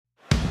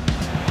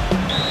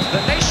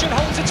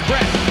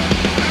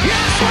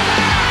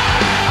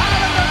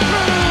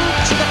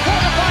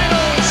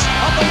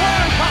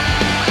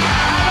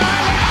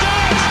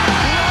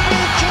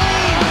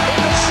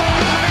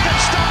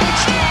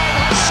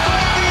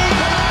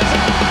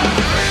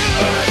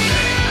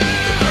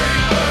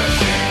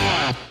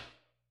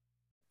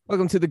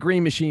Welcome to the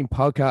Green Machine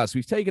podcast.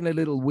 We've taken a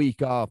little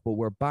week off, but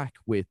we're back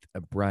with a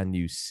brand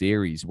new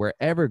series.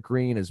 Wherever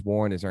Green is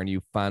Worn is our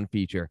new fan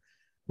feature,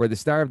 where the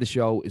star of the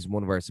show is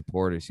one of our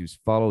supporters who's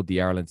followed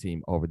the Ireland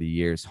team over the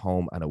years,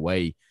 home and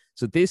away.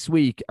 So this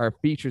week, our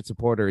featured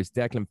supporter is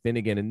Declan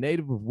Finnegan, a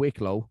native of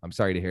Wicklow. I'm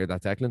sorry to hear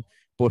that, Declan.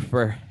 But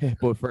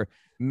for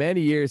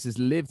many years has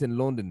lived in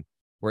London,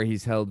 where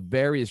he's held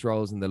various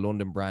roles in the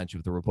London branch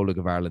of the Republic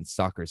of Ireland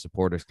Soccer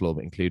Supporters Club,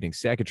 including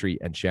secretary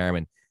and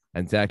chairman.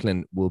 And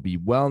Declan will be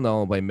well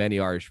known by many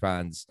Irish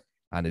fans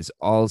and is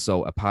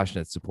also a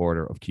passionate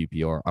supporter of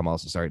QPR. I'm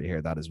also sorry to hear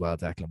that as well,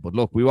 Declan. But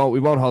look, we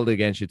won't hold it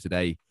against you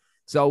today.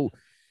 So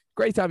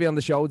great to have you on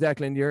the show,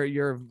 Declan.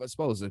 You're I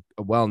suppose a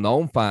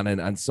well-known fan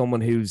and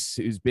someone who's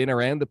been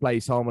around the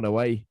place home and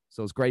away.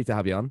 So it's great to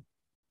have you on.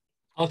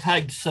 Oh,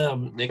 thanks,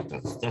 Nick.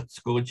 That's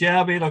good.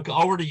 Yeah, I mean, like,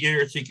 over the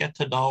years you get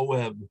to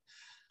know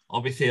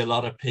obviously a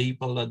lot of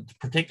people, and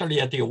particularly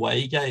at the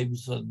away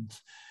games, and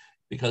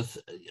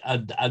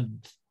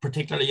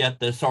particularly at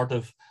the sort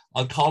of,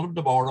 I'll call them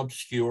the more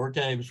obscure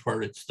games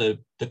where it's the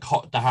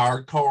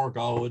hardcore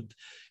go, and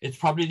it's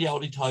probably the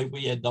only time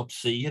we end up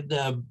seeing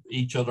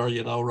each other,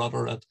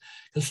 rather than,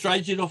 because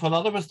strangely enough, a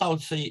lot of us don't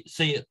see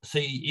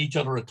each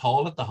other at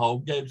all at the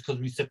home games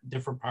because we sit in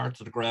different parts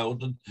of the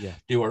ground and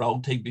do our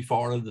own thing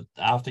before and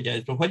after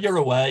games. But when you're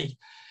away,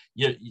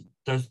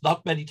 there's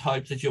not many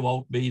times that you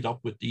won't meet up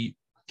with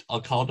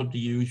I'll call them the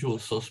usual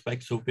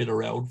suspects who've been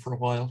around for a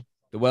while.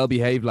 The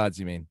well-behaved lads,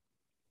 you mean?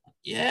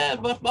 Yeah,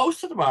 but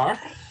most of them are.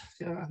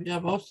 Yeah,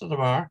 most of them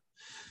are.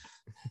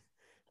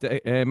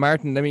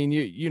 Martin, I mean,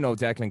 you know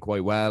Declan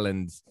quite well,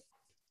 and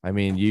I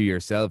mean, you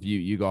yourself,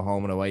 you go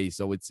home and away,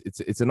 so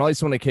it's a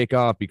nice one to kick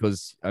off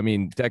because I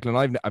mean,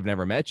 Declan, I've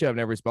never met you, I've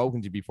never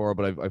spoken to you before,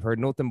 but I've heard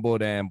nothing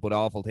but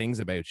awful things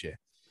about you.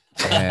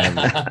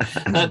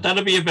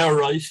 That'll be about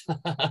right.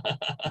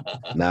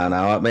 No.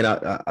 I mean,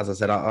 as I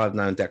said, I've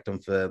known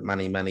Declan for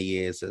many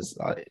years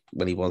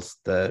when he was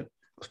the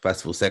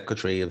festival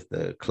secretary of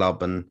the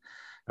club and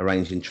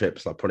arranging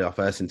trips. Like, probably our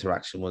first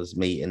interaction was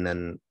meeting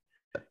and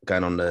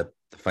going on the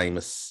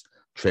famous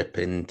trip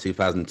in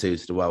 2002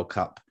 to the World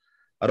Cup.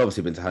 I'd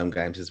obviously been to home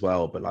games as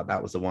well, but like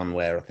that was the one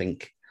where I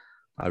think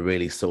I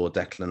really saw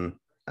Declan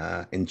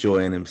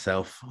enjoying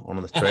himself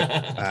on the trip.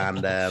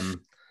 And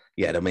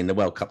I mean, the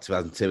World Cup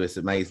 2002 is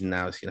amazing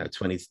now. It's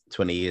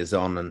 20 years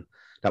on, and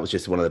that was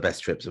just one of the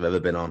best trips I've ever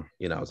been on.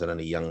 I was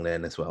only young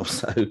then as well.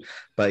 So,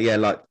 but yeah,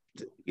 like,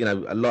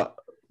 a lot.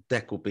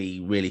 Dec will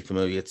be really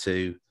familiar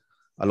to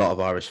a lot of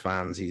Irish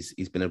fans.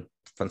 He's been a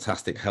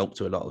fantastic help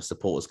to a lot of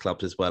supporters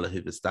clubs as well,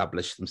 who've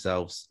established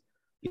themselves,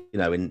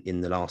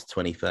 in the last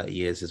 20, 30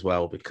 years as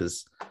well,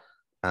 because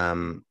I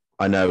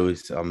know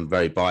I'm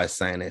very biased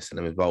saying this, and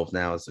I'm involved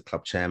now as the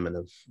club chairman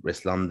of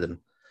RIS London,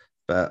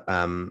 but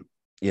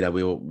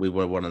we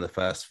were one of the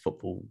first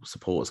football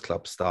supporters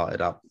clubs started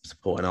up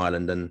supporting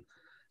Ireland, and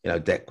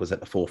Dec was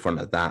at the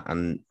forefront of that,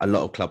 and a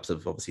lot of clubs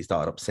have obviously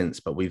started up since,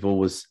 but we've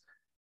always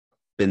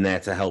been there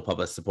to help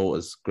other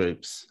supporters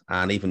groups,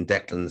 and even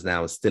Declan's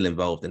now is still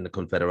involved in the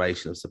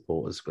Confederation of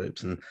Supporters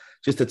Groups, and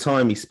just the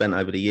time he spent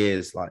over the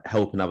years like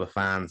helping other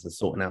fans and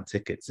sorting out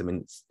tickets. I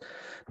mean,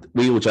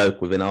 we all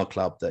joke within our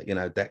club that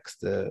Dec's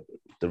the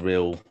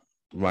real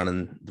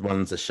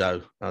runs the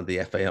show of the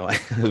FAI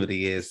over the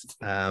years,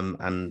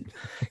 and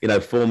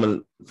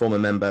former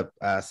member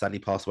sadly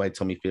passed away,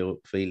 Tommy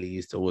Feely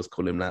used to always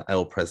call him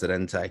El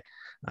Presidente,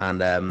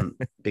 and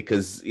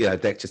because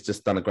Dec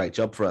just done a great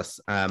job for us.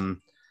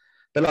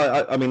 But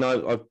I've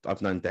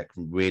known Dec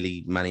for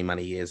really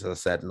many years, as I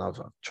said, and I've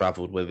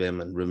travelled with him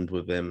and roomed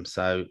with him.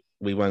 So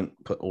we won't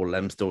put all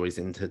them stories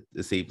into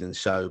this evening's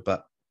show.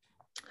 But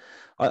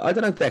I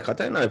don't know, Dec. I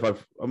don't know if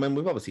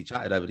we've obviously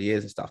chatted over the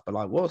years and stuff. But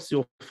like, what's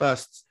your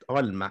first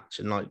Ireland match?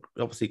 And like,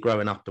 obviously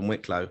growing up in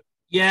Wicklow,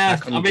 yeah,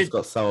 just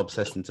got so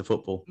obsessed into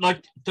football.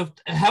 Like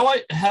how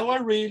I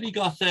really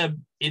got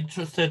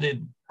interested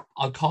in,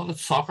 I'll call it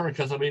soccer,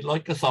 because I mean,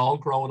 like us all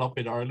growing up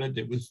in Ireland,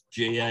 it was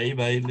GA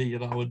mainly,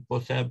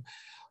 but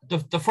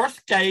the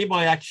first game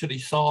I actually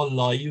saw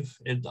live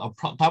not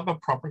a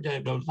proper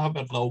game, I was talking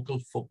about local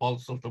football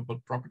something,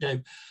 but proper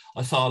game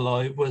I saw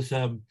live was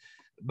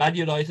Man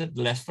United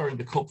Leicester in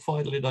the cup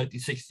final in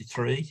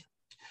 1963,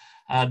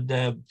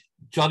 and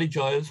Johnny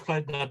Giles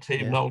played that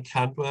team, Noel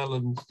Cantwell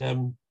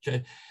and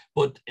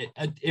but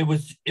it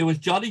was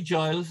Johnny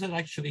Giles that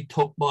actually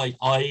took my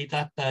eye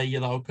that day,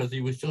 because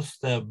he was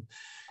just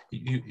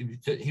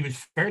he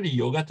was fairly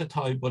young at the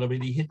time, but I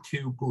mean, he hit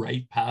two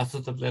great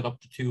passes that led up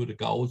to two of the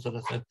goals, and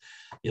I said,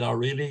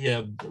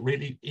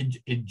 really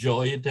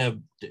enjoyed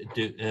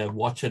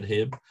watching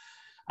him.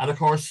 And of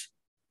course,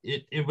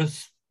 it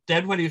was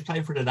then when he was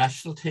playing for the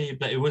national team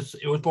that it was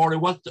more. It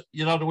was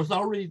there was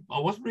not really, I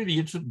wasn't really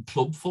interested in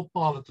club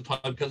football at the time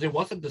because it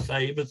wasn't the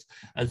same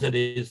as it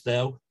is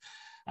now.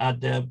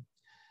 And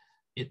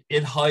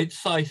in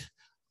hindsight,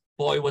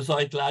 boy, was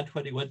I glad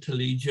when he went to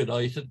Leeds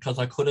United, because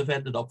I could have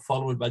ended up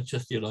following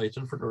Manchester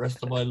United for the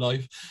rest of my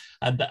life,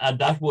 and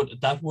that would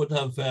have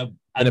been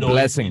a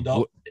blessing.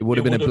 It would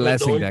have been a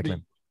blessing,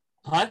 Declan.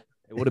 Huh?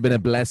 It would have been a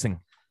blessing.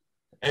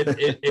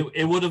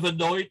 It would have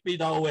annoyed me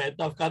no end.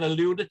 I've got a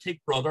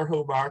lunatic brother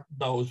who Martin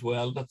knows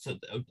well. That's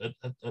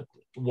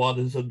one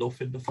is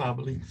enough in the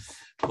family.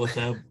 But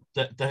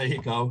there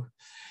you go.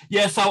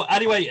 Yeah. So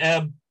anyway,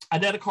 and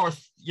then of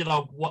course, you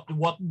know,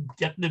 wasn't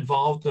getting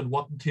involved and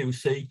wanting to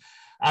see,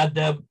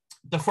 and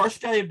the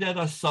first game that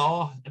I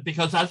saw,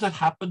 because as it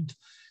happened,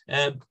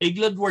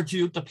 England were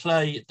due to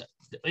play.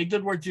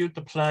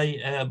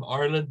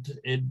 Ireland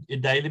in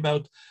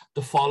Dalymount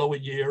the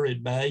following year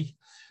in May,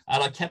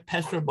 and I kept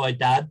pestering my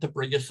dad to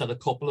bring us and a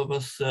couple of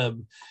us,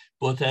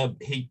 but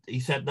he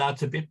said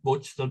that's a bit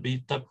much. The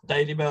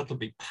Dalymount will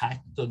be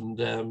packed, and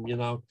you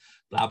know,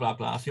 blah blah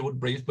blah. So he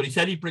wouldn't bring us, but he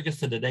said he'd bring us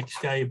to the next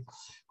game,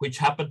 which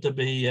happened to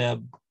be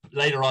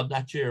later on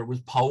that year. Was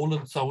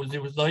Poland. So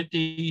it was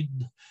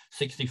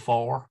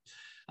 1964,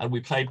 and we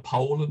played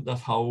Poland at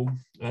home,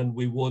 and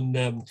we won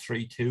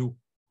 3-2.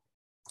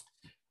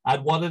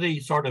 And one of the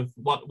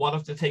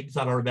things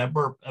that I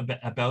remember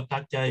about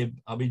that game,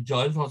 I mean,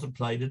 Giles wasn't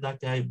playing in that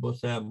game, but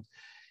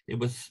it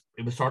was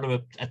sort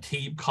of a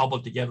team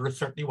cobbled together. It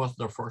certainly wasn't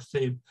their first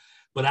team,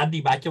 but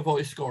Andy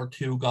McAvoy scored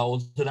 2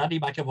 goals, and Andy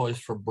McAvoy's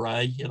from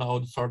Bray, you know,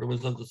 and sort of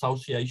was an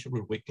association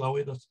with Wicklow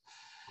in it.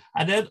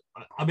 And then,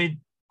 I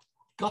mean,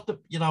 there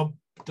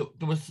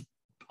was,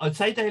 I'd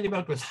say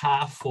Dalymount was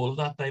half full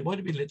that day, might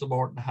have been a little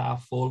more than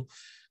half full,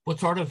 but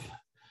sort of.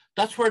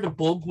 That's where the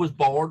bug was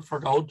born for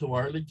going to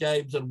Ireland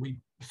games, and we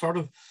sort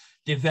of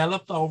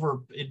developed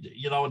over, in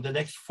the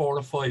next 4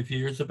 to 5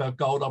 years about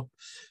going up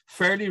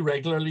fairly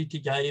regularly to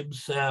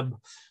games. I'd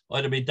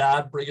have my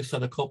dad bring us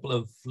in a couple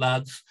of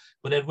lads,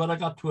 but then when I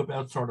got to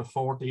about sort of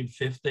 14,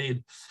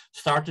 15,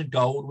 started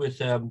going with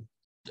some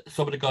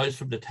of the guys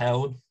from the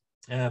town,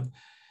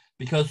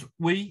 because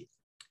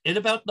in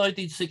about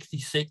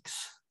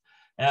 1966,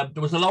 there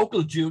was a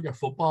local junior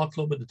football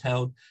club in the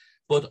town.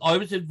 But I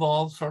was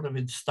involved sort of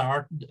in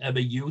starting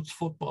a youth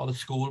football, a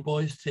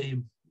schoolboys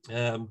team.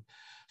 And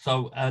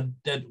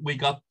then we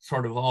got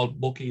sort of all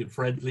mucky and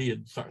friendly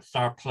and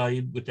start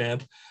playing with them.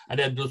 And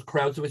then those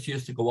crowds of us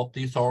used to go up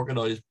these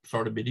organised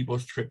sort of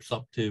minibus trips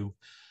up to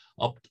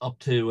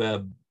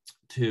Dalymount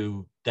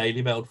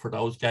for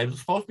those games. I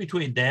suppose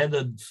between then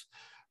and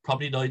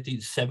probably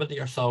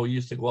 1970 or so, we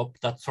used to go up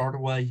that sort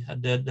of way.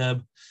 And then,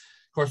 of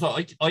course,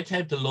 I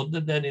came to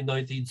London then in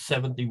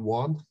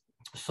 1971.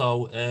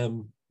 So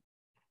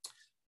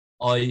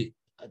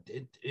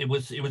it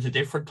was a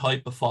different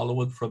type of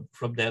following from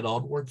then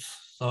onwards.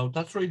 So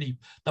that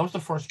was the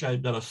first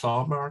game that I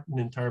saw, Martin,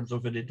 in terms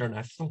of an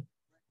international.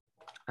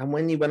 And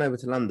when you went over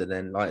to London,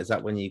 then, like, is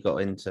that when you got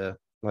into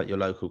like your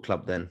local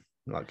club then,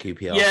 like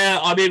QPR? Yeah,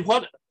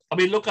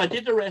 look, I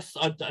did the rest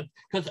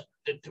because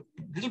a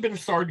little bit of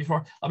story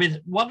before. I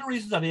mean, one of the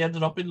reasons that I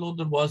ended up in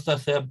London was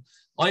that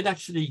I'd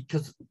actually,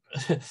 because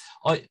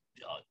I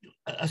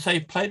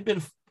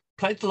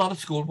played a lot of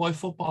schoolboy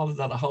football and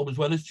that at home, as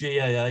well as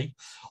GAA.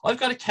 I've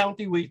got a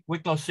County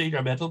Wicklow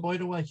senior medal, by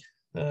the way.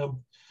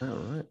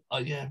 Right.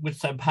 Yeah, with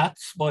St.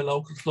 Pat's, my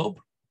local club.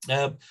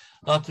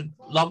 Not a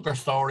longer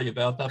story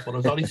about that, but I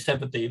was only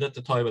 17 at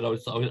the time, and I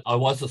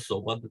was a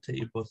sub on the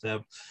team. But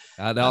it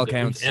all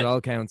counts. It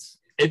all counts.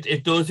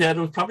 It does. Yeah, it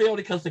was probably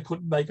only because they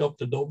couldn't make up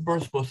the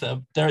numbers. But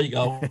there you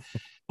go.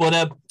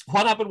 But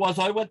what happened was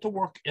I went to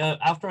work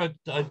after I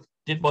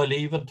did my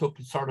leave and took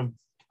sort of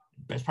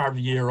best part of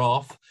the year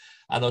off.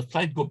 And I was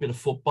playing a good bit of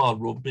football,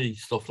 rugby,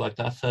 stuff like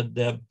that.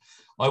 And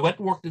I went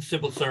and worked in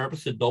civil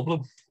service in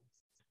Dublin.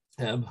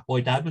 My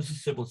dad was a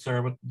civil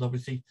servant, and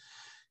obviously,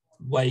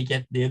 way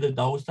getting in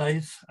those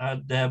days.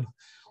 And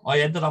I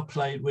ended up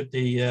playing with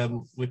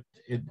in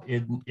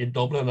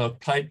Dublin. I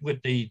played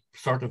with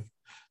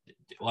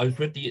I was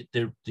with the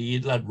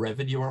Inland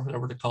Revenue, or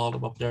whatever they call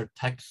them up there,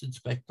 tax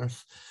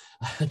inspectors.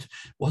 And it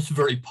wasn't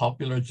a very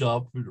popular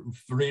job.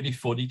 Really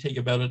funny thing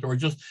about it, they were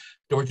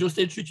just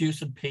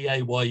introducing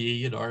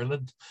PAYE in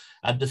Ireland,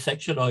 and the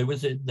section I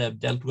was in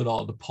dealt with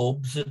all the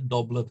pubs in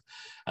Dublin,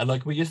 and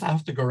like we used to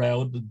have to go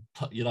around and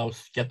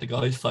get the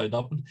guys signed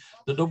up, and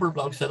the number of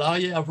blokes said, "Oh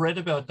yeah, I've read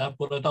about that,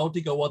 but I don't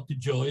think I want to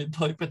join,"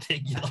 type of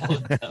thing.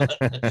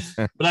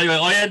 But anyway,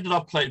 I ended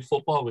up playing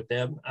football with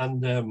them,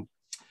 and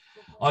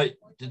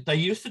they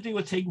used to do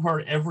a thing where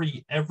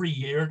every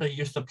year they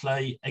used to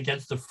play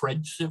against the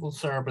French civil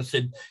service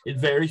in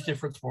various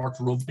different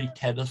sports, rugby,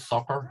 tennis,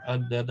 soccer,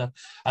 and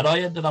I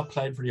ended up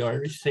playing for the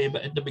Irish team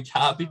in the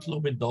Maccabi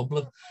club in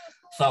Dublin.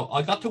 So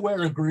I got to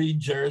wear a green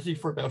jersey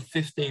for about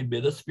 15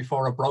 minutes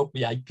before I broke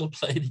my ankle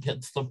playing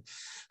against them.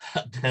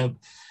 And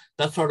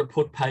that sort of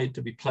put paid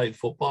to be playing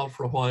football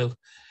for a while.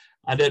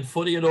 And then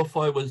funny enough,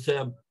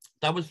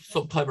 that was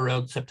sometime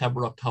around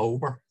September,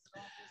 October.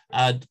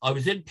 And I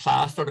was in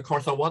plaster. Of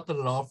course, I wanted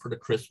it off for the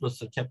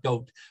Christmas. I kept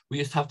going. We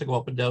used to have to go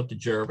up and down to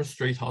Jervis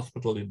Street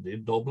Hospital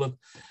in Dublin.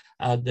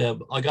 And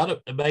I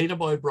got a mate of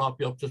mine brought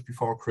me up just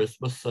before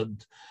Christmas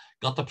and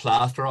got the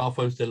plaster off.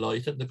 I was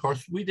delighted. And of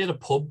course, we did a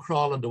pub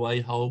crawl on the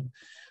way home.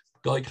 A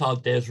guy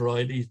called Des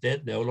Riley, he's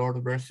dead now, Lord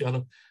have mercy on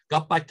him.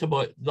 Got back to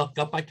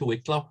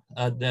Wicklow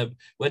and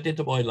went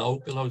into my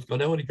local. I was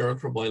going out with a girl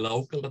from my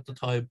local at the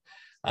time.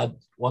 and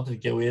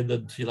wanted to go in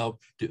and,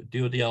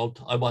 do the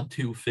old, I'm on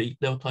 2 feet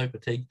now type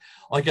of thing.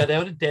 I got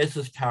out of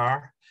Des's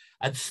car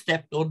and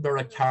stepped under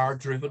a car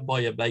driven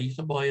by a mate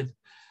of mine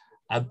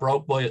and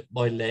broke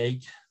my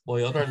leg,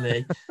 my other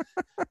leg.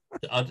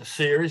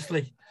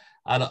 Seriously.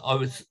 And I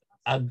was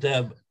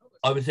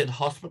in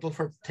hospital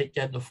for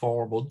taking the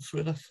 4 months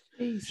with it.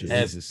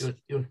 Jesus.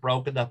 It was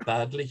broken that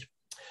badly.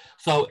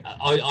 So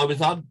I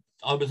was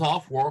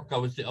off work.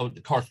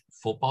 Of course,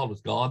 football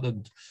was gone,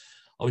 and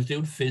I was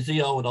doing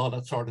physio and all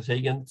that sort of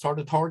thing. And sort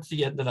of towards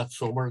the end of that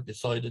summer, I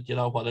decided,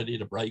 what, I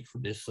need a break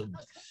from this, and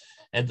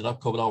ended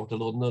up coming over to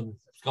London.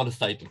 Was going to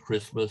stay till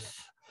Christmas.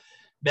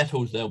 Met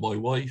who's now my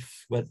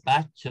wife. Went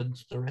back, and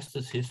the rest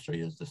is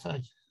history, as they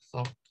say.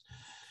 So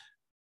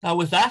that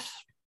was that.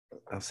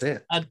 That's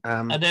it.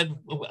 And then,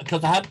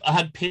 because I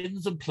had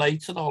pins and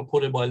plates and all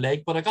put in my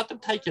leg, but I got them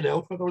taken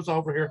out when I was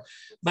over here,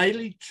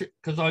 mainly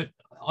because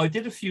I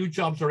did a few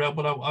jobs around,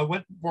 but I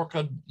went to work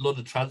on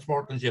London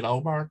Transport, as you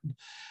know, Martin.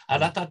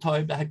 And at that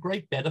time, they had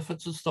great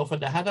benefits and stuff,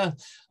 and they had a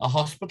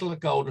hospital at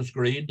Golders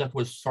Green that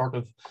was sort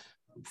of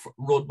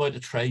run by the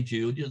trade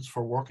unions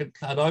for working.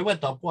 And I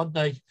went up one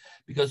day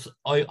because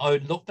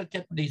I looked at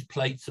getting these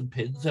plates and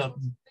pins out,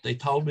 and they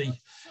told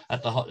me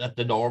at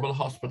the normal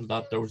hospital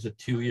that there was a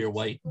 2-year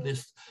waiting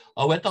list.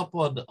 I went up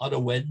on a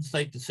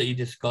Wednesday to see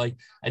this guy,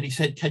 and he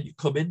said, "Can you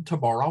come in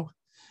tomorrow?"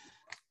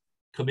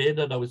 Come in,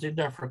 and I was in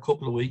there for a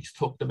couple of weeks,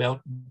 took them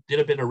out, did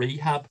a bit of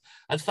rehab,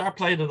 and started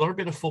playing a little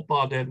bit of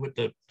football then with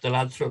the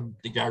lads from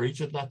the garage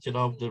and that,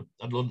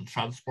 and London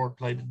Transport,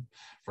 played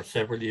for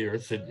several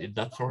years in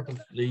that sort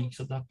of leagues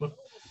and that. But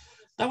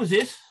that was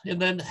it.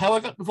 And then how I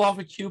got involved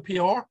with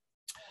QPR,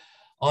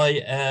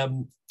 I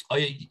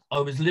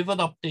was living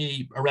up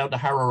around the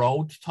Harrow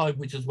Road time,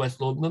 which is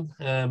West London,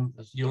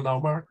 as you'll know,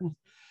 Martin,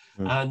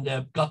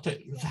 and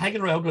was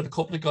hanging around with a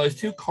couple of guys,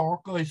 2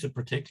 Cork guys in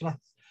particular.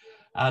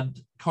 And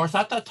of course,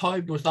 at that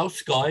time, there was no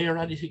Sky or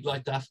anything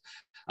like that.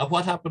 And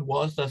what happened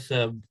was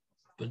that,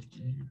 but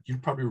you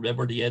probably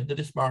remember the end of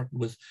this, Martin,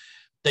 was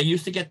they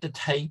used to get the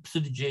tapes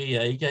of the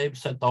GAA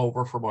games sent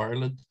over from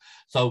Ireland.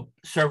 So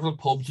several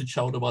pubs had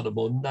showed them on a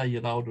Monday.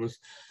 There was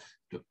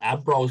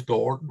Ambrose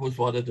Gordon was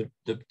one of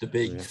the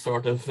big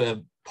sort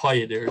of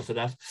pioneers of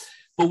that.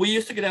 But we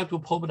used to get out to a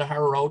pub in the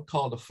Harrow Road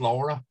called the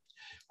Flora,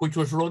 which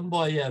was run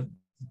by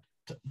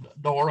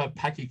Nora and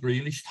Packy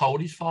Grealish,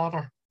 Tony's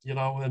father.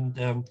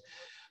 And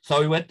so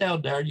we went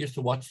down there and used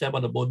to watch them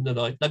on a Monday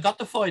night. I got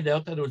to find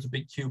out that there was a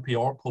big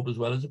QPR pub as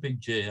well as a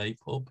big GA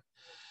pub.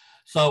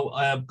 So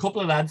a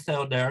couple of lads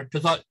down there,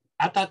 because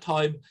at that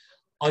time,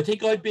 I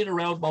think I'd been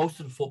around most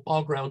of the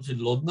football grounds in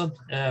London,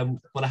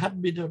 but I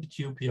hadn't been there to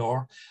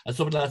QPR. And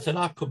some of the lads said,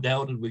 come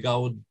down and we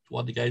go and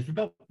one of the games.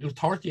 It was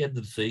towards the end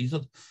of the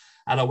season.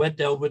 And I went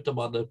down with them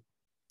on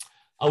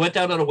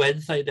a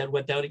Wednesday, then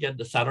went down again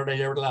the Saturday.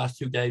 They were the last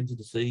 2 games of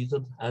the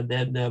season. And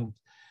then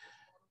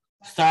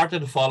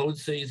started the following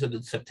season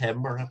in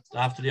September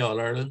after the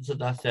All-Irelands,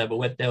 and that's I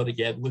went down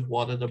again with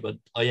one of them, and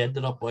I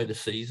ended up buying a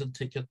season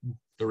ticket, and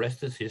the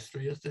rest is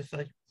history, as they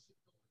say.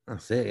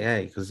 That's it, yeah,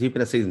 because you've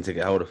been a season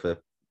ticket holder for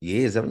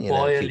years, haven't you?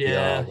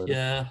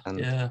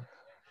 Yeah.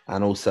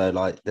 And also,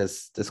 like,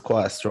 there's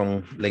quite a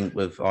strong link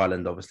with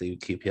Ireland, obviously,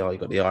 with QPR.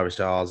 You've got the Irish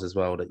R's as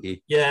well that you...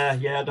 Yeah,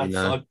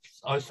 that's...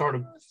 I sort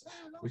of...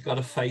 We've got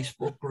a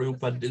Facebook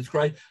group, and it's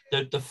great.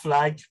 The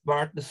flag,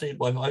 Martin, the same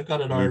way. I've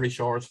got an Irish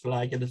R's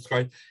flag, and it's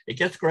great. It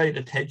gets great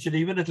attention,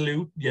 even at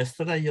Luton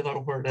yesterday,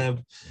 where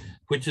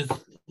which is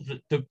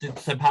the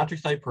St.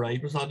 Patrick's Day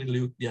parade was on in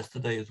Luton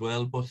yesterday as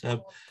well. But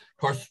of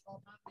course,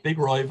 big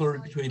rivalry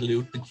between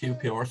Luton and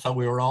QPR, so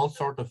we were all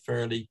sort of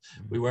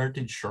we weren't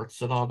in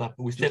shirts and all that,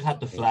 but we still had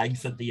the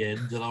flags at the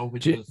end,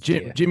 which was,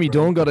 Jimmy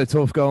Dunn got a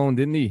tough going,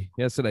 didn't he,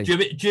 yesterday?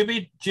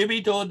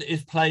 Jimmy Dunn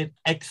is playing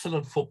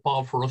excellent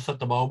football for us at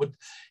the moment.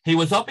 He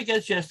was up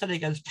yesterday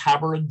against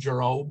Cameron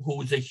Jerome, who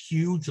was a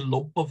huge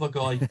lump of a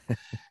guy.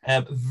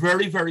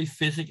 Very, very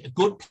physical,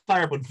 good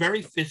player, but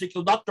very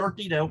physical, not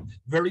dirty now,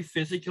 very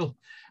physical.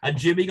 And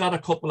Jimmy got a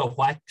couple of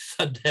whacks,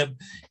 and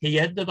he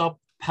ended up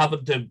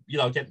having to,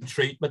 getting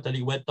treatment, and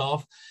he went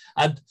off.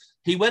 And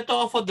he went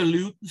off on the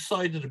Luton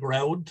side of the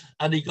ground,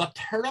 and he got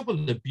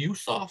terrible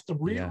abuse off them,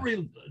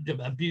 real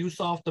abuse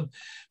off them.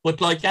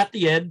 But like at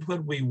the end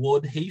when we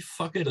won, he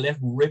fucking left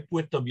rip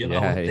with them,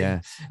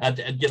 And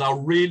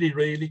really,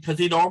 really, because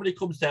he normally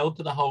comes down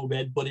to the home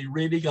end, but he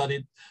really got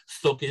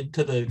stuck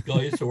into the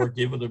guys who were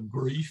giving him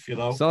grief,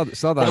 Saw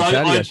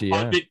that actually,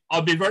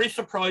 I'd be very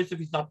surprised if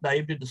he's not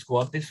named in the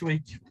squad this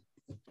week.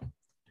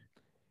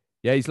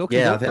 Yeah, he's looking.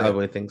 Yeah, I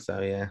would think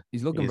so. Yeah,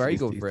 he's looking very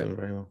good for it.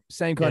 Very well.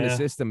 Same kind of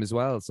system as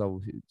well, so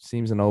it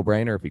seems a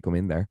no-brainer if he come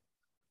in there.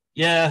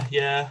 Yeah.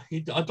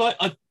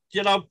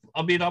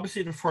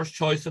 Obviously the first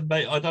choice, and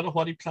I don't know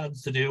what he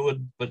plans to do,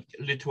 but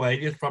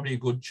Lithuania is probably a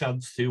good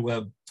chance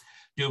to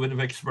do a bit of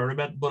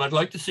experiment. But I'd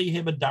like to see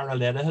him and Darragh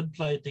Lenihan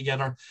play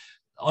together.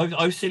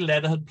 I've seen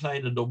Lenihan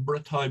playing a number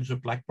of times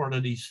with Blackburn,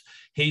 and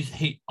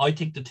I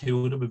think the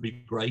two of them would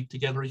be great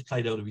together. He's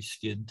played out of his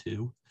skin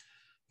too.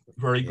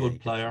 Very good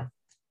player.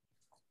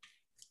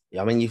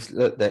 Yeah, I mean,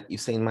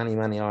 you've seen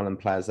many Ireland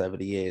players over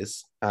the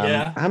years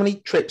How many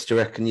trips do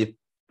you reckon you've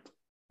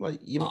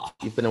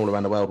been all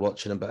around the world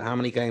watching them? But how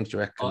many games do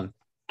you reckon?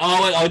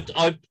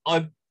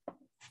 I'm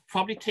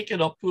probably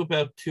taken up to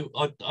about 2.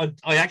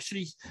 I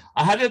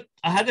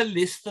had a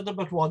list of them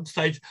at one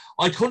stage.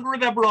 I couldn't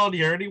remember all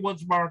the early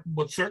ones, Martin,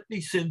 but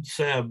certainly since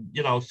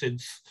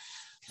since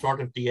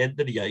sort of the end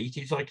of the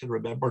 80s, I can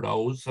remember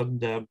those.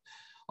 And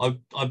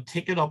I'm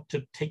taken up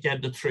to take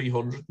end of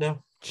 300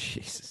 now.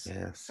 Jesus.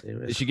 Yeah,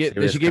 serious.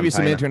 They should give you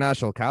some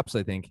international caps,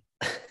 I think.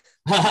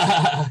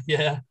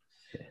 Yeah.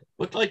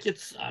 But like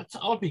it's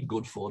all been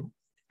good fun.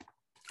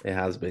 It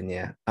has been,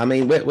 yeah. I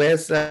mean,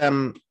 where's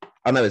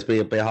I know it's be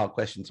a hard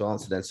question to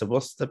answer then. So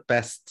what's the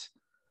best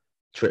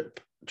trip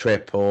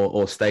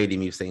or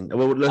stadium you've seen?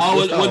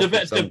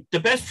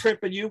 The best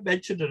trip, and you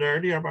mentioned it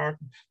earlier,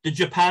 Martin, the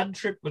Japan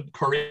trip and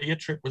Korea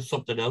trip was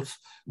something else.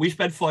 We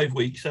spent 5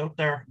 weeks out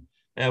there.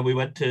 We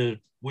went to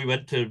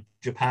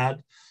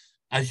Japan,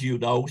 as you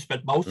know,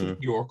 spent most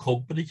of your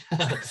company,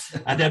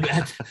 and then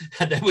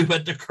we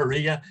went to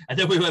Korea, and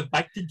then we went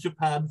back to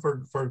Japan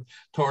for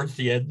towards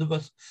the end of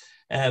it.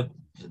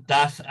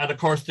 That, and of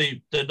course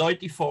the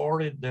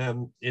 94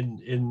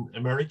 in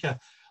America.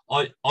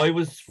 I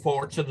was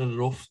fortunate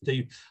enough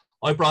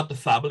I brought the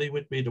family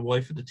with me, the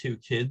wife and the 2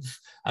 kids,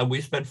 and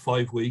we spent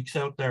 5 weeks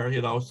out there,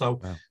 so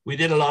wow. We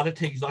did a lot of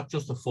things, not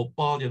just the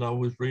football, it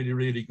was really,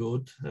 really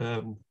good.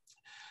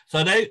 So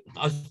I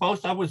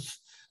suppose that was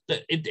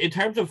in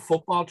terms of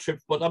football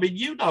trips, but I mean,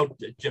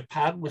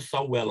 Japan was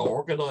so well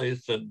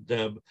organized, and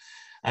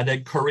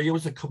then Korea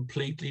was a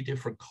completely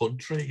different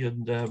country,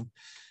 and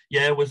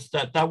it was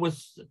that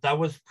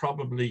was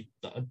probably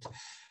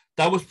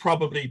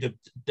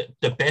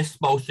the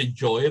best, most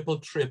enjoyable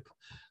trip.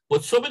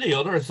 But some of the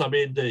others, I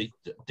mean, the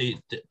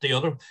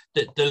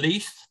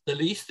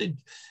least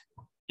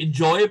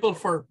enjoyable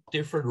for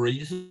different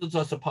reasons,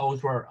 I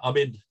suppose, were, I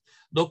mean,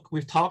 look,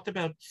 we've talked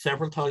about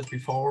several times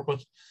before,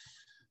 but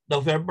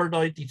November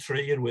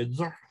 93 in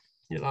Windsor,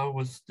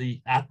 was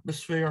the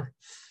atmosphere,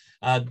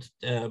 and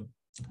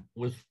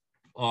was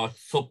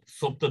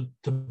something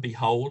to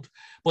behold.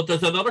 But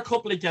there's another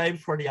couple of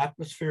games where the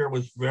atmosphere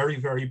was very,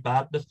 very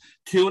bad.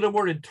 2 of them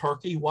were in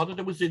Turkey. One of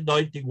them was in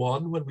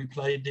 91 when we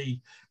played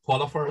the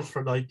qualifiers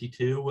for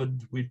 92,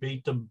 and we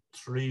beat them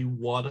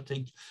 3-1, I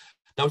think.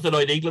 That was the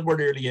night England were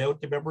nearly out.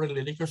 Remember,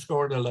 Lineker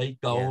scored a late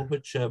goal,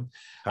 which and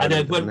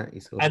then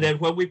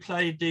when we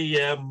played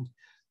the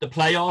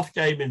playoff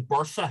game in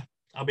Bursa,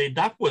 I mean,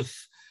 that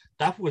was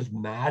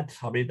mad.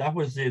 I mean, that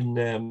was in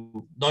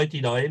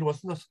 99,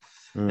 wasn't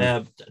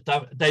it?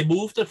 They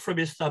moved it from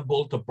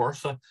Istanbul to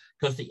Bursa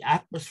because the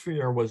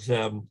atmosphere was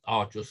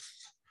just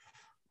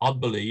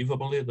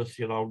unbelievable in this,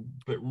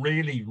 but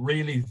really,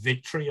 really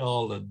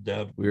vitriol,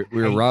 and we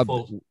were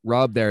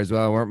robbed there as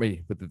well, weren't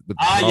we? With the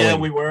yeah,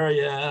 we were,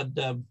 yeah.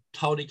 And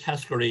Tony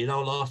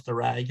Cascarino lost the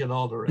rag and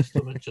all the rest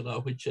of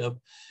it, which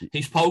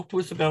he spoke to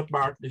us about,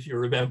 Martin, if you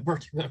remember.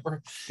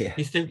 Yeah.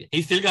 He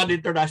still got an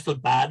international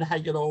ban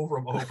hanging over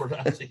him over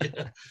that.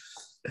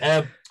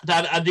 And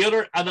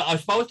I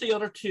suppose the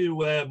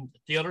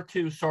other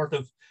two sort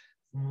of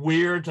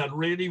weird and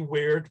really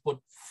weird but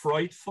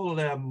frightful,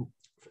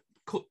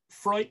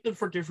 frightening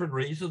for different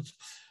reasons,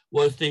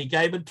 was the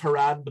game in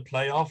Tehran, the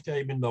playoff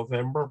game in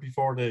November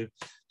before in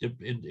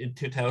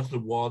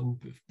 2001,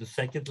 the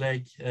second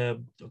leg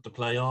of the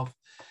playoff.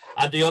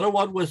 And the other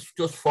one was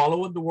just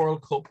following the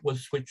World Cup,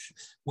 which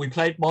we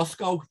played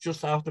Moscow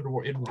just after the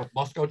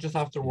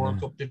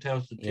World Cup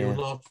 2002,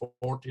 lost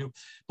 4-2.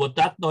 But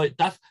that night,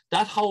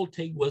 that whole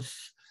thing was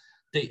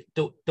there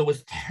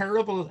was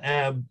terrible.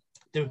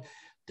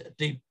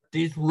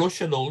 These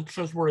Russian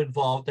ultras were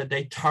involved, and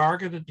they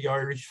targeted the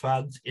Irish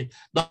fans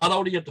not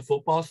only at the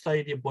football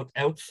stadium but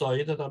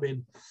outside it. I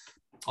mean,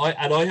 I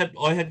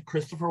had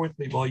Christopher with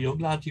me, my young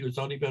lad. He was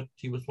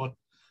what,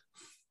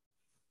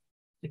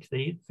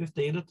 16,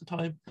 15 at the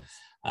time,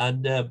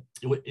 and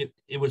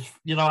it was,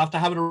 after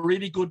having a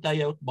really good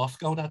day out in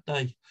Moscow that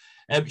day.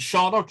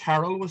 Sean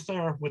O'Carroll was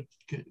there with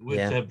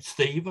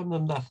Stephen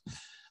and that,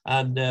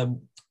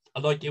 and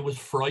like, it was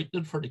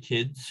frightening for the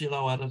kids, and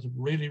a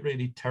really,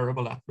 really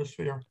terrible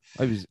atmosphere.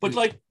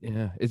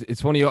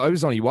 It's funny. I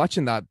was only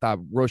watching that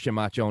Russia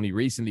match only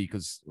recently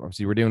because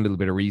obviously we're doing a little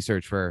bit of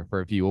research for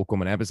a few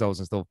upcoming episodes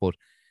and stuff. But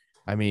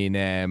I mean,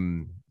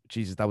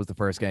 Jesus, that was the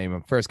first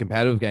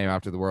competitive game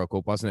after the World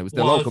Cup, wasn't it? It was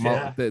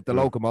the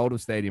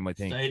Locomotive Stadium, I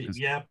think.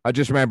 I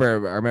just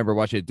remember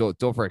watching it.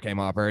 Duffer came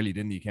off early,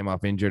 didn't he? Came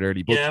off injured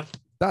early. But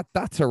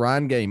that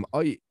Tehran game,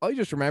 I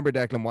just remember,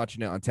 Declan,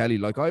 watching it on telly.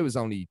 Like, I was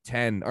only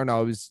 10, or no,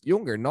 I was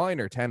younger, 9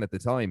 or 10 at the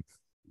time.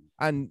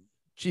 And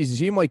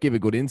Jesus, you might give a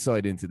good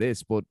insight into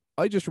this, but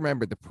I just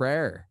remember the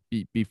prayer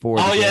before.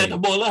 The game. The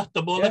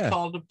mullah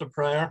called it the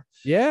prayer.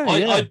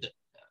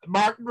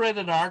 Martin read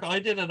an article. I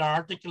did an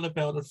article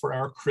about it for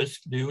our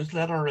Crisp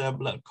newsletter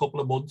a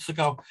couple of months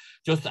ago.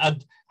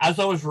 And as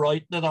I was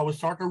writing it, I was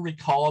sort of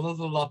recalling it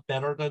a lot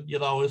better than,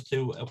 as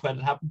to when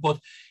it happened. But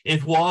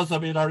it was, I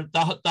mean,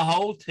 the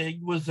whole thing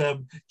was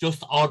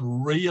just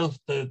unreal.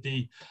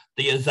 The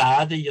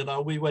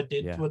Azadi, we went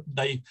into it.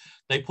 And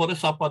they put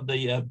us up on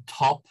the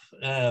top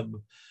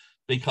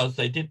because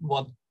they didn't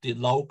want the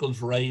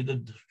locals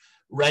raining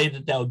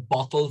down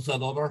bottles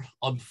and other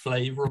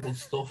unflavorable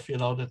stuff, you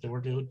know, that they were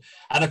doing.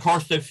 And of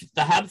course,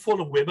 the handful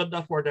of women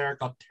that were there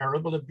got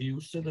terrible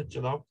abuse in it,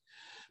 you know.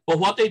 But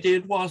what they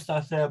did was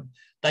that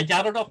they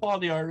gathered up all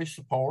the Irish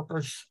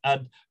supporters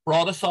and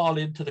brought us all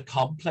into the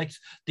complex.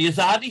 The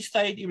Azadi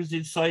Stadium is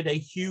inside a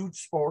huge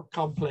sport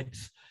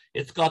complex.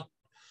 It's got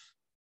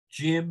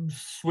gyms,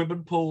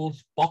 swimming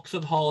pools,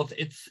 boxing halls.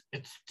 It's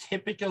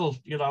typical,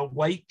 you know,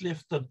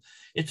 weightlifting.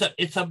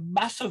 It's a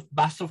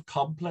massive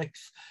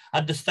complex,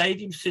 and the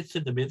stadium sits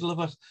in the middle of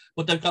it.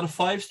 But they've got a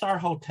 5-star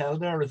hotel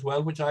there as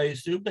well, which I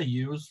assume they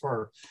use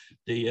for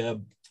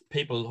the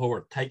people who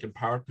are taking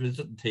part,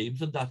 visiting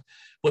teams and that.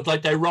 But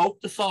like they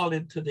roped us all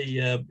into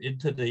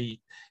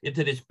this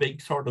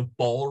big sort of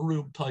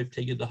ballroom type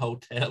thing in the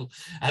hotel,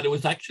 and it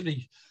was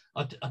actually,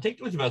 I think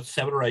there was about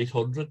 700 or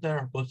 800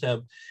 there, but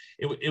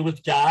it was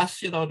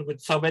gas, you know,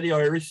 with so many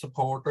Irish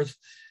supporters.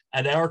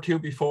 An hour or two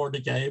before the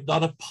game,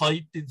 not a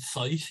pint in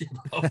sight, you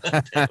know.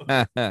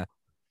 You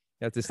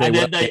have to stay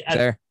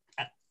there.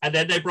 And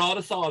then they brought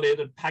us all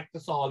in and packed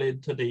us all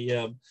into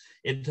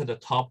the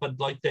top, and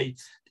like they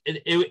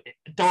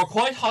were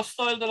quite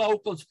hostile, the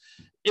locals.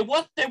 They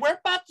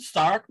weren't bad to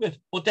start with,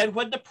 but then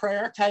when the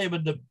prayer came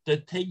and the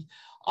thing,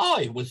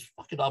 it was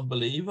fucking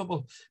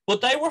unbelievable.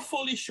 But they were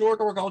fully sure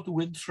they were going to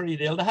win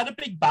 3-0. They had a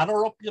big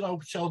banner up, you know,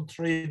 showing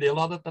 3-0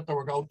 on it that they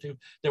were going to.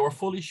 They were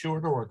fully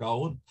sure they were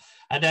going.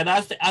 And then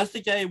as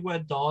the game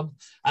went on,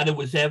 and it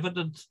was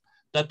evident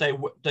that they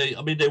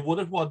would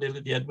have won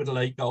in the end with a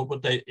late goal,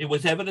 but it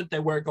was evident they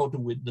weren't going to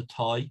win the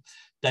tie.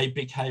 They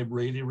became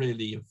really,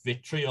 really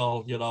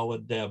vitriol, you know,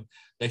 and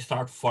they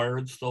start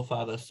firing stuff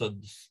at us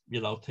and,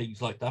 you know,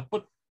 things like that.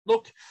 But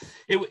look,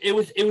 it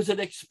was an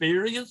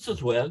experience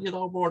as well, you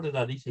know, more than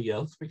anything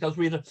else, because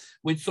we had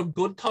some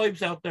good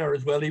times out there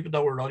as well, even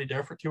though we were only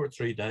there for 2 or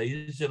 3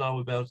 days, you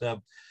know,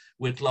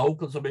 with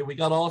locals. I mean, we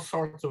got all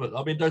sorts of it.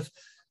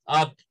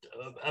 I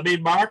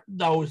mean, Martin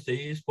knows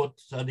these,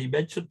 and he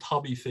mentioned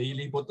Tommy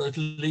Feely, but there's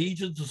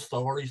legions of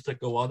stories that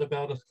go on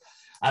about it.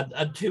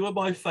 And 2 of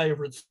my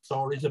favourite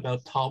stories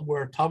about Tom,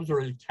 where Tom's a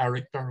real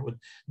character,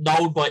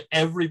 known by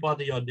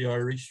everybody on the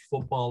Irish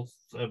football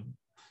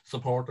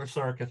supporter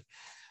circuit.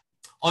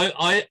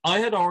 I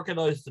had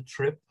organised the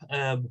trip,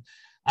 and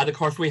of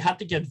course we had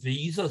to get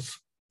visas,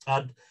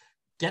 and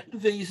getting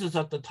visas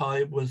at the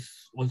time was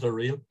a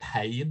real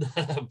pain.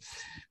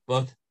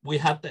 But we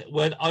had to,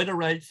 when I'd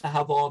arranged to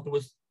have all, there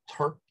was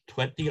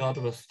 30 odd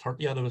of us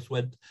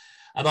went,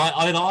 and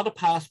I had all the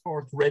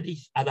passports ready,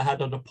 and I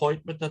had an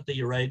appointment at the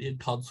Iranian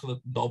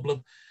consulate in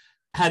Dublin.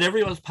 Had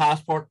everyone's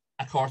passport,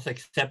 of course,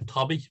 except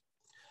Tommy.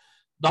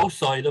 No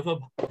sign of him.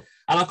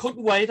 And I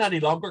couldn't wait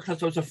any longer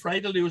because I was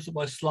afraid of losing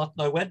my slot.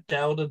 And I went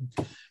down and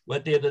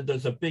went in, and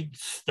there's a big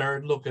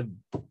stern-looking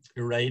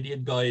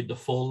Iranian guy in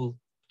the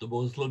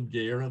Muslim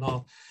gear and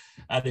all.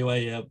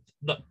 Anyway,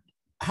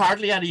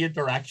 hardly any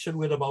interaction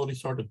with him, only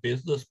sort of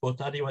business.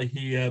 But anyway,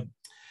 he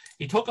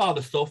took all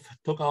the stuff,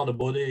 took all the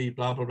money,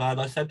 blah, blah, blah.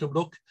 And I said to him,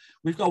 look,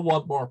 we've got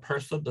one more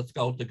person that's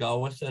going to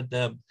go. I said,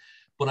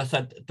 but I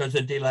said, there's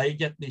a delay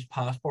getting his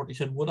passport. He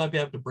said, would I be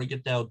able to bring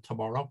it down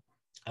tomorrow?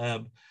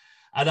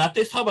 And at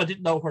this time, I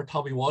didn't know where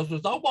Tommy was. There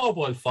was no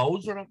mobile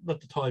phones around at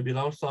the time, you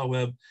know.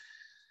 So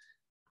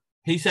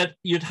he said,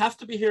 you'd have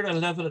to be here at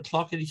 11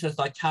 o'clock. And he says,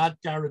 I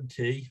can't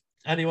guarantee.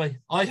 Anyway,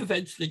 I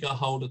eventually got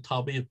hold of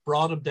Tommy and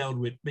brought him down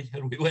with me.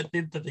 And we went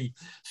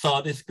saw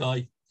this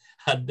guy.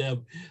 And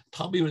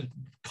Tommy was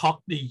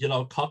Cockney,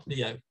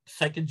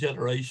 second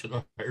generation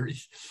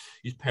Irish.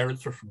 His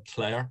parents were from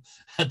Clare.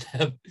 And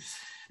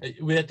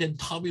then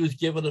Tommy was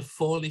giving it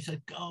full. He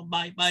said, "Oh,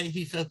 mate,"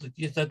 he said,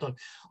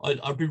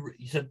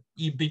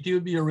 "You'd be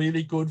doing me a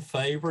really good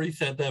favor." He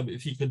said,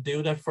 "If you could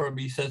do that for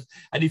me," he says,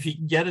 "and if you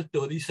can get it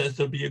done," he says,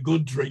 "there'll be a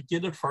good drink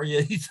in it for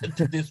you." He said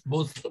to this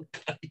Muslim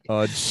guy.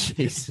 Oh,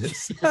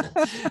 Jesus!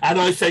 And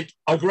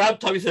I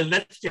grabbed Tommy and said,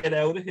 "Let's get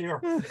out of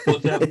here."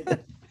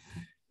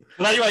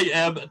 But anyway,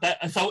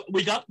 so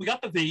we got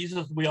the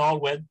visas. We all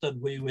went,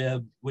 and we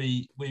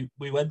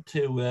went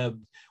to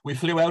we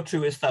flew out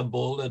through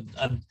Istanbul,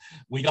 and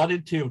we got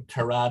into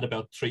Tehran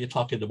about 3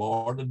 o'clock in the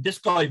morning. This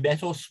guy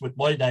met us with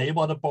my name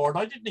on a board.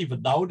 I didn't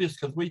even know this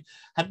because we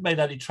hadn't made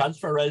any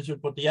transfer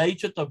arrangement. But the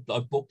agent I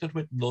booked it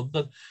with in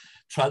London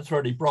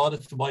transferred. He brought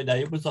it, so my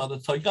name was on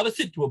it. So he got us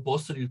into a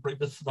bus and he was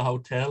bringing us to the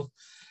hotel.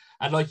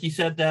 And like he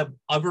said,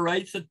 I've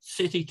arranged a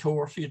city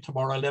tour for you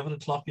tomorrow, 11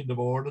 o'clock in the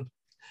morning.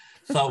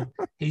 So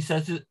he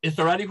says, "Is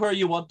there anywhere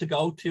you want to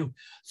go to?"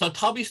 So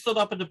Tommy stood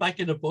up in the back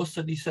of the bus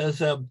and he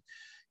says, "I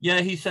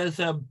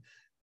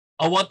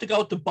want to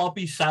go to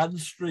Bobby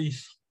Sands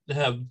Street,"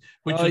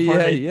 which is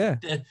where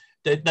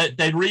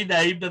they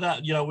renamed it,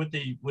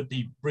 with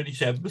the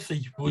British Embassy.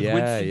 It was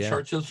Winston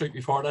Churchill Street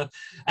before that.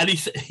 And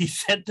he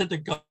said to the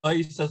guy,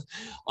 he says,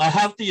 "I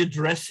have the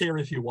address here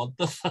if you want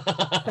this."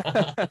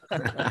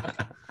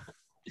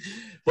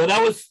 But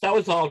that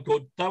was all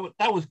good.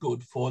 That was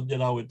good fun,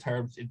 in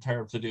terms of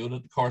doing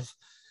it. Of course,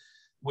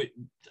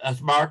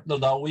 as Martin will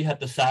know, we had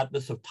the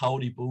sadness of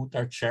Tony Booth,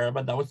 our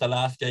chairman. That was the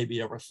last game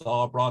he ever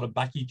saw. Brought him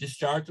back. He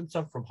discharged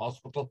himself from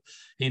hospital.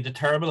 He had a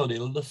terminal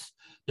illness.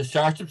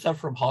 Discharged himself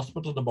from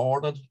hospital in the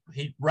morning.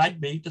 He rang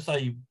me to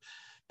say,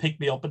 pick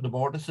me up in the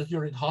morning. Says,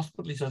 you're in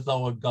hospital. He says,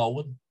 no, I'm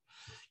going.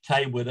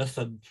 Came with us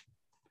and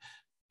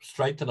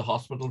straight to the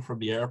hospital from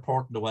the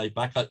airport and the way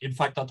back. In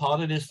fact, I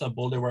thought in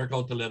Istanbul they were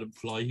going to let him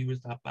fly. He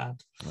was that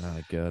bad. Oh,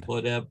 good.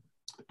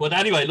 But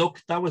anyway,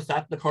 look, that was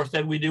that. And of course,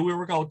 then we knew we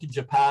were going to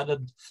Japan,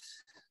 and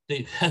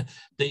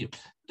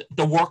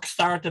the work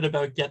started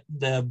about getting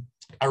the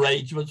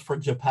arrangements for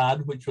Japan,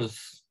 which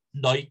was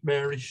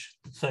nightmarish,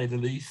 to say the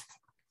least.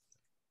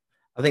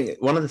 I think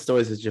one of the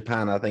stories of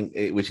Japan,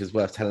 which is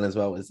worth telling as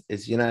well, is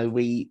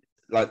we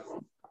like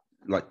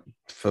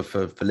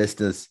for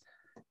listeners,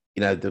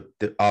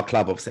 our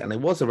club obviously, and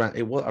it was around.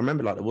 I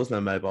remember there was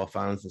no mobile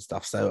phones and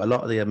stuff, so a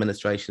lot of the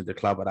administration of the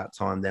club at that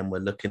time then were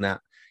looking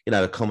at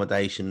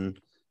accommodation,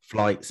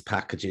 flights,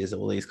 packages,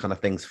 all these kind of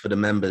things for the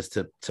members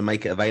to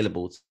make it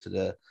available to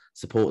the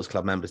supporters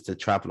club members to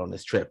travel on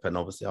this trip. And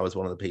obviously, I was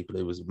one of the people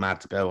who was mad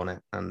to go on it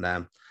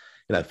and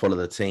follow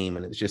the team.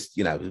 And it's just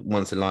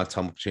once in a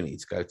lifetime opportunity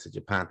to go to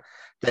Japan.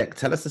 Dec,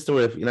 tell us the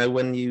story of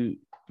when you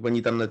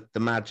done the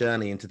mad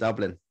journey into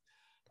Dublin.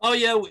 Oh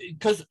yeah,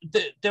 because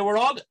they were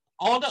all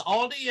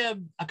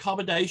the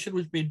accommodation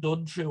was being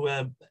done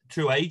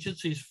through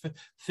agencies.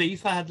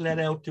 FIFA had let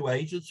out to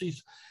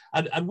agencies,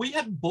 and we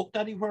hadn't booked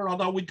anywhere.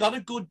 Although we got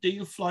a good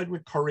deal flying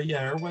with Korea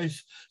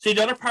Airways. See,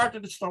 the other part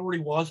of the story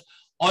was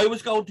I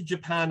was going to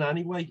Japan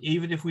anyway,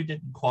 even if we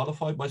didn't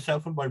qualify.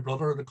 Myself and my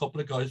brother and a couple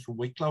of guys from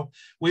Wicklow,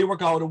 we were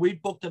going, and we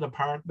booked an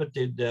apartment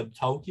in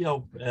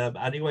Tokyo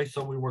anyway,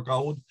 so we were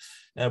going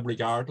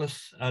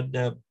regardless.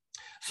 And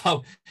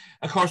so,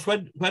 of course,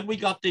 when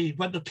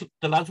the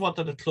lads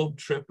wanted a club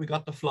trip, we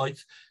got the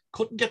flights,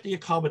 couldn't get the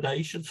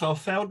accommodation. So I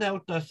found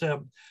out that there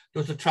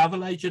was a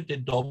travel agent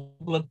in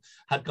Dublin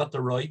had got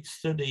the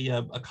rights to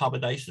the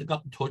accommodation,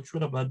 got in touch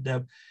with him,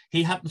 and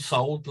he hadn't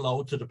sold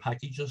loads of the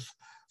packages.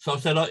 So I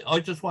said, I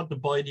just want to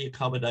buy the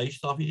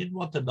accommodation off. He didn't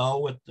want to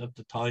know at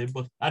the time.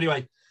 But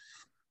anyway,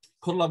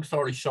 cut a long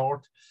story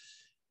short,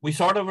 we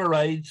sort of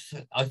arranged.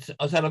 I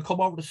said, I'll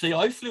come over to see.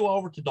 I flew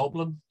over to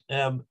Dublin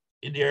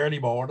in the early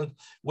morning,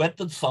 went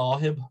and saw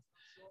him,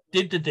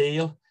 did the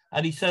deal,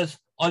 and he says,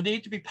 I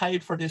need to be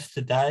paid for this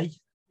today.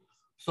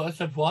 So I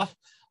said, what?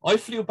 I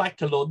flew back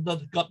to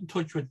London, got in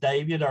touch with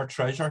Damien, our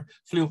treasurer,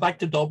 flew back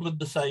to Dublin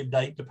the same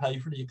day to pay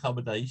for the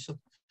accommodation.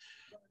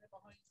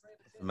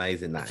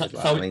 Amazing that.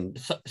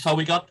 So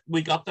we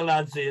got the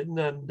lads in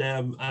and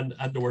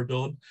they were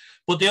done.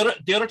 But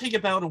the other thing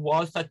about it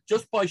was that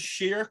just by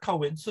sheer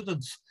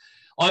coincidence,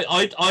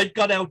 I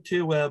got out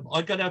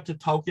to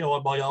Tokyo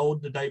on my own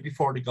the day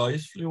before the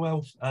guys flew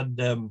out,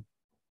 and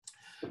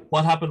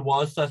what happened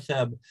was that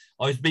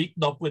I was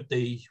meeting up with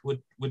the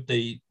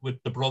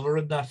brother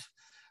in that,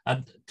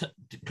 and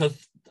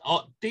because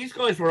these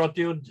guys were out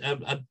doing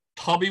and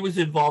Tommy was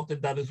involved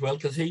in that as well,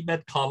 because he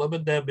met Colin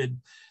and them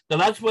in. The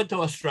lads went to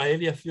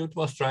Australia, flew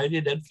to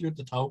Australia, then flew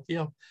to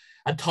Tokyo.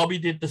 And Tommy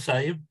did the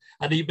same.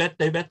 And they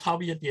met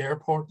Tommy at the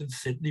airport in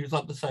Sydney. He was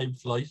on the same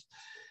flight.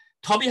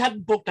 Tommy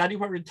hadn't booked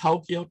anywhere in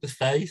Tokyo to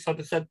stay. So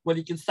they said, well,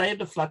 you can stay in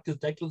the flat because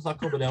Declan's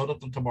not coming out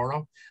until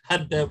tomorrow.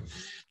 And the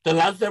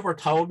lads never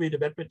told me. They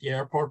met me at the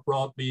airport,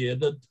 brought me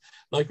in. And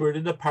we're in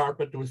an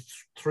apartment. There was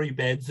 3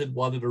 beds in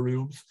one of the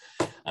rooms.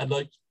 And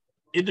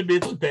in the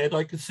middle bed,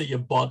 I could see a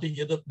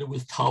body in it. And it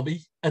was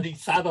Tommy. And he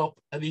sat up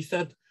and he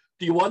said,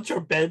 do you want your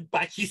bed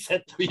back? He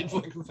said to me, and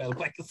fucking fell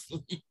back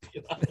asleep.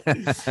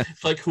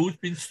 It's like, who's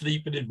been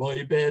sleeping in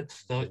my bed?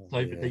 That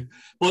type of thing.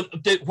 But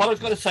what I was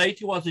going to say to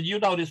you was, and you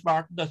know this,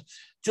 Martin, that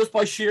just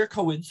by sheer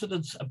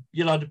coincidence,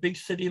 the big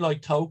city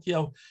like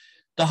Tokyo,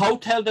 the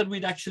hotel that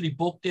we'd actually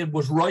booked in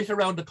was right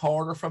around the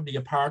corner from the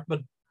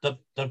apartment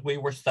that we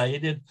were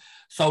staying in.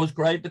 So it was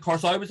great. Of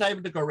course, I was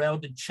able to go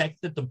around and check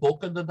the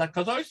booking and that,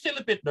 because I was still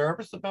a bit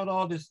nervous about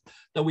all this,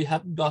 that we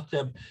hadn't got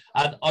them.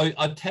 And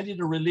I'll tell you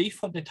the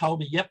relief when they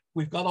told me, yep,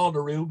 we've got all the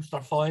rooms,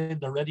 they're fine,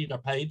 they're ready, they're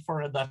paid for,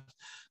 and that.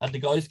 And the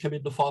guys came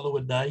in the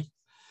following day.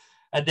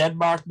 And then,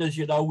 Martin, as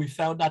you know, we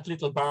found that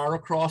little bar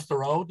across the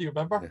road. Do you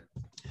remember?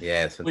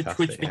 Yeah, it's fantastic,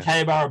 which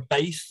became our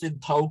base in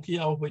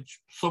Tokyo, which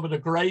some of the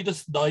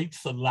greatest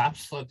nights and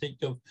laps, I think,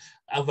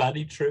 of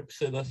any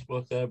trips in us.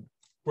 But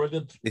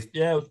brilliant.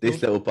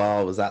 This little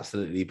bar was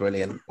absolutely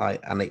brilliant.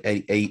 And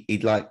he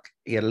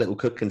had a little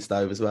cooking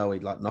stove as well.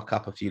 He'd knock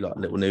up a few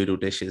little noodle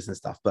dishes and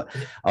stuff. But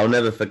I'll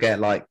never forget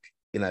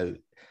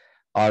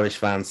Irish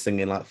fans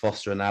singing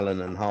Foster and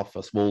Allen and Half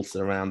Us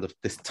Waltzing around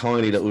this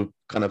tiny little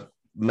kind of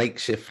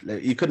makeshift.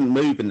 You couldn't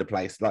move in the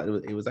place.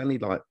 It was only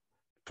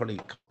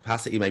probably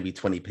capacity maybe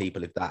 20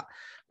 people, if that.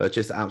 But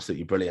just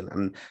absolutely brilliant.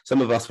 And some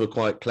of us were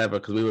quite clever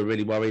because we were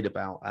really worried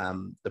about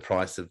the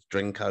price of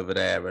drink over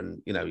there.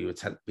 And, you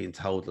were being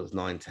told it was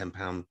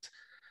 £9-10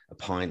 a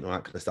pint and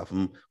that kind of stuff.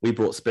 And we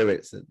brought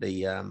spirits at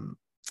the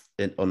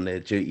on the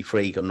duty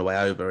free on the way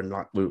over. And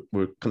we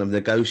were kind of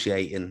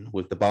negotiating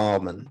with the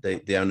barman,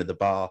 the owner of the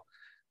bar,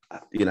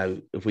 you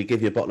know, if we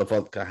give you a bottle of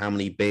vodka, how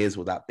many beers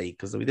will that be?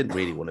 Because we didn't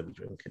really want to be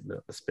drinking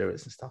the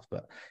spirits and stuff.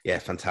 But yeah,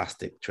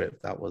 fantastic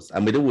trip that was.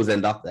 And we'd always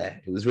end up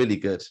there. It was really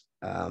good.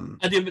 And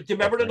do you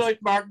remember the night,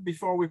 Martin,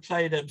 before we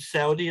played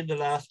Saudi in the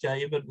last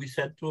game, and we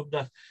said to him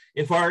that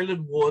if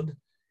Ireland won,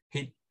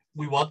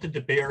 we wanted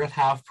the beer at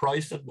half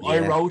price, and I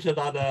wrote it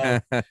on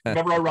a.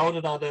 Remember, I wrote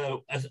it on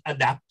a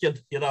napkin.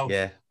 You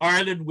know,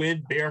 Ireland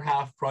win, beer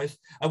half price.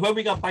 And when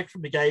we got back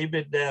from the game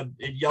in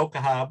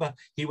Yokohama,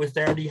 he was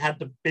there, and he had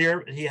the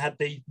beer, he had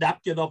the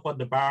napkin up on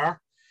the bar,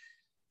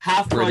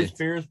 half price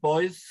beers,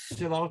 boys.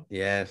 You know,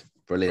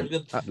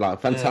 brilliant.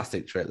 Like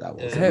fantastic trip that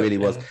was. It really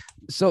was.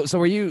 So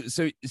were you?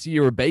 So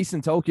you were based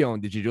in Tokyo,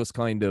 and did you just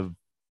kind of?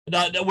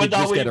 We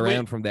get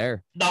around from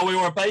there. No, we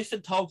were based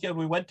in Tokyo.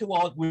 We went to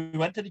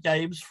the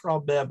games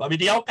from. I mean,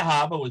 the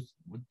Yokohama was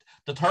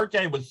the third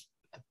game was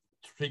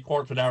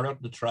 3/4 of an hour out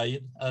on the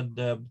train, and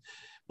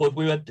but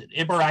we went.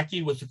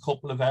 Ibaraki was a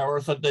couple of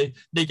hours, and the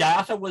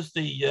Niigata was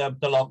the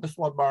longest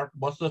one, Mark,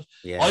 wasn't it?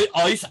 Yeah.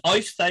 I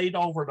stayed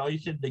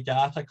overnight in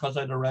Niigata because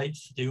I'd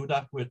arranged to do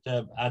that with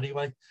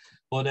anyway.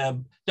 But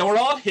they were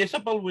all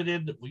hittable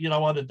within, you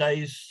know, on a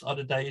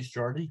day's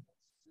journey.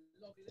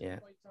 Yeah.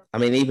 I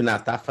mean, even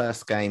that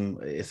first game,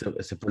 it's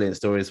a brilliant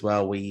story as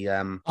well. We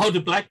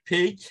the Black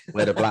Pig.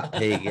 We're the Black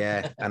Pig,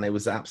 and it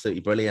was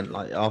absolutely brilliant.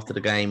 Like after the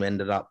game,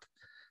 ended up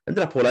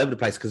all over the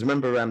place because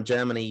remember,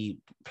 Germany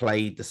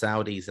played the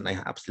Saudis and they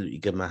absolutely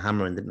gave them a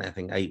hammering, didn't they? I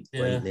think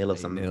 8-0 or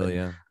something.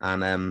 8-0,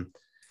 and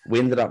we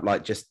ended up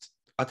like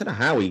I don't know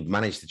how we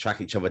managed to track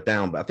each other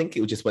down, but I think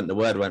it was just when the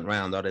word went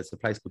round. Oh, there's a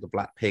place called the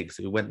Black Pig,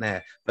 so we went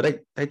there.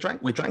 But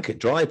we drank it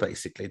dry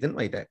basically, didn't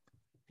we, Dick?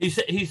 He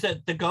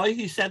said the guy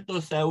he sent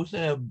us out.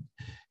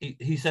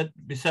 He said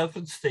myself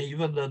and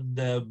Stephen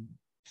and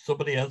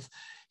somebody else.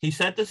 He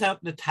sent us out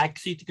in a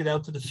taxi to get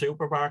out to the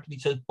supermarket. He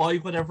said, "Buy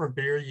whatever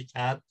beer you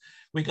can."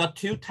 We got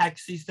 2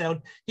 taxis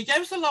down. He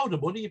gave us a load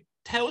of money,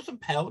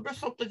 £1,000 or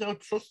something. I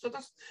trusted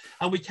us,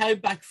 and we came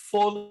back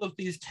full of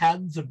these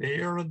cans of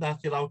beer and that.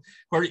 You know,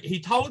 where he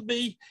told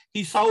me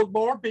he sold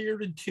more beer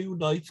in 2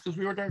 nights because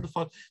we were there to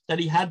fun than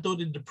he had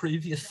done in the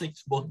previous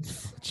 6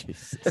 months.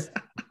 Jesus.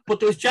 But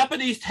there was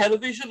Japanese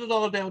television and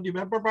all down. Do you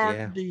remember,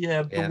 Martin?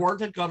 The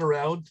word had gone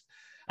around.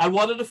 And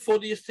one of the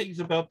funniest things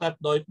about that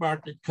night,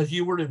 Martin, because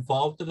you were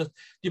involved in it, do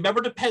you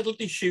remember the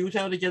penalty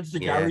shootout against the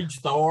garage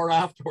door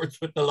afterwards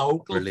with the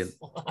locals? Brilliant.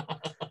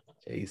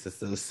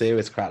 Jesus, it was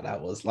serious crap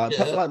that was.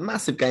 Like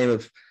massive game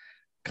of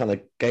kind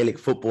of Gaelic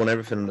football and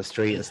everything on the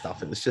street and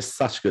stuff. It was just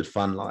such good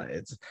fun.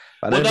 Like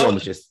everyone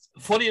was just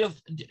funny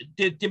enough. Do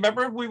you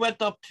remember we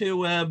went up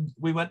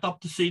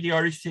to see the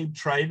Irish team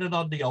training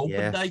on the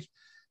open day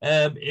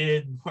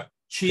in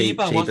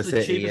Chiba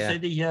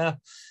City,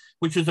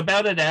 which was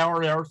about an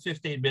hour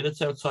 15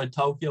 minutes outside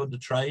Tokyo on the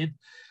train.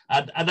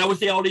 And that was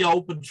the only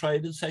open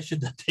training session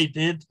that they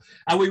did.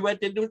 And we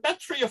went in, there was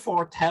about 3,000 or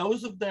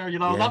 4,000 there, you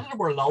know, a lot of them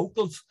were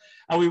locals.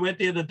 And we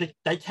went in and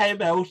they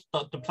came out,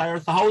 the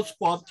players, the whole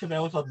squad came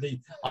out on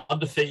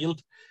the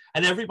field,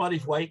 and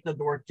everybody's waiting and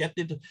they were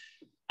getting into,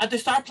 and they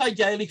started playing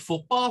Gaelic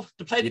football.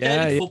 They played the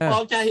Gaelic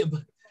football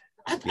game.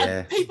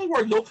 And people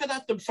were looking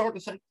at them sort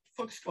of saying,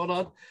 "What's going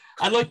on?"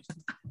 And like,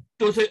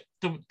 there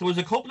was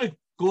a couple of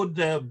good,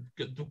 a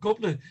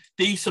couple of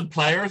decent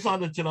players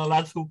on it, you know,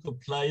 lads who could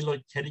play,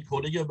 like Kenny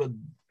Cunningham and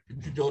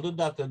Judd and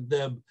that,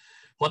 and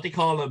what they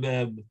call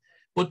him.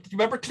 But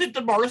remember,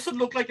 Clinton Morrison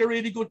looked like a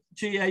really good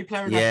GA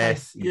player.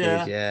 Yes, he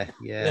did.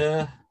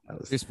 Yeah.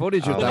 There's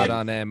footage of that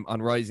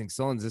on Rising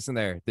Suns, isn't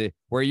there?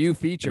 Where you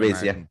feature,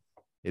 Martin.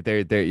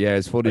 There.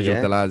 There's footage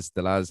of the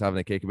lads having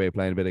a kick about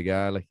playing a bit of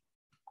Gaelic.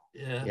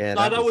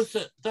 That was,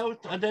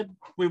 and then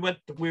we went.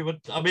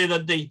 I mean,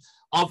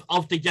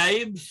 of the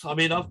games. I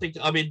mean,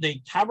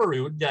 the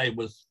Cameroon game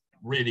was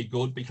really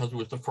good because it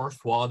was the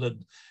first one,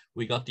 and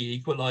we got the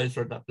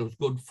equalizer. That there was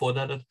good fun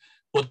at it.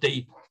 But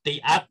the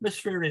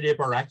atmosphere in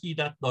Ibaraki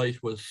that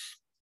night was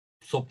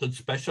something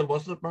special,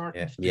 wasn't it, Mark?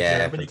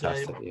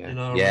 Fantastic. Game, you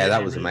know,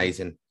 that was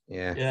amazing.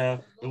 Yeah,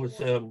 it was.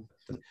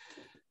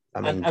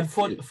 And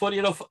funny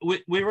enough,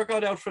 we were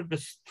going out from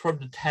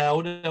the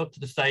town out to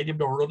the stadium.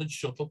 They were running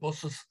shuttle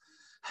buses,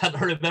 and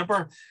I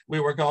remember we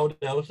were going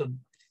out, and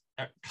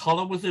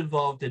Colin was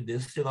involved in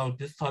this. You know,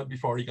 this time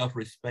before he got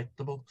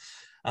respectable,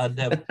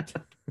 and.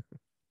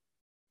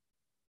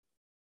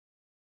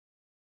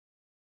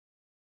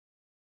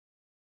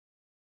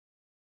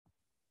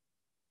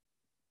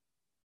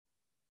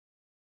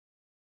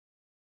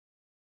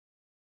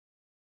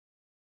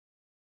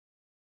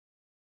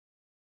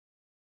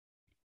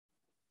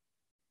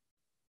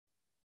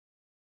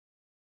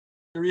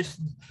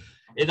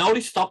 It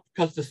only stopped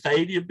because the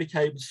stadium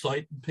became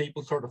sight and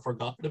people sort of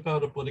forgotten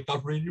about it, but it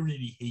got really,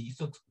 really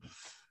heated.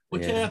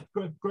 But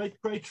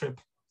great trip.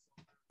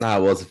 No,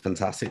 it was a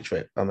fantastic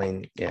trip. I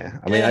mean,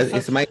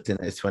 it's amazing.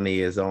 It's 20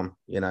 years on,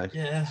 you know.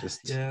 And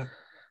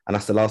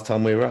that's the last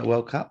time we were at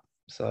World Cup.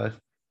 So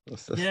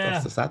that's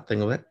the sad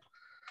thing of it.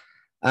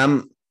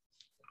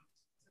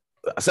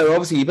 So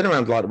obviously you've been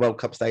around like the World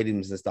Cup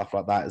stadiums and stuff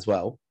like that as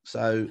well.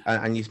 So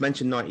and you've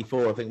mentioned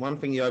 '94. I think one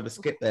thing you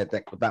overskipped there,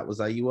 Dick, with that was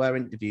you were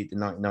interviewed in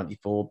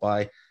 1994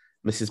 by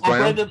Mrs.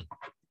 Brown.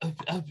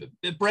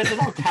 Brendan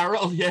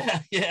O'Carroll,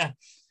 yeah.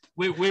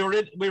 We were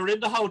in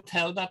the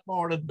hotel that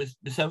morning,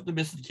 myself and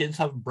the Mrs. Kids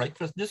having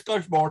breakfast. This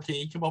guy's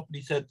Marty came up and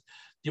he said, "Do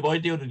you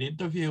mind doing an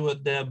interview?"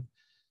 And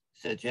he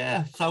said,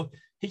 "Yeah." So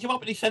he came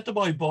up and he said to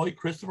my boy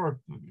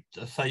Christopher,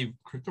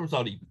 Christopher was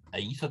only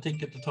 8, I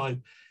think, at the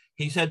time.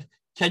 He said,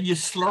 "Can you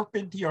slurp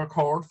into your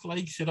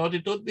cornflakes?" You know, they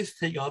done this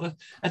thing on it.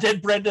 And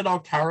then Brendan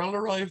O'Carroll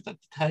arrived at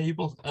the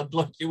table, and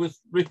like it was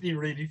really,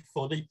 really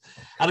funny.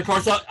 And of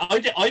course, I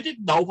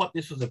didn't know what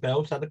this was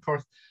about. And of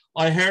course,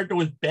 I heard there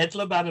was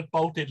bedlam at it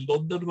both in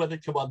London when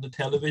it came on the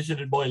television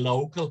in my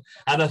local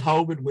and at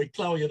home in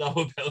Wicklow, you know,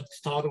 about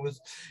thought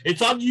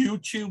it's on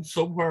YouTube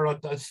somewhere I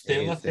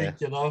think,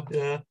 you know,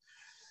 yeah.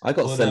 I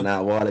got sent that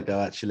a while ago,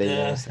 actually.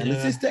 Yeah, and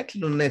is this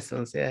Declan on this?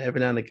 And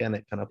every now and again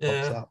it kind of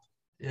pops up.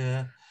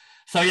 Yeah.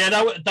 So yeah,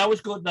 that was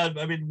good.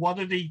 I mean, what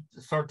did he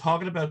start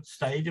talking about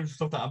stadiums and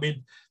stuff? I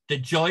mean, the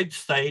Giant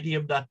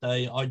Stadium that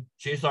day. I'll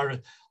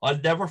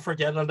never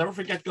forget. I'll never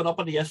forget going up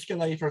on the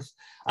escalators,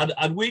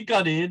 and we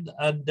got in,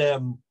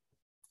 and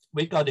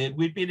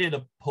We'd been in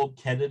a pub,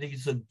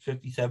 Kennedy's, in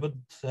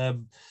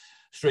 57th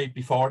Street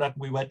before that.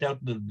 We went out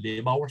in the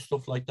limo or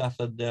stuff like that,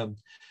 and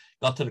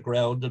got to the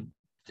ground and.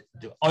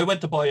 I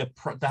went to buy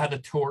they had a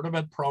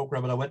tournament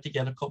program and I went to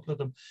get a couple of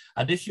them,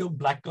 and this young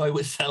black guy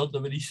was selling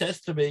them, and he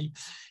says to me,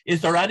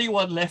 "Is there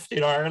anyone left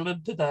in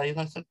Ireland today?" And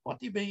I said, "What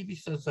do you mean?" He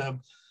says,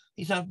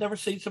 "I've never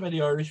seen so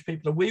many Irish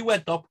people." And we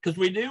went up because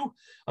we knew,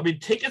 I mean,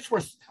 tickets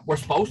were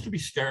supposed to be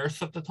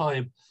scarce at the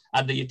time,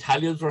 and the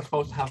Italians were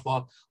supposed to have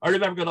one. I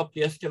remember going up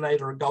the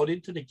escalator and going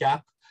into the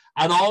gap,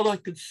 and all I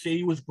could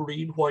see was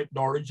green, white, and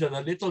orange, and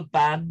a little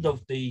band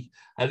of the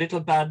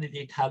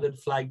Italian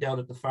flag down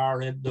at the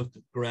far end of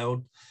the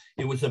ground.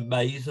 It was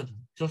amazing,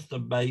 just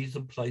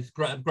amazing place.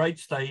 Great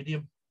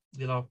stadium,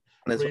 you know.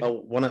 And as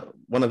well,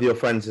 one of your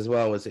friends as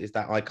well is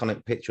that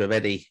iconic picture of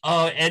Eddie.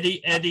 Oh,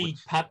 Eddie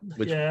Patton.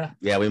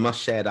 Yeah, we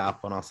must share that up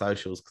on our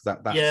socials because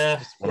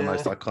that's just one of the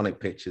most iconic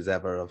pictures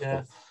ever of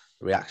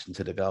reaction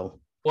to the goal.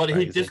 Well,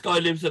 this guy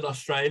lives in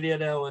Australia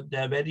now, and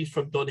Eddie's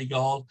from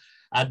Donegal.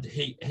 And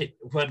he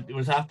when it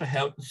was after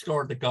Houghton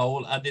scored the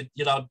goal, and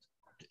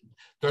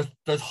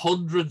there's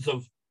hundreds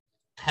of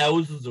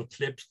thousands of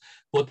clips,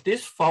 but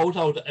this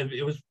photo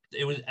it was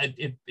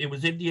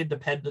in the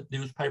independent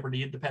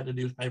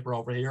newspaper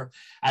over here,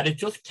 and it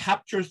just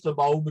captures the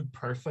moment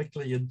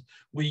perfectly, and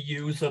we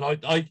use it.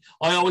 I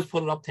always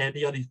put it up to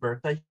Eddie on his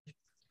birthday.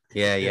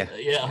 Yeah.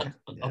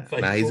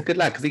 No, he's a good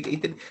lad because he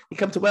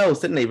came to Wales,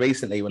 didn't he,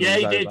 recently? When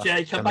he did. Yeah,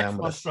 he came back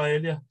from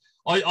Australia.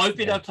 I've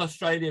been out to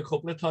Australia a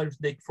couple of times,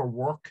 Nick, for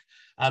work,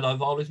 and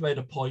I've always made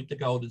a point to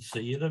go and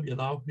see him. You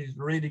know, he's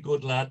a really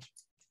good lad.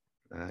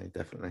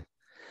 Definitely.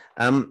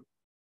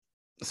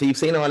 So you've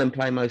seen Ireland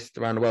play most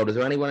around the world. Is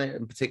there anyone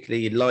in particular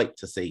you'd like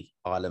to see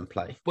Ireland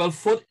play? Well,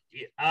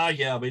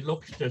 I mean,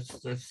 look,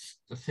 there's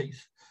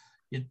things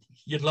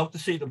you'd love to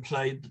see them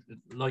play,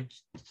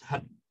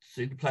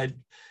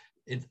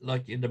 in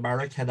the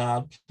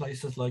Maracana,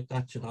 places like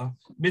that, you know.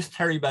 Miss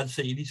Terry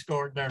Mancini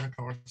scored there, of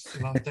course,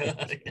 you know.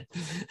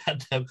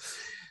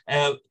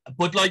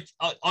 But like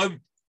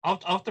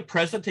of the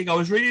present thing, I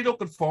was really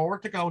looking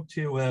forward to going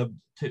to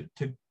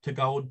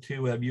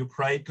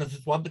Ukraine, because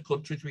it's one of the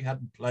countries we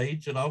hadn't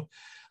played, you know.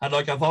 And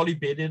like I've only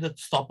been in it,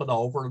 stopping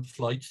over on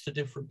flights to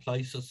different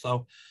places. So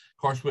of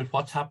course, with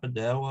what's happened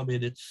now, I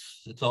mean,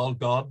 it's all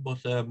gone.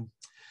 But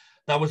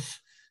that was.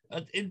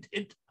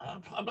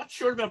 I'm not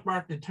sure about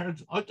Martin in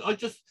terms. I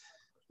just,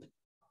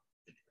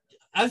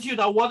 as you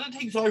know, one of the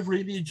things I've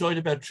really enjoyed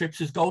about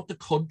trips is going to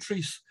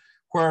countries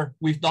where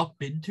we've not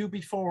been to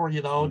before.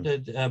 You know,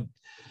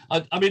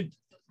 I mean,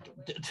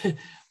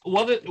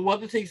 one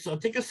of the things, I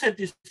think I said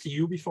this to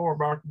you before,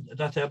 Martin,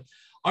 that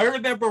I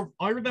remember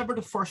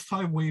the first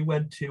time we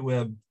went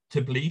to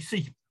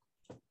Tbilisi.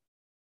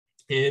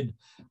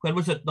 When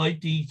was it?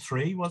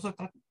 93? Was it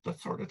that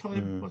sort of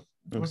time?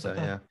 Was it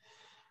that? Yeah.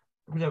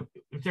 It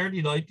was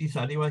early 90s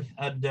anyway,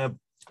 and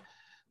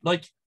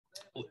like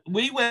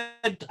we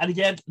went, and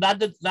again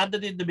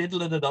landed in the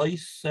middle of the night.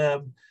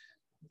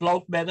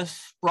 Bloke met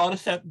us, brought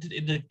us out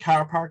in the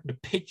car park in the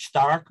pitch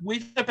dark. We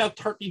had about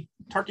 30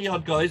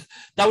 odd guys.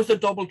 That was a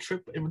double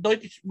trip.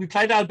 We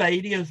played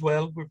Albania as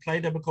well. We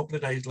played them a couple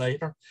of days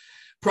later.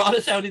 Brought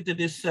us out into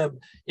this,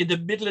 in the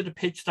middle of the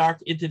pitch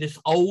dark, into this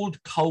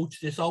old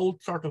coach, this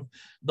old sort of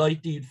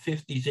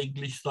 1950s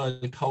English style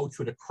coach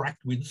with a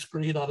cracked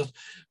windscreen on it,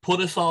 put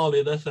us all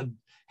in it and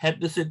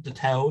headed us into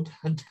town.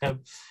 And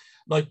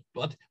but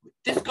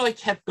this guy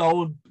kept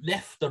going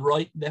left and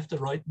right.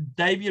 And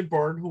Damien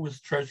Byrne, who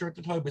was treasurer at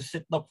the time, was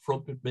sitting up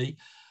front with me.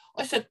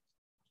 I said,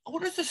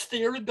 "What is the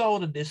steering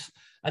going in this?"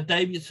 And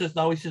Damien says,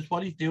 "No." He says,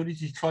 "What he's doing is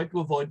he's trying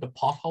to avoid the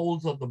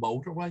potholes on the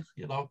motorway,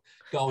 you know,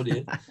 going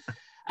in."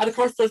 And of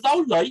course, there's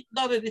no light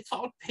on it; it's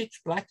all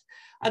pitch black.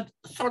 And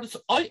sort of,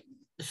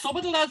 some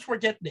of the lads were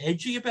getting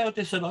edgy about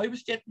this, and I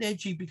was getting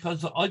edgy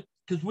because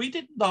we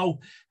didn't know.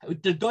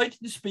 The guy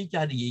didn't speak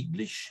any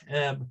English,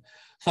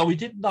 so we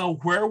didn't know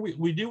where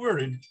we knew we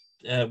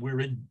were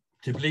in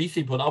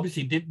Tbilisi, but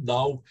obviously didn't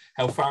know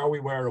how far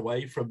we were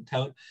away from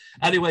town.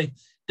 Anyway,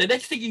 The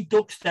next thing he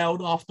ducks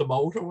down off the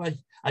motorway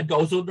and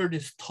goes under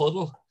this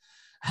tunnel.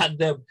 And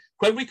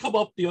when we come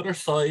up the other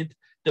side,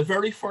 the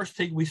very first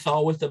thing we saw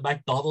was the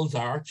McDonald's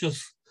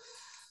arches.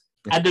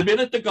 And the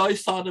minute the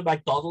guys saw the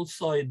McDonald's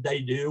sign,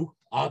 they knew,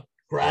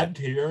 grand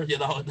here, you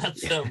know, and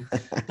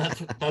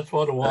that's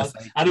what it was.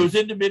 And it was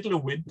in the middle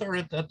of winter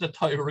at the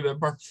time, I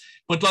remember.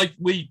 But like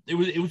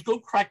it was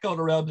good crack going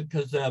around it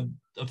because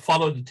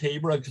following the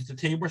team around, because the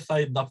team were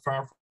staying not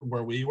far from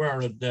where we were,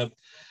 and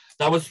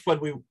that was when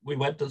we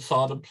went and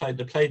saw them play.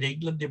 They played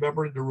England, do you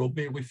remember, in the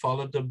rugby? We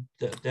followed them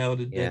down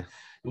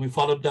we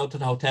followed them down to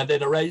the hotel.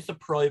 They'd arranged a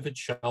private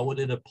show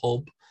in a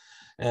pub.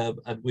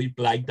 And we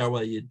blagged our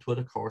way into it,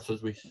 of course,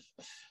 as we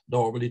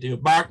normally do.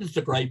 Martin's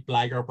the great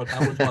blagger, but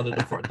that was one of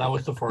the first. That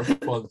was the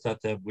first ones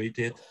that we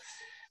did.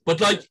 But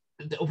like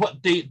what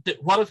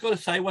I was going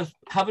to say was,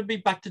 having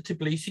been back to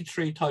Tbilisi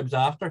 3 times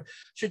after,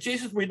 sure,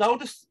 Jesus, we know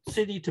the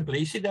city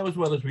Tbilisi now as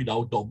well as we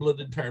know Dublin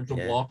in terms of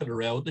walking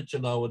around it, you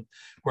know, and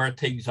where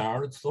things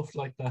are and stuff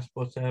like that.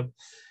 But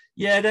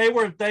yeah, they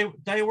were,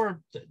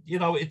 you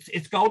know,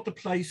 it's going to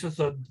places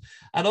and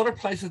other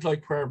places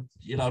like where,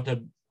 you know,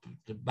 the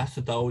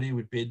Macedonia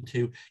we've been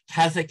to.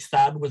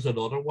 Kazakhstan was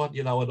another one,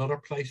 you know, another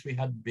place we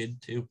hadn't been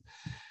to.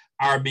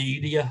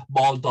 Armenia,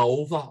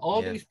 Moldova,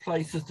 all these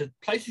places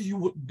you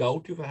wouldn't go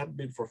to if it hadn't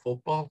been for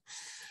football.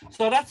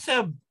 So that's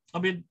I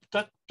mean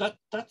that's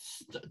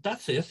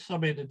it. I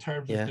mean, in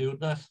terms of doing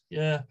that,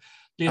 yeah.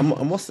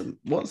 And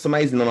what's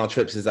amazing on our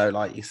trips is, though,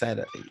 like you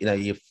said, you know,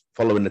 you're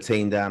following the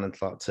team down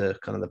and like to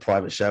kind of the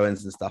private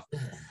showings and stuff.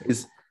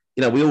 Is,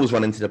 you know, we always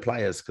run into the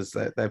players because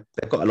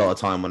they've got a lot of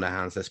time on their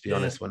hands. Let's be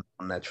honest, when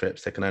on their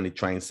trips, they can only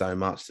train so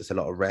much. There's a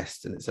lot of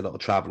rest and it's a lot of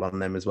travel on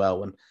them as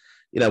well. And,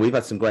 you know, we've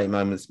had some great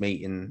moments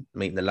meeting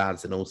the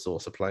lads in all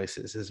sorts of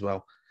places as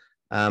well.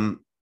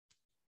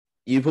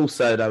 You've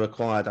also, though,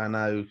 acquired, I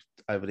know,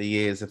 over the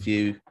years, a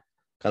few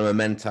kind of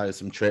mementos,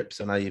 some trips.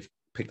 I know you've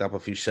picked up a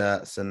few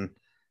shirts, and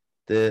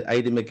the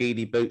Aidan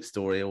McGeady boot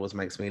story always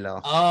makes me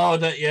laugh. Oh,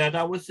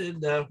 that was in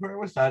where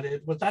was that?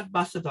 Was that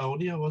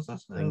Macedonia? Was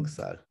that? I think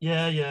so.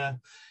 Yeah.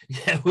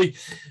 We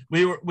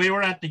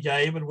were at the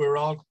game and we were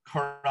all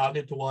corralled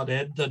into one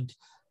end and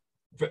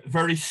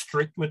very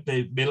strict with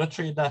the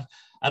military and that.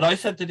 And I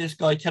said to this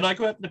guy, "Can I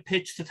go out on the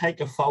pitch to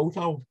take a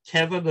photo?"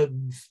 Kevin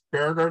and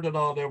Bernard and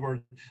all them were,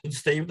 and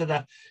Steve and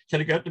that.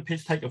 "Can I go out on the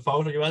pitch to take a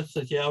photo?" He went and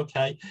said, "Yeah,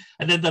 okay."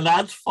 And then the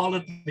lads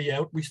followed me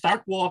out. We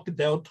start walking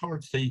down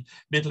towards the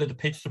middle of the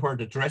pitch to where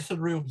the dressing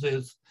rooms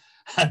is.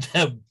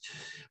 And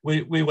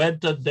we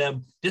went,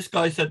 and this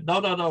guy said,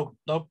 no,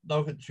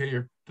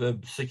 here, the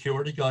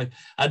security guy.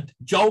 And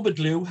Joe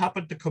McGlew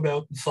happened to come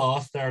out and saw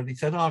us there, and he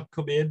said, "Oh,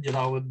 come in," you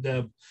know,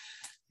 and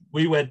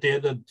we went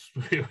in, and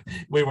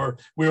we were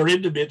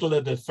in the middle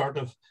of the sort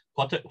of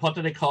what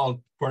do they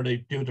call where they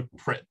do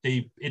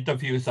the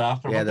interviews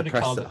after? Yeah, the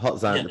press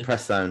zone, the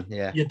press zone.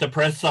 Yeah, the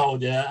press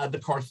zone. Yeah, and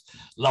of course,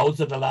 loads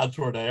of the lads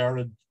were there,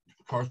 and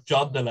of course,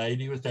 John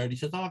Delaney was there. And he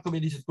says, "Oh, come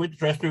in." He says, "Go into the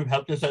dressing room,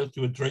 help yourself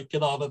to a drink,"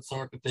 and all that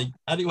sort of thing.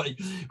 Anyway,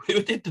 we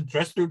went into the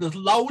dressing room. There's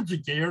loads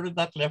of gear in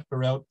that left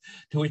around,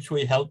 to which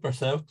we helped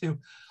ourselves to.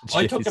 Jeez.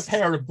 I took a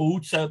pair of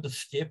boots out to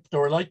skip. They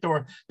were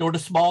the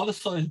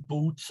smallest size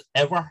boots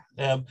ever.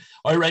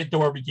 I reckon they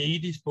were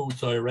McGeady's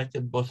boots, I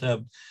reckon, but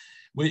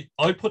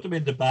I put them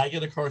in the bag,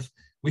 and of course,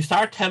 we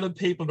start telling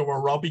people there were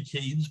Robbie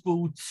Keane's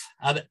boots,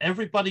 and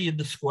everybody in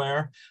the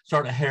square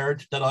sort of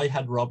heard that I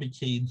had Robbie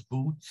Keane's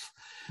boots,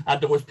 and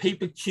there was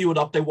people queuing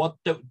up. They want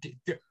the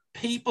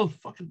people,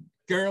 fucking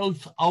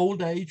girls,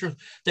 old agers,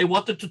 they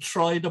wanted to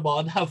try them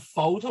on, have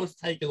photos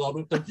taken on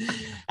with them,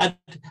 and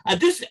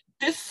this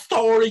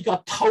story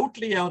got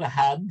totally out of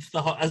hand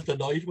as the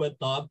night went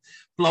on.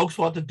 Blokes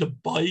wanted to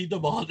buy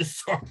them, all this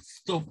sort of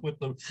stuff with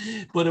them,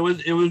 but it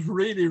was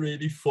really,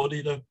 really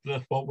funny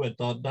that what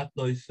went on that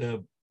night.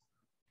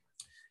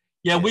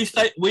 Yeah, we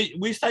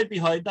stayed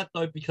behind that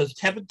night because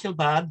Kevin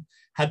Kilman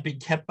had been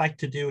kept back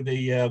to do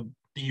the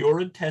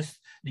urine test,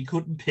 and he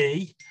couldn't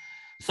pee.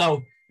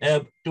 So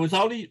there was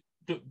only,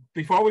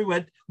 before we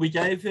went, we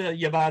gave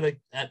Yaman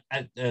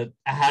a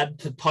hand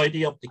to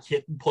tidy up the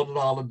kit and put it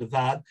all in the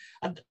van,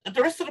 and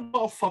the rest of them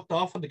all fucked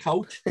off on the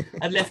couch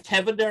and left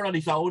Kevin there on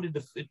his own in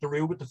the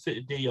room with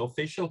the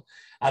official,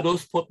 and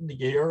us putting the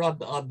gear on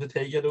the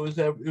thing. And it was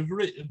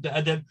really,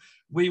 and then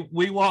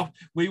we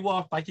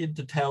walked back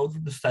into town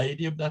from the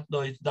stadium that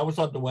night. That was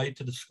on the way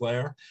to the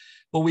square,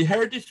 but we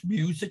heard this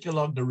music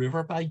along the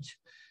riverbank.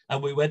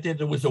 And we went in,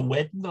 there was a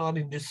wedding on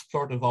in this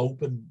sort of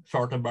open,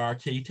 sort of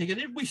marquee thing. And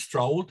then we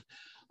strolled.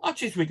 Oh,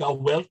 geez, we got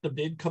welcomed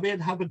in, come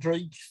in, have a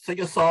drink, sing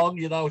a song,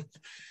 you know,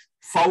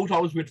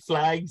 photos with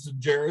flags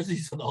and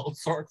jerseys and all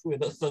sorts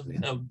with us.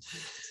 And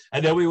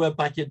then we went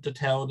back into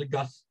town and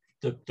got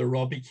the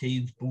Robbie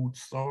Keane's boot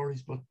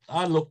stories. But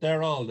look,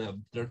 they're all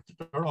they're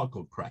all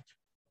good crack.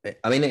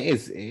 I mean, it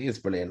is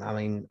brilliant. I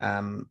mean,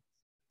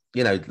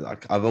 you know,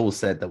 like I've always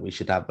said that we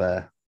should have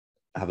a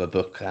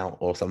book out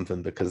or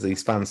something, because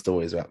these fan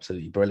stories are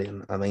absolutely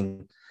brilliant. I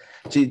mean,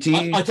 do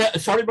you?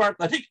 Sorry, Mark.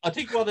 I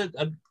think what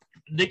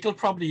Nick will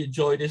probably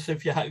enjoy this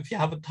if you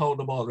haven't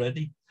told him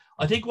already.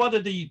 I think one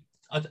of the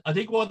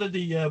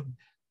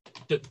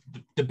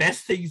the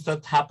best things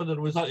that happened, it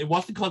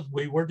wasn't because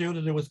we were doing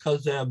it. It was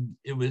because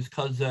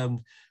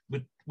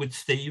with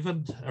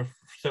Stephen,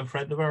 a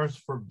friend of ours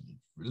from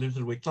lives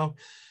in Wicklow.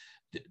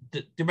 Do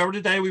you remember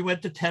the day we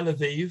went to Tel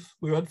Aviv?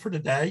 We went for the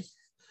day.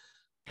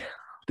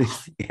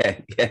 Yeah.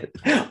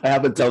 I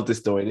haven't told this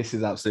story. This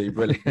is absolutely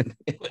brilliant.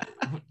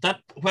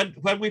 That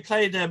when we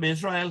played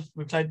Israel,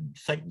 we played the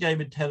second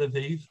game in Tel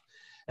Aviv.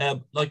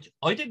 Like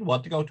I didn't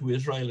want to go to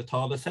Israel at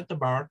all. I said to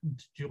Martin,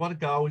 "Do you want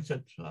to go?" He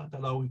said, "I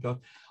don't know." We got.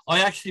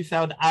 I actually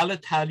found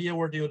Alitalia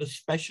were doing a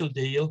special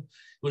deal.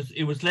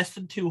 It was less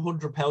than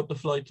 £200 to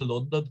fly to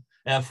London,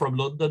 from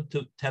London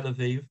to Tel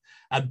Aviv,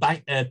 and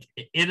back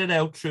in and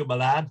out through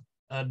Milan.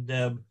 And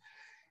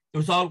it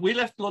was all. We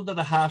left London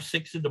at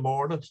 6:30 in the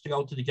morning to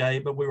go to the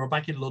game, and we were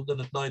back in London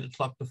at 9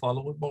 o'clock the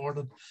following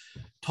morning.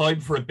 Time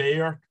for a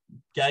beer,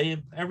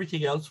 game,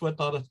 everything else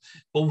went on it.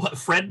 But a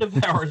friend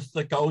of ours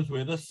that goes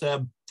with us,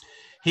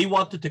 he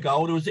wanted to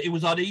go. It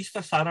was on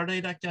Easter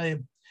Saturday, that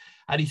game.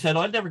 And he said,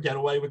 I'll never get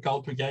away with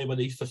going to a game on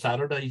Easter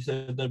Saturday. He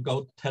said, they'll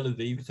go to Tel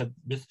Aviv. He said,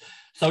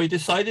 so he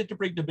decided to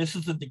bring the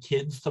missus and the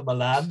kids to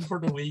Milan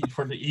for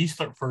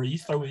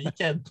Easter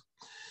weekend.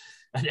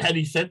 And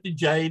he said to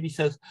Jane, he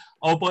says,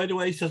 oh, by the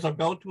way, he says, I'm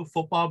going to a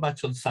football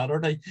match on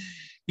Saturday.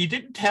 He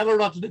didn't tell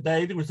her on the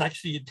day it was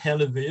actually in Tel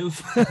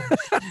Aviv.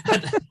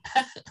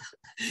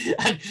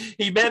 and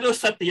he met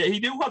us he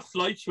knew what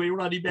flights we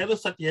were on. He met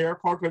us at the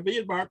airport. When me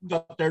and Martin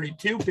got there, he had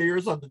 2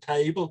 beers on the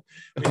table.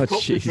 We a couple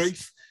of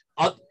drinks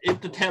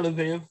into Tel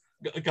Aviv.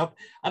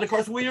 And of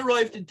course, we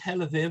arrived in Tel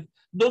Aviv.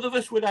 None of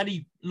us with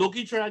any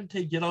luggage or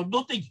anything,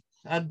 nothing.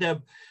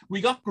 And we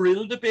got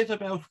grilled a bit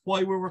about why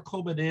we were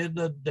coming in.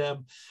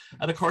 And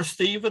of course,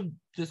 Stephen,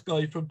 this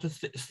guy from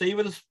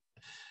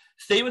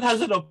Stephen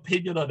has an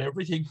opinion on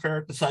everything,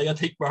 fair to say. I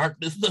think Martin,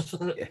 isn't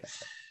it? Yeah.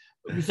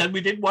 We said we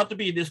didn't want to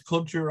be in this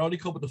country. We're only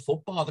coming to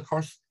football. Of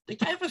course, they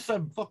gave us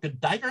some fucking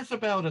daggers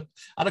about it.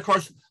 And of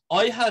course,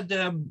 I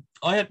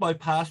had my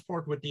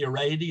passport with the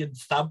Iranian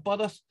stamp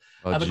on it.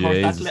 Oh, and of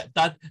course,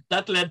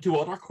 that led to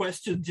other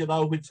questions,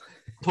 which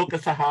took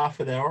us a half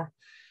an hour.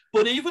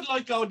 But even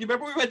like, do you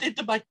remember we went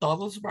into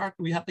McDonald's, Mark?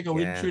 We had to go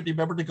in through. Do you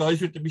remember the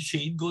guys with the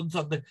machine guns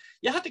on the?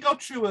 You had to go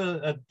through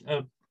a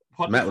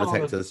metal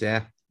detectors,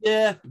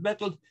 yeah,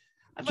 metal.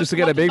 And just to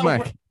get a Big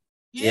Mac.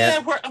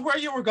 Where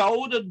you were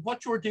going and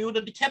what you were doing,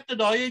 and they kept an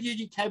eye on you.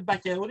 You came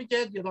back out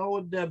again,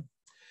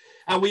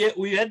 and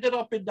we ended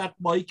up in that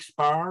Mike's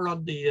bar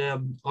on the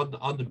beach,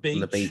 on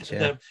the beach,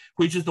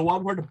 which is the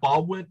one where the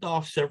bomb went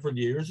off several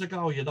years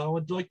ago.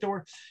 And like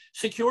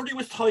security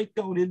was tight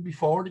going in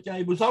before the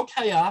game. It was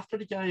okay after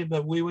the game,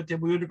 and we had a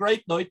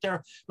great night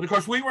there. But of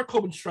course, we were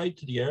coming straight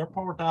to the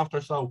airport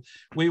after, so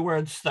we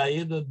weren't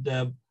staying,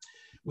 and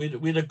we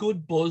had a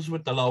good buzz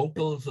with the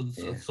locals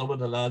and some of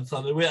the lads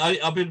on it.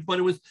 But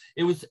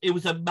it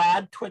was a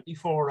mad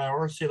 24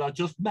 hours,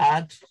 just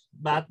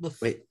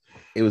madness.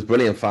 It was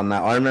brilliant fun.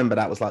 That I remember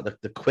that was like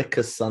the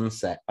quickest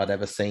sunset I'd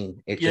ever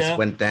seen. It just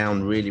went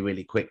down really,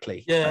 really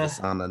quickly. The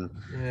sun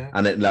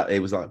and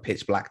it was like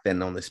pitch black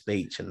then on this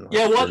beach. And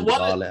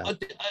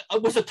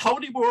was it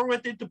Tony Moore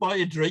went in to buy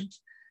a drink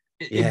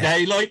in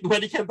daylight, and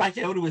when he came back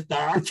out it was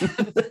dark,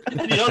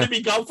 and he'd only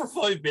been gone for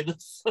 5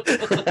 minutes.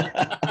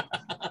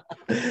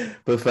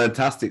 But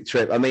fantastic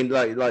trip. I mean,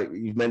 like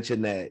you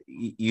mentioned there,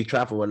 you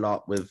travel a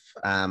lot with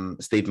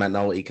Steve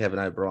McNulty, Kevin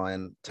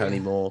O'Brien, Tony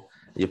Moore,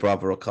 your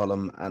brother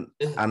Colin,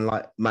 and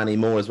like Manny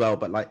Moore as well.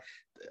 But like,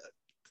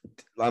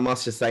 I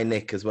must just say,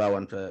 Nick, as well,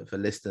 and for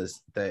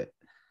listeners, that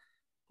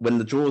when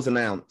the draw's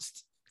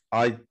announced,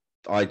 I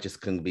just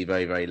couldn't be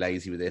very, very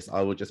lazy with this.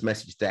 I would just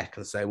message Deck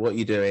and say, what are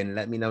you doing?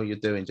 Let me know what you're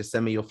doing. Just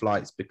send me your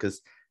flights,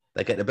 because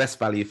they get the best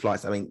value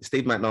flights. I mean,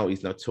 Steve McNulty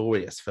is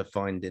notorious for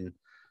finding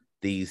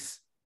these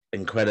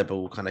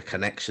incredible kind of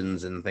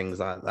connections and things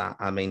like that.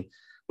 I mean,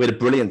 we had a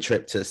brilliant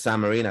trip to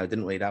San Marino,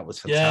 didn't we? That was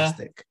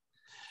fantastic.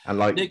 And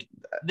like Nick,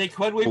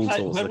 when we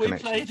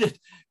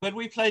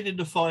played in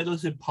the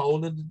finals in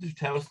Poland in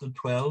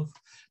 2012,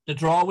 the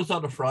draw was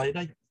on a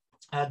Friday,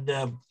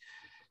 and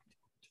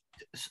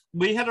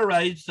we had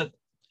arranged that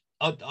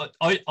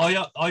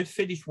I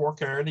finished work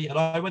early, and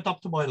I went up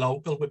to my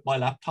local with my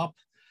laptop,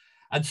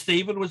 and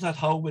Stephen was at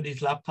home with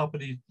his laptop,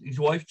 and his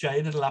wife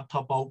Jane had a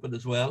laptop open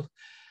as well.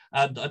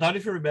 And I don't know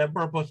if you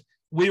remember, but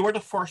we were the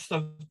first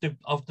of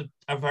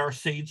our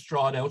seeds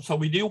drawn out, so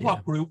we knew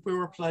what group we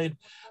were playing.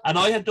 And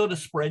I had done a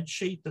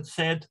spreadsheet that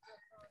said,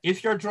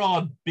 if you're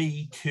drawn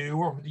B2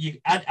 or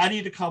any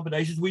of the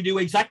combinations, we knew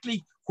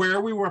exactly where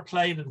we were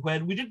playing and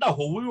when. We didn't know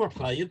who we were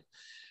playing,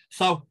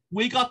 so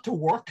we got to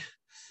work.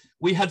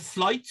 We had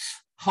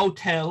flights,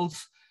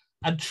 hotels,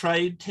 and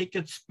train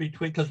tickets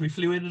because we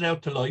flew in and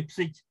out to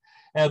Leipzig,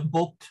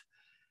 booked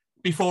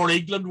before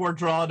England were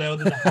drawn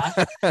out of the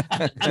hat.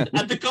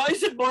 and the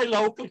guys in my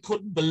local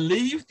couldn't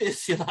believe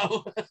this,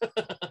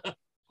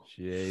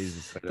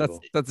 Jesus,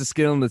 that's a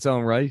skill in its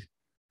own right.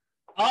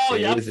 Oh,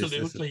 yeah,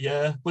 absolutely,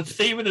 yeah. But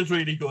Stephen is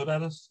really good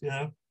at it,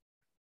 yeah.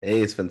 It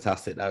is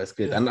fantastic, though. It's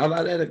good. Yeah.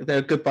 And they're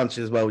a good bunch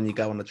as well when you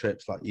go on the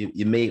trips. Like,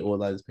 you meet all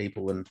those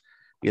people, and,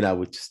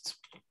 we're just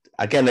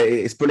again,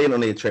 it's brilliant on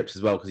the trips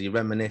as well because you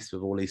reminisce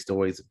with all these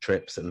stories of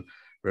trips and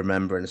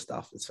remembering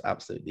stuff. It's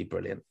absolutely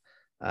brilliant.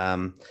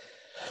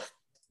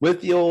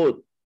 With your,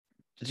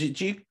 do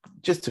you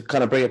just to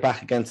kind of bring it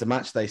back again to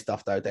match day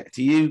stuff though, Deck?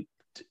 Do you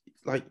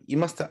like you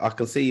must? I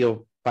can see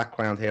your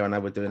background here. I know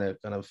we're doing a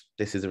kind of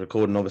this is a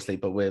recording, obviously,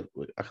 but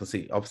I can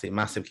see obviously a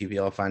massive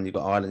QPR fan. You've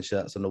got Ireland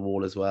shirts on the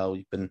wall as well.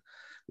 You've been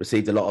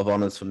received a lot of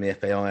honours from the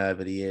FAI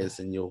over the years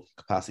in your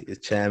capacity as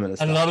chairman and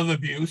stuff. A lot of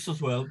abuse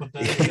as well, but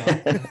there you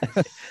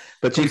go.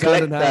 But you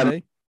collect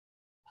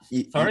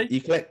Sorry?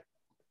 You collect.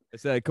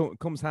 It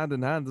comes hand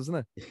in hand, doesn't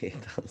it? It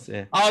does,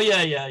 yeah. Oh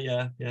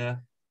yeah.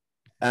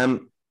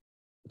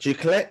 Do you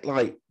collect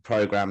like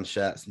programs,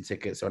 shirts, and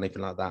tickets or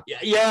anything like that?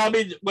 Yeah. I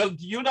mean, well,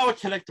 I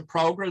collect the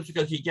programs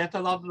because you get a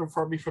lot of them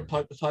for me from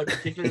time to time,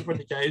 particularly for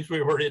the games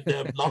we were in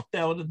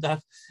lockdown and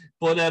that.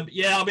 But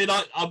yeah, I mean,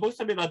 I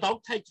must admit I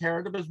don't take care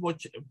of them as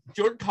much.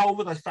 During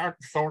COVID, I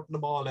started sorting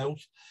them all out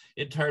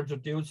in terms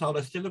of doing so. And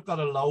I still have got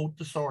a load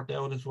to sort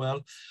out as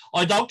well.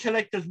 I don't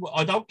collect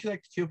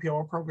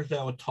QPR programs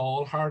now at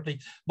all,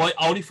 hardly.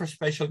 Only for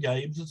special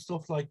games and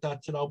stuff like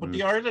that, But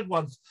the Ireland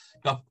ones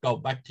go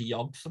back to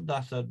Yonks and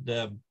that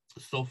and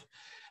stuff.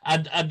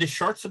 And the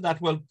shirts and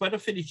that, well, when I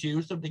finish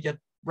using them, they get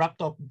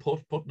wrapped up and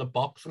put in a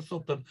box or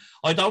something.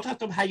 I don't have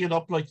them hanging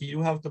up like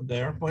you have them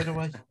there, by the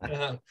way.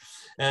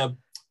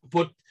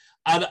 But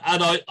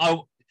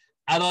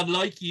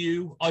unlike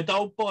you, I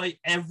don't buy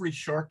every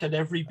shirt and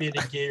every bit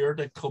of gear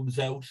that comes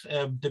out.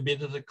 The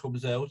minute it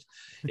comes out,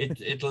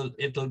 it'll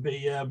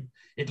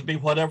be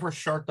whatever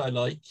shirt I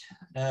like.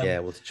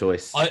 With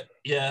choice.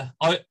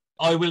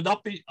 I will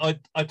not be. I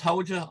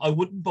told you I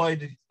wouldn't buy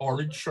the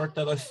orange shirt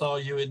that I saw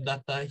you in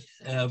that day.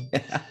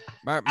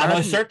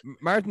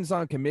 Martin's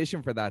on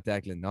commission for that,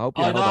 Declan.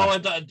 I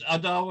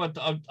know.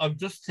 I'm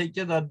just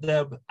thinking, and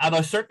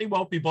I certainly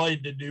won't be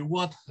buying the new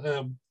one.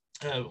 I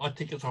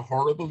think it's a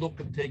horrible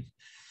looking thing.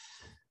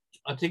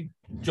 I think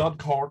John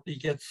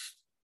Courtney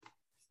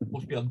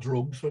must be on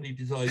drugs when he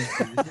decides.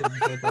 I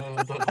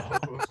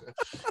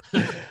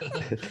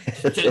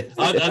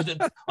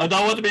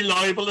don't want to be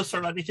libelous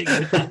or anything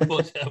like that,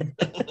 but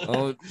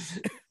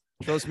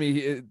trust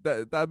me,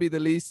 that'd be the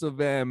least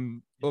of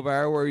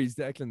our worries,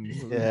 Declan.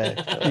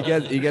 Yeah,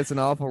 he gets an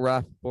awful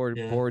rap for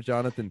poor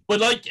Jonathan.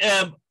 But like,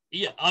 I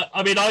mean,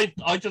 I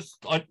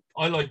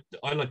like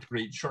the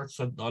green shirts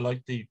and I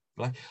like the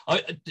black. I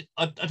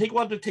think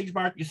one of the things,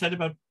 Mark, you said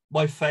about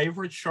my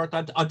favorite shirt,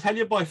 I'll tell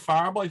you by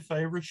far my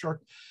favorite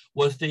shirt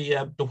was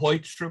the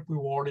white strip we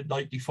wore in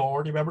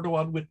 '94. Do you remember the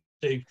one with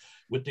the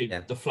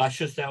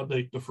flashes down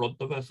the front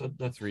of us? And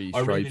that's really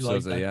I stripes, really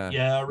like that. Yeah,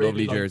 yeah, I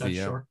really lovely like jersey.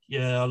 That shirt.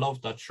 Yeah, I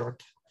love that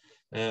shirt.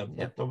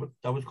 That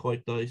was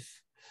quite nice.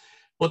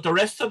 But the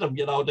rest of them,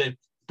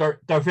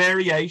 they're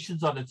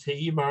variations on a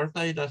team, aren't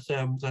they?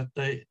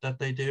 That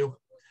they do.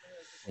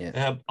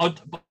 Yeah.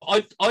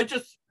 I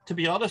just, to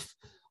be honest,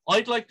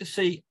 I'd like to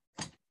see.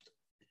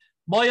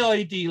 My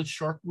ideal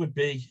shirt would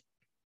be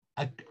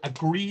a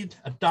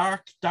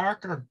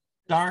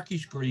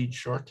darkish green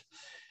shirt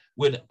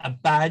with a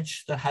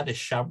badge that had a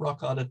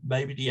shamrock on it,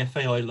 maybe the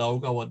FAI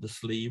logo on the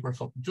sleeve or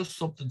something, just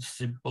something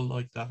simple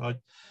like that.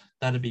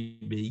 That'd be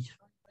me.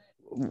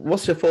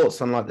 What's your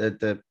thoughts on like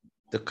the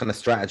kind of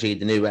strategy,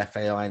 the new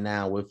FAI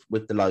now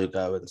with the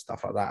logo and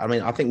stuff like that? I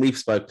mean, I think we've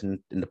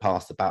spoken in the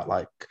past about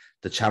like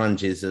the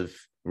challenges of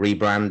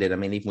rebranding. I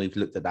mean, even we've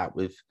looked at that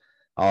with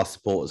our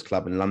supporters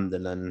club in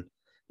London and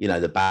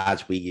the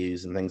badge we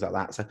use and things like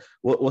that. So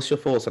what's your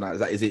thoughts on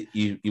that? Is it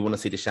you want to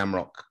see the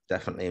shamrock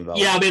definitely involved?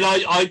 Yeah, I mean,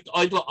 I'd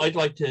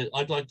like to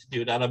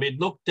do that. I mean,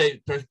 look,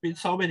 there's been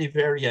so many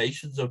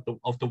variations of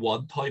the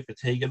one type of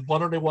thing, and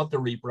whether they want to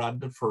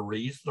rebrand it for a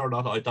reason or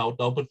not, I don't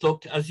know. But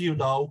look, as you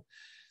know,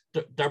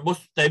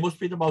 they must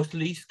be the most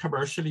least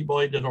commercially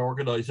minded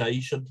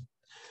organisation,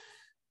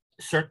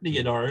 certainly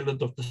in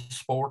Ireland, of the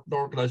sporting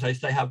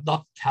organisation. They have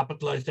not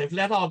capitalised. They've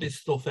let all this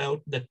stuff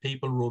out that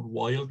people run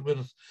wild with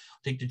it.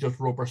 I think they just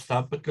rubber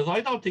stamp it because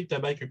I don't think they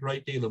make a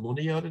great deal of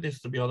money out of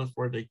this, to be honest,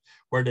 where they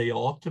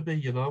ought to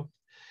be,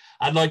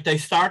 And like they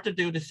started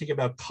doing this thing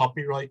about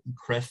copyright and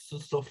crests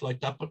and stuff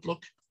like that. But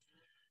look,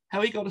 how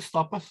are you going to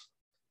stop it?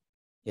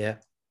 Yeah.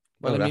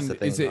 Well, I mean,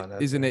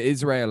 isn't it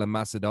Israel and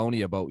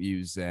Macedonia both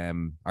use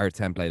our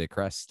template of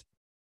crest?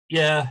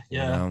 Yeah.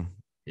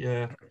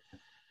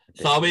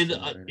 So I mean,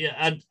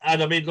 and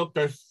I mean, look,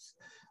 I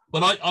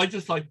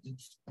just like,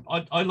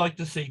 I like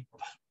to see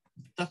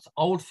that's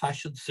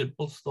old-fashioned,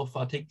 simple stuff.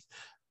 I think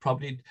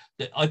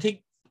I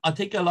think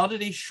a lot of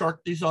these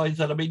shirt designs,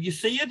 and I mean, you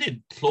see it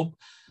in club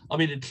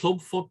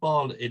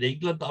football in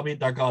England. I mean,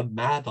 they're gone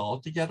mad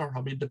altogether.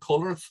 I mean, the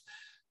colours,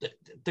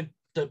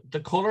 the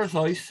colours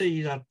I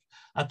see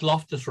at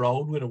Loftus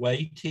Road with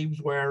away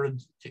teams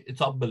wearing, it's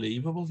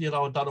unbelievable. I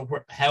don't know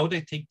how they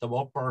think them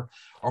up or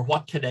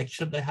what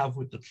connection they have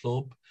with the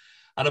club.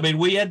 And I mean,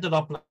 we ended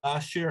up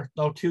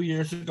 2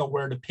 years ago,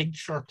 wearing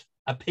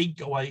a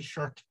pink away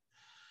shirt,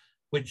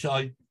 which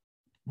I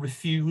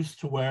refuse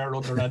to wear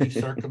under any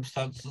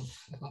circumstances.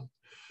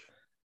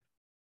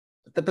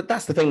 But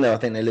that's the thing, though. I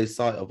think they lose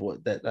sight of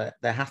what that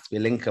there has to be a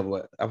link of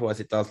it. Otherwise,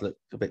 it does look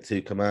a bit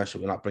too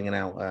commercial. We're like bringing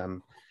out,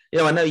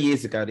 I know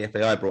years ago the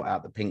FAI brought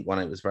out the pink one.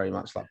 It was very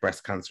much like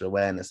breast cancer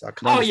awareness. I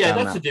can understand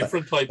that's that, a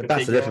different type of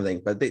that's thing. A different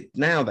thing. But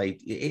now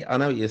I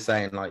know what you're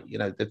saying. Like,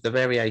 the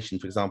variation,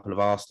 for example, of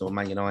Arsenal and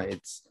Man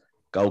United's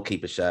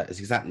goalkeeper shirt is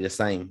exactly the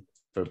same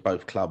for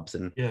both clubs,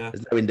 and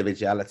there's no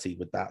individuality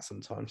with that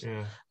sometimes.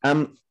 Yeah.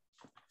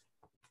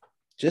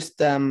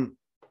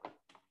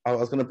 I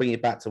was going to bring you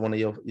back to one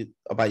of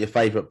about your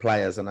favourite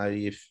players. I know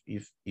you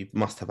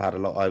must have had a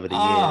lot over the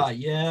years.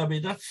 Yeah. I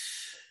mean, that's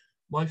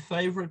my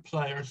favourite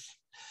players.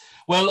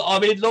 Well, I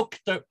mean, look,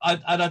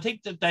 I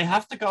think that they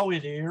have to go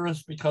in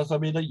eras, because I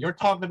mean, you're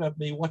talking about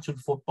me watching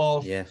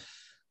football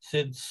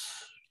since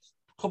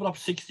coming up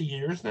 60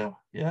 years now.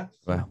 Yeah.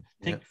 Wow.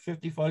 I think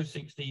 55,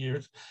 60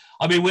 years.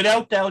 I mean,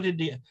 without doubt,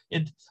 in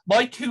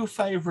my two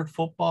favourite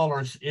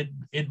footballers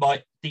in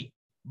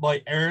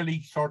my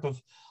early sort of,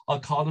 I'll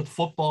call it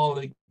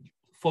footballing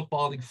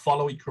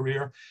following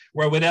career,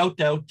 were without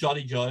doubt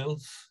Johnny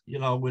Giles,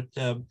 with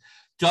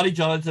Johnny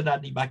Giles and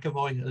Andy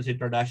McAvoy as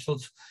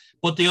internationals.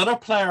 But the other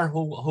player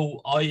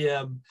who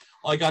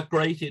I got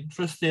great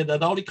interest in,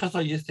 and only because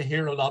I used to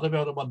hear a lot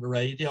about him on the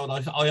radio,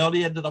 and I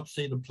only ended up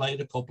seeing him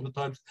playing a couple of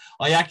times.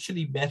 I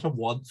actually met him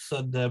once,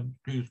 and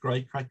he was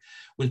great.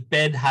 Was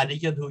Ben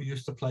Hannigan, who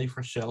used to play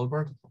for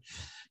Shelburne.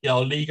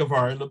 League of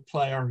Ireland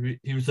player.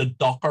 He was a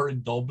docker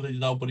in Dublin,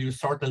 but he was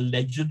sort of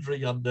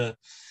legendary on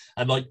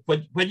and like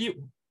when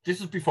you,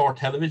 this is before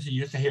television,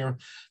 you used to hear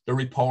the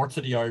reports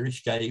of the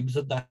Irish games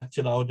and that,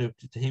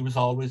 he was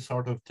always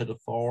sort of to the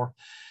fore.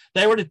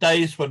 They were the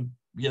days when,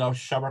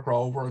 Shamrock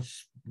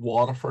Rovers,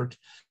 Waterford,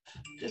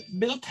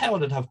 Milltown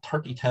would have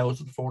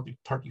 30,000,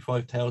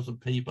 35,000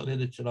 people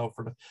in it,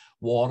 for the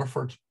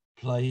Waterford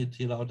playing,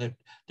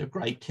 they're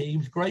great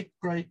teams, great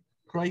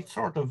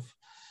sort of.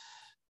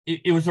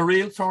 It was a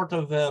real sort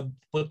of,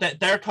 but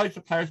their types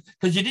of players,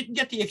 because you didn't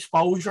get the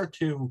exposure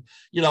to,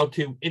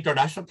 to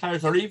international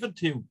players or even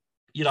to,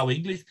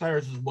 English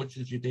players as much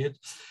as you did.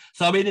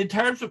 So I mean, in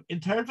terms of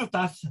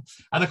that,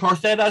 and of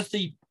course, then as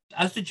the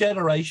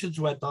generations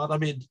went on, I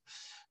mean,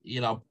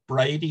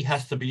 Brady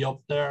has to be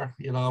up there.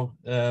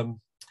 I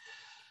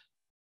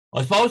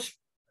suppose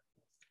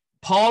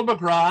Paul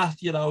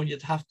McGrath,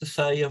 you'd have to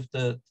say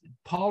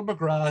Paul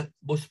McGrath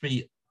must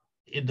be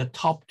in the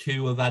top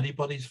two of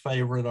anybody's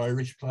favourite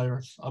Irish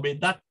players. I mean,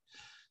 that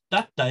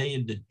day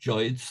in the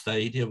Giants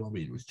Stadium, I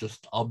mean, it was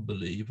just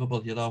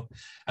unbelievable,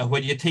 And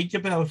when you think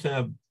about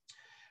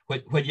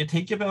when you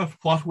think about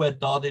what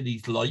went on in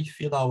his life,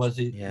 as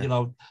he,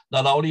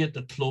 not only at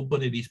the club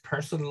but in his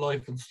personal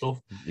life and stuff,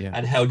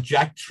 and how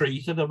Jack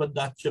treated him and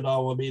that,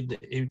 I mean,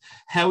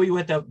 how he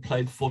went out and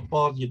played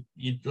football,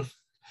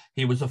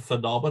 he was a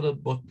phenomenon.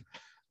 But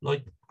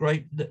like,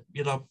 great,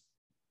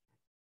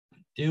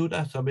 do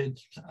that. I mean,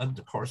 and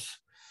of course,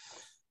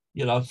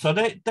 so and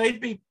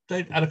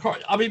of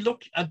course, I mean,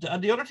 look, and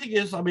the other thing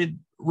is, I mean,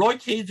 Roy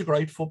Keane's a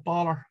great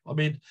footballer. I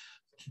mean,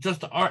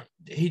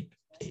 he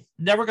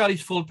never got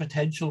his full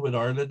potential with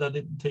Ireland, I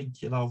didn't think,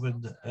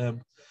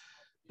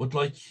 but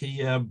like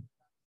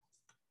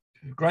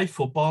great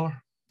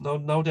footballer,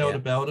 no doubt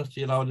about it,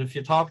 and if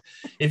you talk,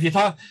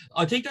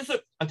 I think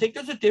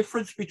there's a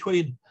difference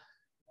between,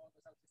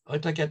 I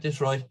think I get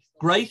this right,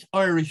 great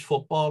Irish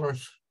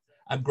footballers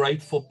and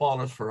great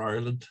footballers for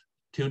Ireland,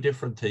 two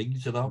different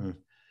things, and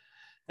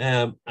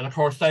of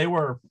course they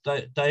were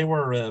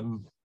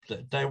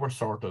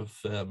sort of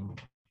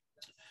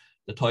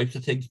the types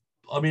of things.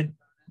 I mean,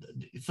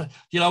 it's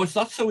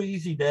not so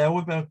easy now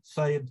about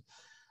saying.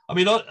 I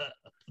mean,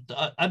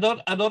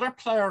 another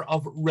player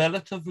of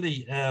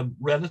relatively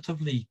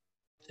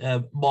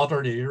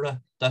modern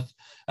era that,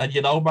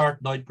 and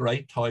Mark Knight,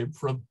 great time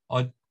for him.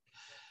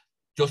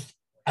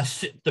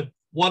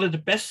 One of the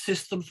best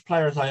systems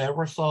players I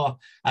ever saw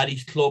at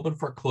his club and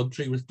for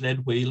country was Glenn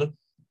Whelan.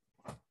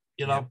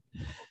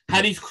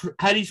 Had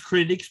his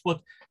critics,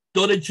 but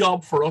done a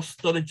job for us.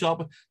 Tony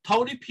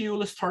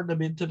Pulis turned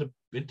him into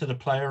the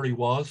player he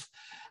was,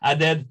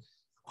 and then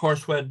of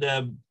course when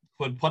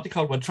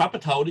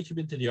Trapattoni came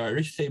into the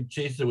Irish team,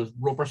 Jesus, there was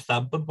rubber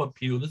stamping what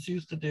Pulis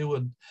used to do,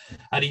 and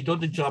he done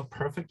the job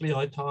perfectly.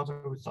 I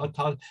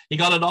thought he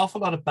got an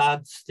awful lot of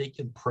bad stick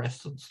and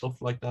press and stuff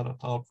like that. I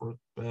thought for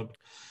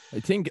I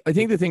think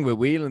the thing with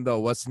Whelan though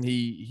wasn't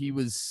he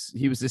was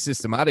a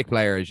systematic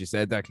player, as you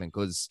said, Declan,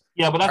 because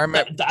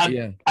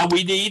and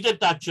we needed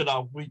that,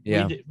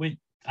 we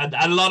and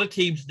a lot of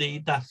teams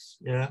need that.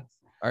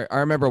 I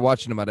remember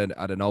watching him at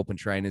an open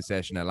training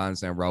session at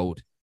Lansdowne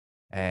Road.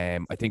 I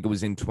think it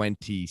was in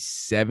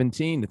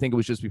 2017. I think it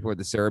was just before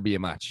the Serbia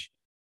match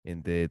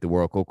in the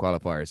World Cup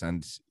qualifiers,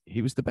 and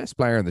he was the best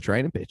player on the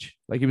training pitch.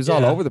 Like, he was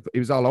all over the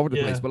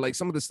place. But like,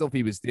 some of the stuff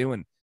he was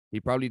doing,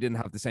 he probably didn't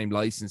have the same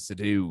license to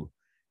do,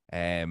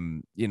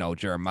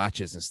 during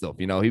matches and stuff.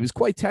 He was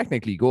quite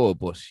technically good,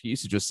 but he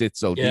used to just sit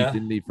so deep,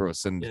 didn't he, for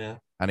us? And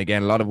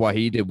again, a lot of what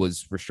he did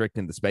was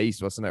restricting the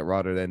space, wasn't it,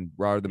 rather than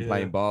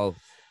playing ball.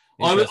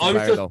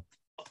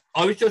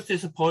 I was just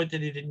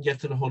disappointed he didn't get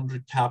to the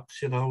 100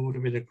 caps. It would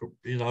have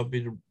been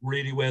been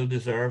really well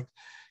deserved.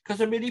 Because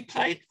I mean, he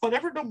played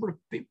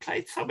he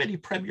played so many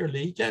Premier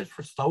League games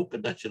for Stoke,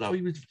 and that he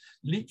was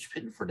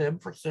linchpin for them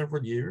for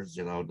several years.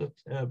 That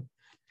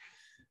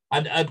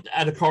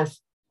and of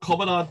course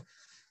coming on.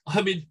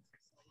 I mean,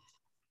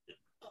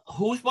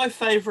 who's my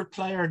favourite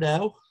player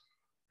now?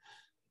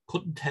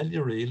 Couldn't tell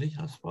you really.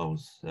 I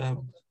suppose.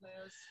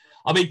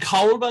 I mean,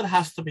 Coleman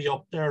has to be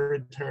up there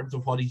in terms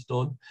of what he's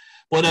done.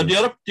 But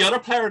the other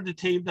player in the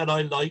team that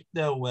I like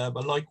now, I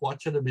like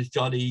watching him, is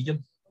John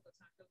Egan.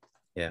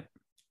 Yeah.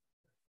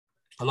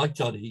 I like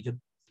John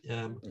Egan.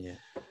 I'm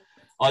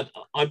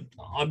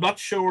not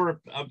sure.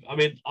 I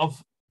mean,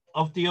 of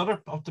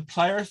the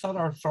players that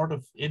are sort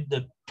of in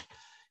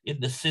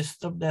the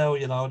system now,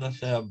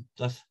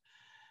 that's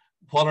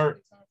what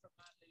are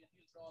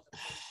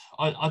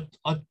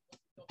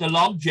the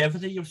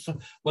longevity of some.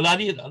 Well,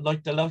 any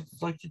like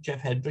Jeff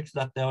Hendricks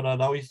that down. I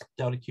know he's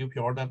down at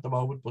QPR at the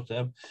moment, but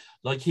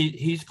like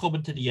he's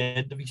coming to the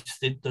end of his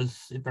stint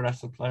as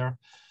international player.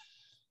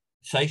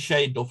 Say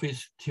Shane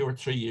Duffy's 2 or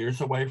 3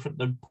 years away from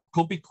them.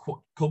 Could be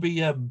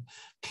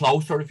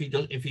closer if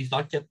he's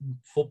not getting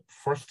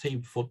first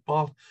team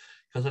football,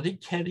 because I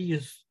think Kenny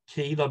is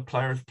keen on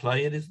players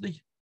playing, isn't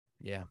he?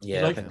 Yeah, he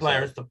likes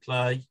players to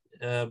play,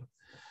 and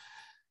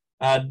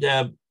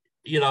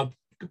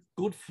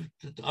good.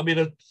 I mean,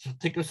 I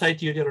think I say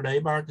to you the other day,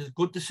 Mark, it's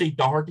good to see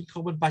Doherty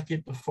coming back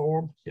into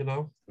form.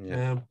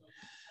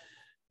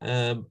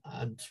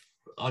 And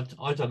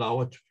I don't know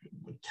what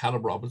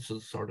Callum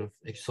Robinson's sort of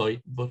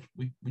exciting, but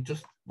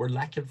we're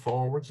lacking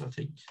forwards. I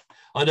think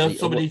I know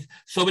some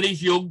of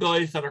these young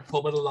guys that are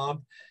coming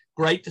along.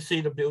 Great to see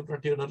them doing what they're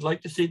doing. I'd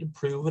like to see them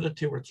prove it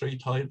 2 or 3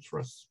 times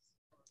for us.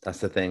 That's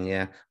the thing,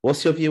 yeah.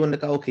 What's your view on the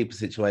goalkeeper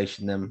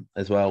situation then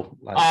as well?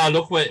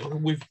 Look,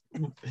 we've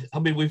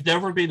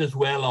never been as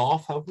well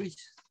off, have we?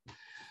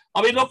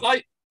 I mean, look,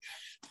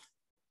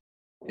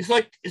 it's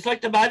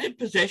like the man in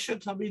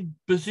possession. I mean,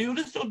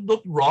 Bazuna's done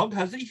nothing wrong,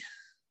 has he?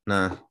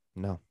 No.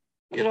 But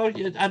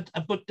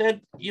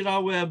then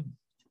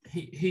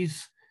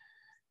he's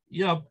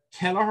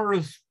Kelleher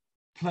has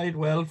played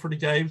well for the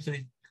games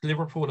that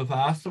Liverpool have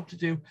asked him to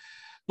do.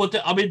 But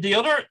the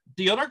other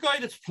guy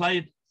that's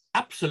played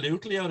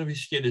absolutely out of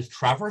his skin is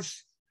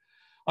Travers.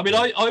 I mean,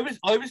 I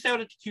was down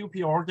at the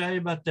QPR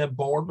game at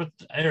Bournemouth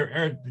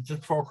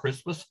just before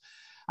Christmas,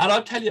 and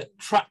I'll tell you,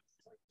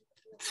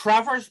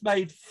 Travers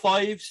made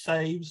 5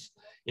 saves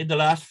in the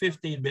last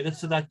 15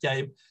 minutes of that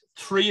game.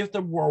 3 of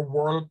them were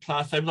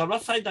world-class saves. I'm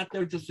not saying that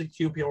they're just a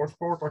QPR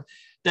supporter.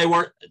 They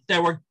were.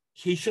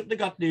 He shouldn't have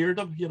got near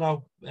them.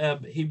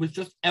 He was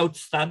just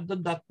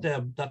outstanding that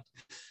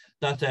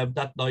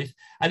night,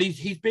 and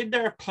he's been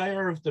their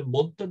player of the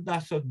month, and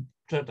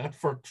that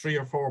for 3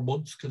 or 4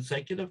 months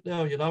consecutive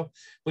now.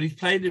 But he's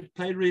played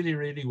really,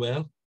 really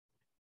well.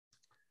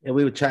 Yeah,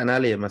 we were chatting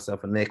earlier,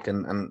 myself and Nick,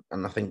 and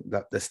I think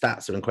that the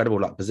stats are incredible.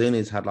 Like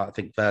Bazuni's had I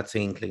think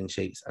 13 clean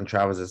sheets, and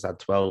Travers has had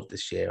 12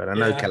 this year. And I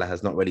know Keller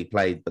has not really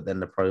played, but then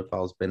the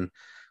profile's been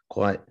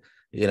quite,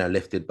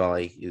 lifted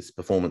by his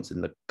performance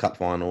in the cup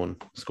final and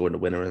scoring the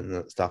winner and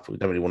that stuff. We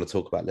don't really want to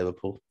talk about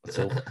Liverpool at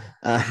all.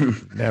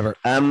 Never.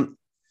 No,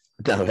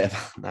 ever.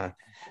 No.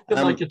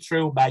 Like a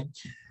true bank.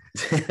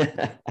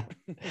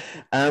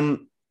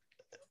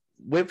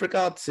 With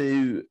regard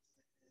to,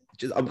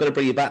 I'm going to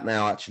bring you back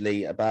now,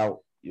 actually, about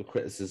your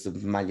criticism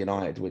of Man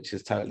United, which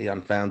is totally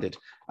unfounded,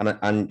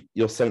 and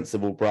your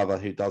sensible brother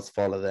who does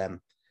follow them.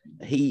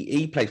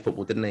 He played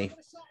football, didn't he?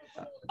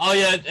 Oh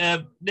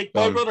yeah, Nick,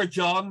 my brother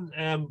John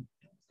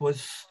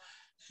was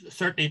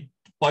certainly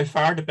by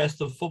far the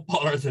best of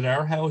footballers in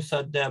our house,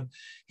 and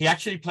he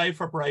actually played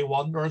for Bray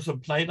Wanderers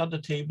and played on the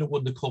team that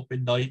won the cup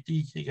in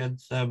 '90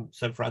 against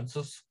St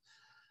Francis.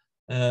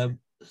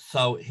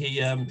 So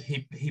he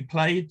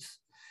played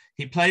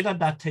on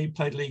that team,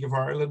 played League of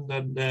Ireland,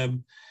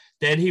 and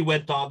then he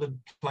went on and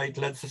played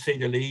Leinster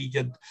Senior League,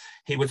 and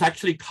he was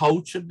actually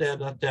coaching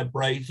then at the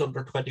Bray's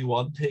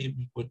under-21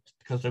 team,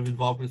 because I'm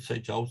involved with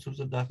St Joseph's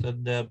and that,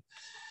 and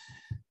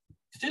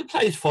still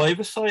plays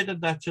 5-a-side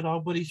and that,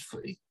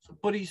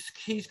 but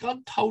he's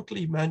gone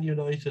totally Man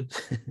United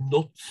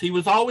nuts. He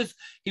was always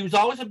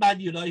a Man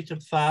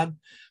United fan,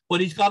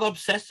 but he's got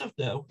obsessive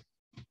now.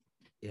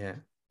 Yeah,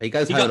 he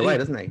goes home and away,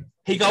 doesn't he?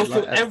 He goes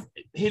to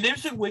he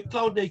lives in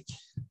Wicklow, Nick.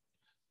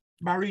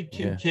 Married,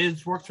 2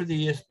 kids, works for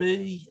the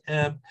ESB,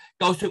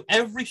 goes to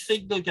every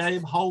single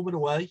game, home and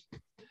away.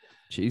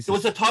 Jesus. There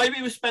was a time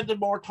he was spending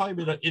more time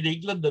in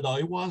England than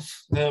I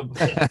was.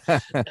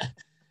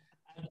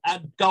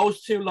 And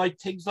goes to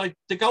things like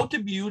they go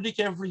to Munich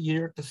every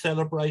year to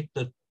celebrate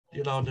the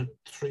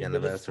 3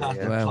 minutes past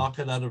the clock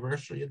and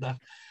anniversary and that.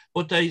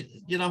 But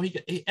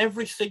he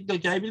every single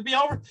game he'll be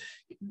over.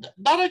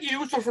 Not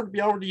unusual for him to be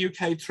over the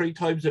UK 3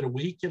 times in a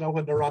week.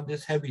 when they're on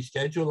this heavy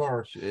schedule,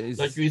 or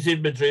like he was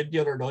in Madrid the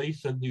other night,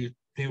 and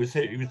he was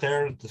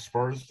there at the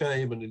Spurs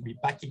game, and he'll be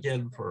back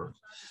again for.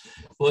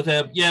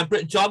 But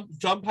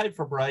John played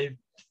for Bray,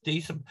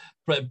 decent,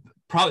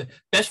 probably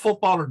best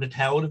footballer in the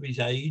town of his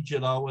age,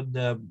 and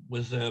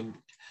was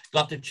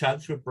got the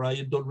chance with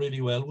Brian, done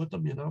really well with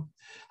them,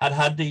 and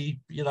had the,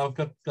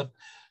 got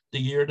the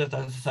year that,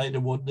 as I say, they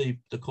won the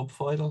cup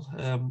final.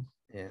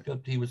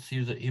 He was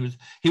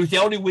the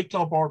only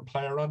Wicklow-born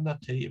player on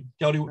that team,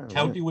 the only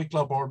county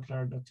Wicklow-born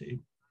player on that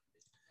team.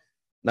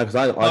 No,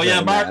 because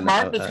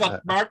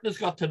Martin has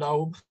got to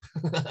know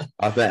him.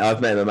 I've met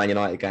him at Man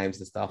United games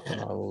and stuff, and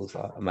I was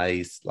like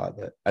amazed like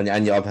that. And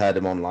I've heard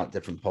him on like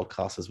different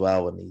podcasts as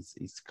well, and he's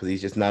because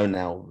he's just known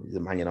now he's a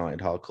Man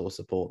United hardcore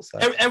support. So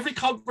every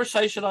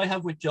conversation I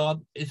have with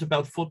John is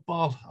about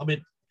football. I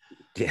mean,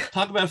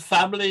 talk about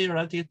family or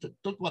anything.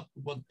 What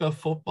about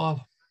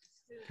football?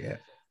 Yeah,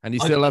 and he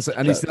still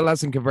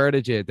hasn't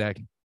converted yet,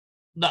 Declan.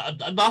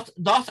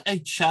 Not a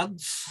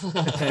chance.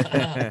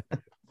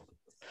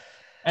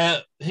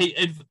 I'll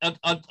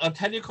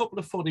tell you a couple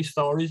of funny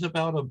stories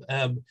about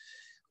him.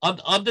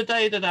 On the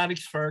day that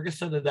Alex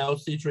Ferguson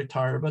announced his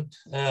retirement,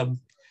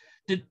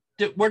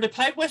 were they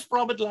playing West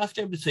Brom in the last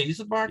game of the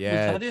season, Martin?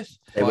 Yeah, was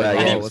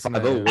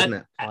that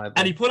it?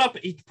 And he put up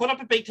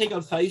a big thing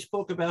on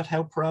Facebook about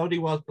how proud he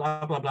was,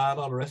 blah blah blah, and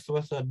all the rest of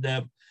us, and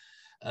that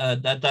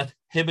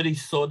him and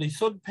his son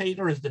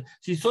Peter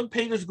his son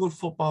Peter's a good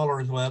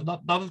footballer as well,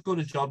 not as good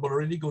as John, but a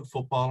really good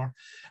footballer,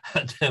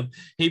 and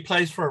he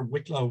plays for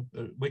Wicklow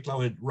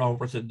in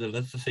Rovers in the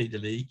Leicester City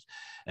League.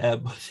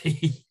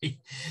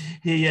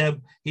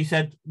 He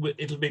said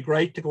it'll be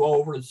great to go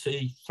over and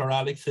see Sir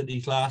Alex in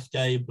his last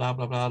game, blah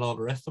blah blah, and all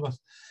the rest of us.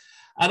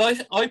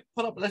 And I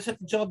put up and I said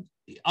to John,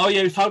 oh yeah,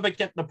 he was talking about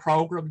getting the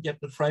program, getting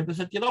the frame. I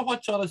said, you know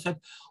what, John? I said,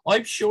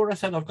 I'm sure. I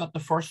said, I've got the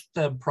first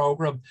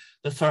program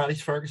that Sir Alex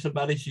Ferguson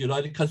managed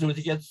United, because it was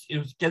against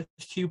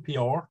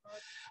QPR.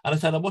 And I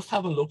said, I must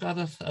have a look at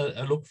it,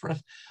 a look for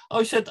it.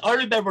 I said, I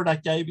remember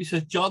that game. He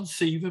said, John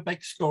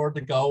Sieverbeck scored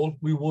the goal.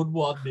 We won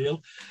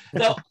 1-0.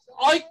 Now,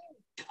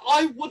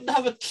 I wouldn't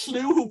have a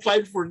clue who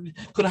played for,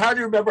 could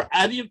hardly remember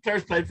any of the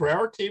players played for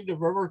our team.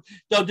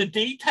 Now, the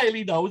detail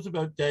he knows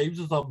about games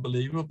is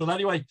unbelievable. But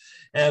anyway,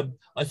 I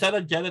said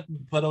I'd get it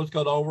when I was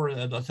going over,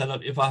 and I said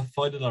if I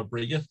find it, I'll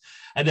bring it.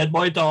 And then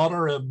my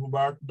daughter, who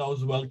Martin knows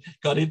as well,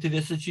 got into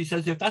this, and she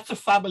says, if that's a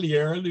family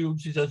heirloom,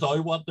 she says, I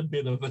want a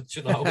bit of it,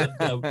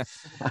 And,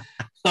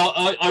 so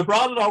I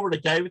brought it over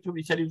and gave it to him.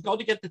 He said he was going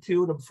to get the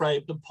two of them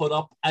framed and put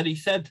up. And he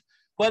said,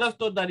 when I've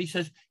done that, he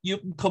says, you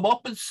can come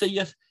up and see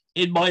it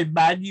in my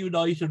Man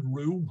United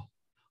room.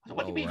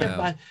 What do you mean,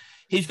 man?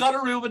 He's got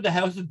a room in the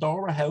house, in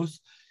Dora House.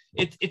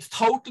 It's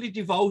totally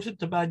devoted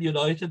to Man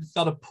United. It's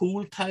got a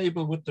pool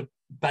table with the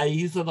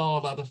bays and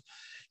all that,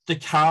 the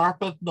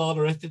carpet and all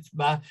the rest. It's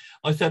mad.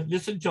 I said,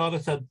 listen, John, I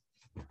said,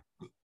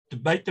 to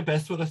make the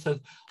best of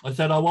it, I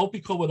said, I won't be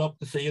coming up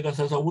to see it. I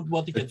said, I wouldn't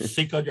want to get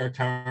sick on your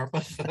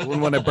carpet. I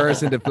wouldn't want to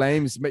burst into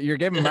flames. But you're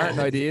giving Martin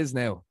ideas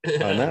now.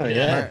 I know,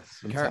 yeah.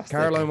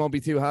 Caroline won't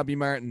be too happy,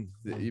 Martin.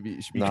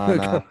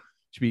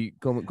 Should be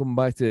coming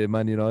back to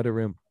Man United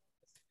room.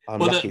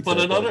 But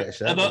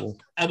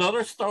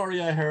another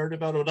story I heard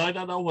about it, I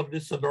don't know whether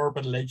this is an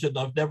urban legend.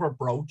 I've never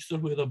broached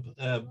it with him.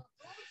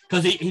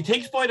 Because he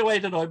thinks, by the way,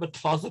 that I'm a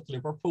closet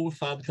Liverpool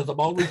fan, because I'm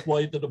always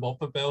winding him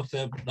up about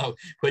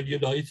when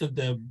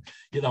United,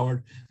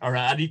 or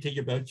anything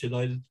about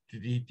United,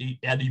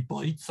 and he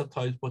bites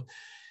sometimes. But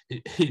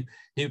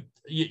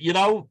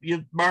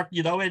Mark,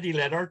 Eddie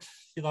Leonard,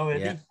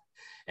 Eddie.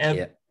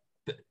 Yeah.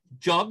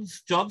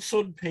 John's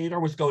son Peter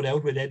was going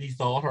out with Eddie's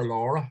daughter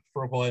Laura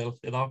for a while,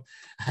 and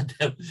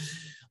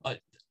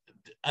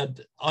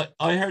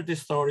I heard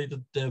this story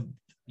that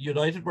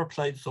United were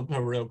playing somehow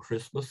around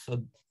Christmas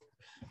and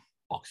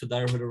Boxing Day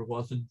or whatever it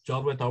was, and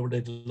John went over,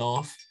 they'd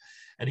lost,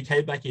 and he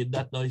came back in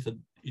that night and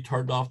he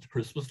turned off the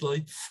Christmas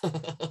lights.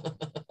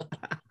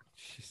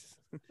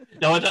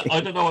 Now I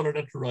don't know whether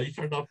that's right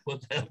or not,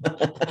 but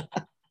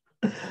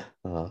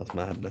oh, that's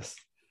madness.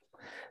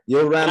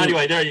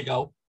 Anyway, there you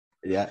go.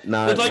 Yeah,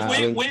 no. But I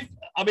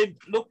mean,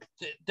 look,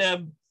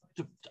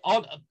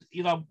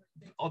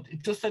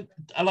 just a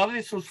lot of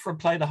this was from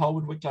playing at home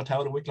in Wicklow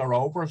Town and Wicklow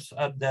Rovers,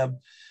 and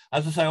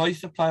as I say, I used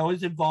to play. I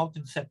was involved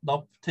in setting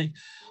up things.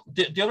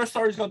 The other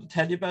story I was going to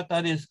tell you about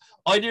that is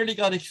I nearly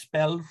got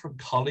expelled from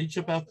college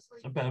about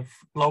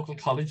local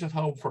college at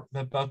home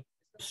about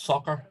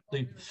soccer,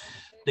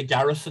 the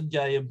Garrison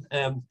game,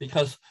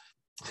 because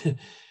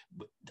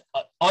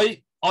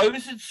I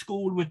was in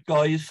school with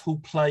guys who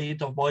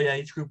played, of my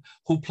age group,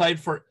 who played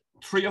for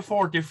 3 or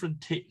 4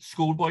 different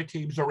schoolboy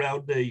teams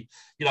around the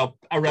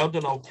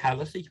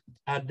locality,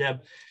 and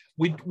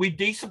we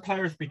decent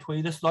players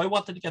between us. And I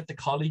wanted to get the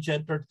college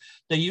entered.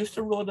 They used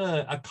to run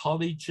a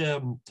college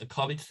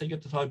thing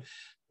at the time.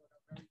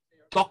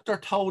 Dr.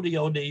 Tony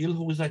O'Neill,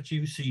 who was at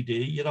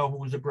UCD, who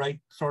was a great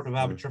sort of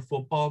amateur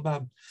football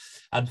man,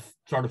 and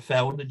sort of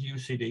founded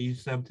UCD,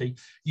 thing,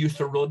 used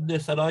to run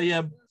this, and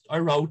I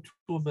wrote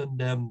to him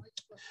and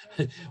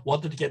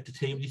wanted to get the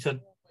team. He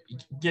said,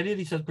 get in.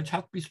 He said, but you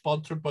have to be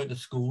sponsored by the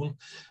school.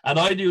 And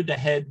I knew the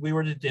head, we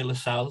were the De La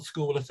Salle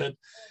school. I said,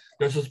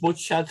 there's as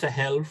much chance of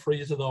hell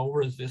freezing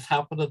over as this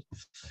happening.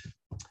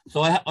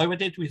 So I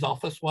went into his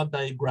office one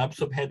day, grabbed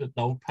some headed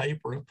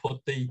notepaper and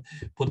put the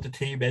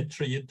team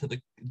entry into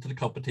the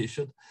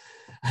competition.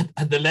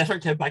 And the letter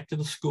came back to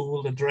the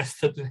school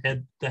addressed to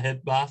the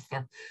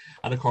headmaster.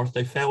 And of course,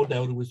 they found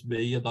out it was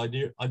me, and I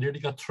nearly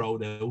got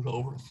thrown out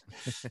over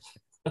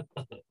it.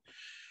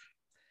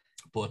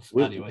 But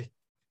anyway.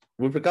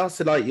 With regards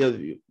to like your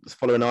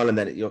following Ireland,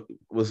 then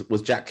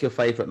was Jack your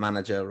favourite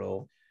manager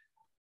or?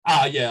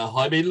 Yeah.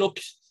 I mean, look,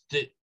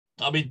 did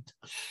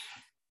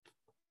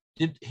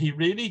he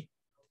really?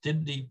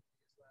 Didn't he?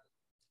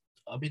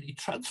 I mean, he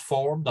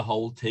transformed the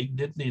whole thing,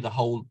 didn't he? The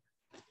whole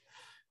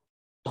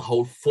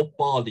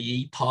football, the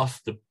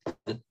ethos,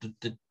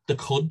 the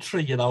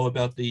country, you know,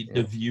 about the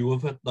view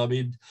of it. I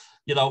mean,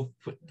 you know,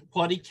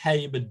 what he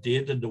came and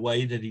did and the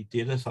way that he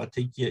did it, I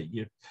think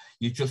you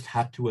just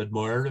had to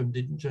admire him,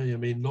 didn't you? I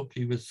mean, look,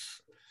 he was,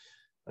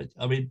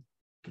 I mean,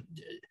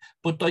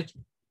 but like,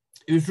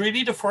 he was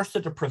really the first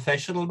of the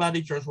professional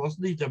managers,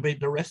 wasn't he? I mean,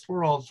 the rest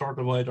were all sort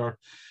of either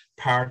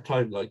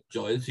part-time, like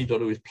Giles, he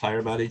done it with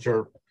player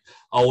manager.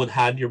 Owen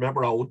Hand, you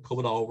remember Owen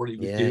coming over, he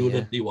was doing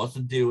it, he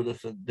wasn't doing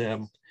it,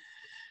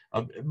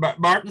 and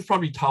Martin's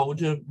probably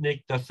told you,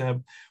 Nick,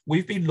 that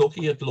we've been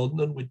looking at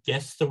London with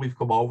guests that we've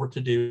come over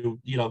to do,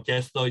 you know,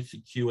 guest nights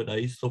and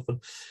Q&A stuff,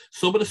 and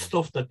some of the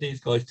stuff that these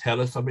guys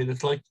tell us, I mean,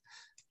 it's like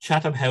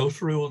Chatham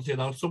House rules, you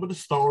know, some of the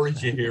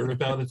stories you hear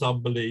about, it's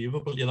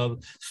unbelievable, you know,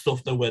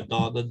 stuff that went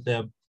on,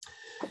 and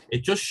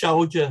it just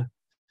showed you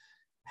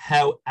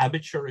how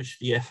amateurish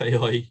the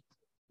FAI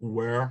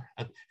were.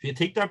 And if you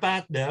think they're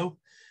bad now,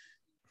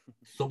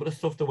 some of the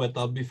stuff that went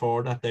on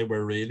before that, they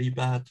were really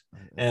bad.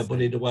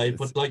 But in a way,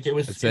 but like it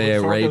was, I'd say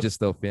outrageous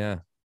stuff, yeah.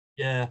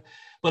 Yeah.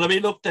 But I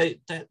mean, look, the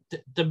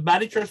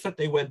managers that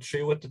they went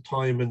through at the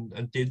time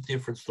and did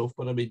different stuff,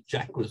 but I mean,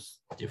 Jack was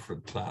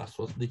different class,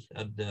 wasn't he?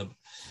 And,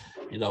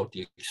 you know,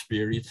 the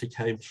experience he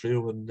came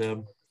through, and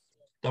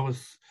that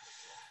was,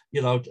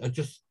 you know,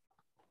 just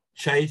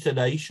changed the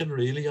nation,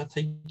 really, I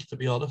think, to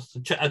be honest.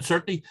 And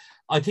certainly,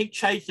 I think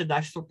changed the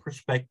national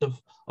perspective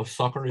of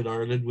soccer in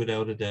Ireland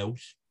without a doubt.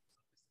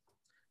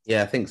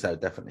 Yeah, I think so,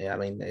 definitely. I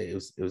mean, it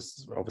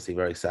was obviously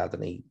very sad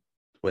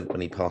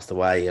when he passed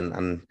away,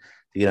 and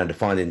you know, the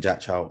Finding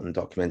Jack Charlton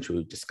documentary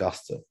we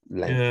discussed at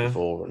length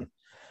before, and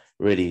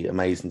really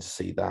amazing to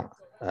see that.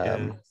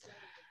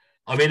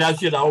 I mean,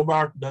 as you know,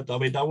 Martin,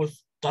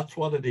 that's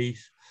one of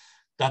these,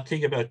 that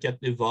thing about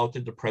getting involved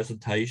in the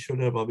presentation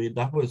with him. I mean,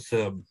 that was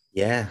that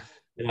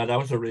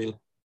was a real.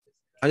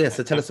 Oh yeah,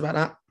 so tell us about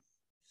that.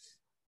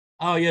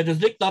 Oh yeah, does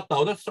Nick not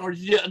know that story?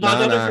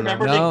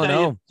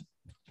 No.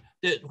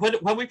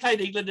 When we played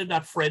England in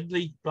that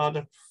friendly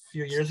a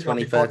few years ago,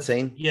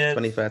 2013. Before, yeah,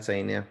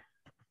 2013. Yeah.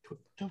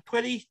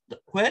 20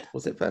 when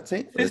was it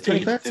 13?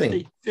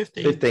 15.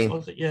 15.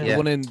 Was it? Yeah.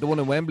 The one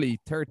in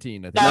Wembley,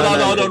 13. I think.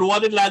 No, the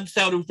one in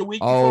Lansdowne. It was the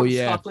week before the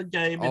Scotland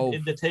game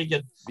in the thing.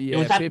 And it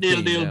was that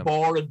 15, nil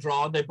bore and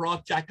drawn. They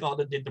brought Jack on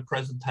and did the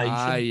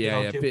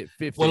presentation.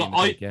 15. Well,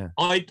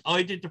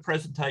 I did the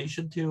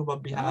presentation to him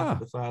on behalf of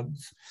the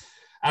fans,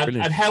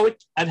 and how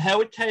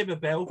it came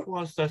about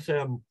was that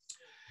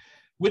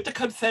with the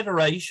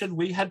Confederation,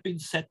 we had been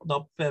setting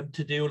up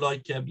to do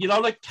like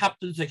like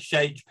captains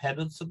exchange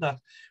pennants and that.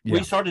 Yeah.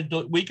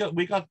 We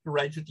got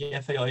arranged with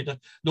the FAI that,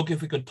 look,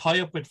 if we could tie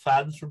up with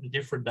fans from the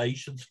different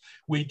nations,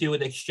 we do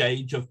an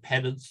exchange of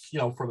pennants, you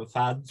know, from a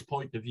fan's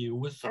point of view. It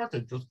was sort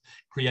of just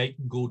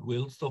creating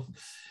goodwill stuff.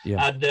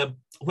 Yeah. And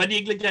when the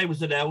England game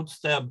was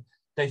announced,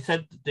 they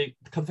said the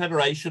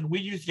Confederation, we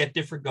used to get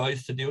different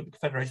guys to do it. The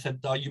Confederation said,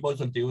 no, you might as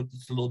well do it.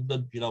 It's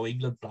London, you know,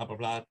 England, blah, blah,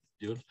 blah.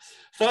 Do it.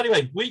 So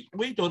anyway,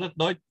 we done it.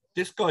 Now,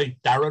 this guy,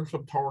 Darren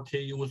from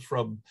Torquay, who was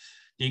from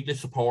the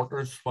English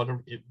supporters,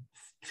 whatever,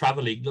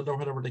 Travel England or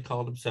whatever they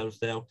call themselves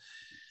now.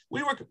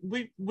 We were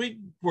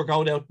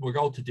going out, we're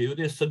going to do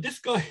this. So this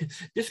guy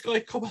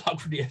come along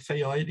from the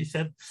FAI, and he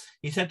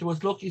said to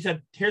us, look, he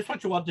said, here's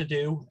what you want to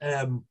do.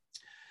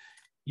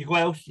 You go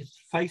out, you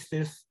face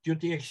this, do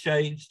the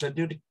exchange, then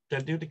do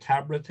the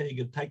camera thing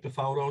and take the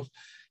photos.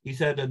 He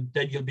said, and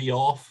then you'll be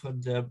off.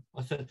 And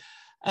I said,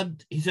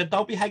 and he said,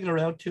 don't be hanging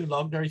around too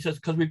long there. He says,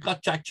 because we've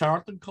got Jack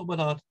Charlton coming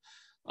on.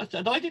 I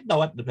said, I didn't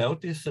know anything about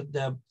this. And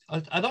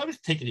I was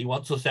thinking he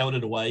wants us out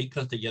of the way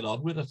because they get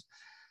on with it.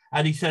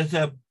 And he says,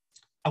 and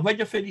when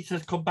you're finished, he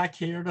says, come back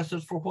here. And I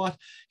says, for what?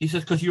 He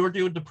says, because you're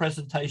doing the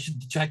presentation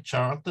to Jack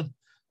Charlton.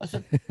 I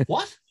said,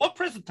 what? What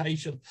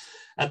presentation?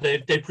 And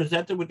they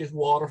presented with this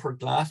Waterford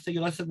glass thing.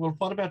 And I said, well,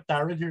 what about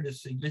Darren here,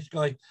 this English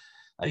guy?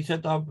 And he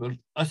said,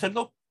 I said,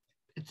 look,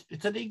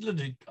 it's in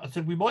England. I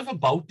said, we might as well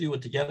both do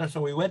it together. So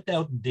we went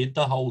out and did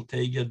the whole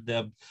thing.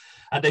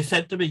 And they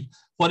said to me,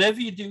 whatever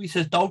you do, he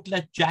says, don't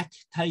let Jack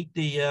take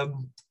the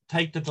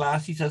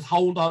glass. He says,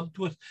 hold on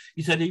to it.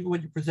 He said, even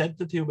when you present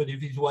it to him and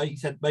if he's away, he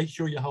said, make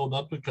sure you hold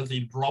on to it because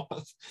he'll drop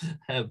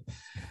it.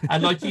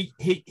 And like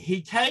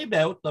he came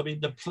out, I mean,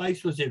 the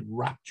place was in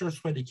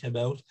raptures when he came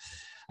out.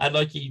 And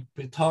like he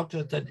talked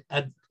to it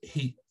and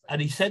he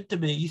said to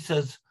me, he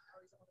says,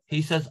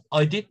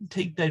 I didn't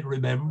think they'd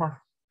remember.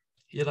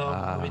 You know,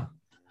 I mean,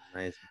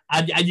 amazing.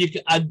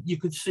 and you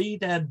could see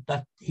then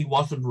that he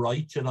wasn't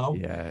right, you know.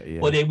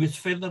 Yeah. But he was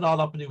filling it all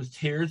up, and there was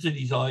tears in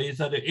his eyes,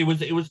 and it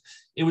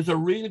was a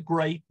really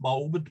great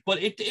moment. But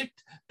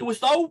there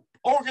was no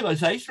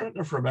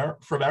organisation from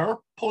our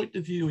point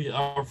of view,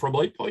 or from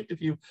my point of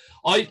view,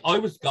 I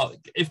was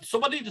if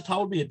somebody had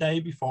told me a day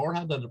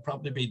beforehand, I'd have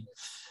probably been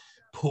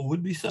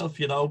pooing myself,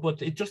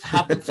 but it just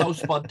happened so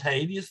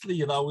spontaneously,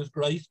 it was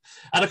great.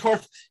 And of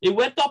course, it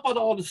went up on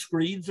all the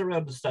screens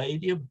around the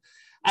stadium,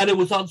 and it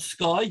was on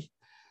Sky.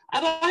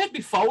 And I had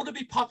my phone in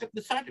my pocket,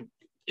 and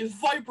it was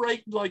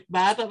vibrating like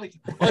mad. And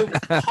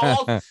I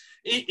called,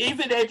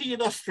 even Eddie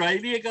in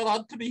Australia got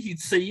on to me. He'd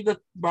seen it,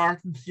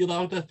 Martin, he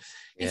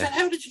said,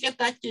 how did you get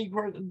that gig?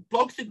 And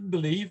blokes didn't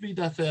believe me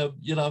that,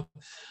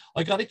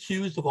 I got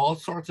accused of all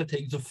sorts of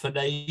things, of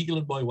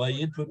finagling my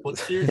way into it, but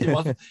seriously it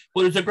wasn't.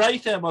 But it was a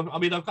great,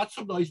 I've got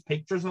some nice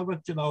pictures of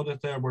it,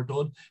 that were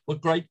done,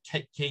 but great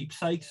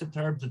keepsakes in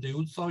terms of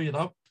doing so,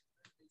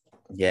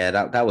 Yeah,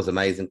 that was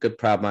amazing. Good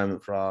proud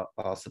moment for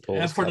our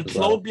supporters. Yeah, for the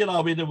club, it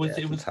was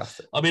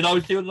fantastic. I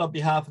was doing it on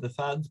behalf of the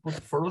fans, but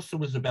for us it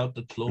was about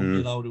the club,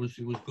 it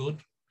was good.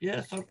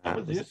 Yeah, so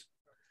that was it.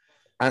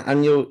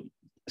 And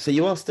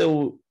you are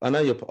still, I know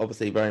you're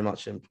obviously very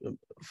much a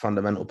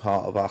fundamental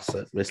part of us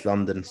at Risk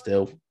London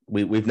still.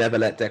 We've never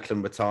let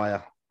Declan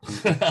retire.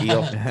 He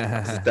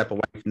often step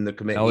away from the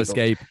committee. No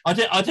escape. I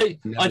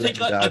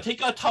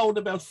think I told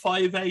about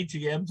 5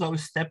 AGMs I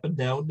was stepping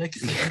down next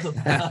season.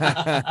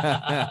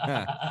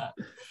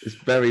 It's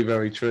very,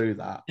 very true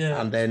that. Yeah.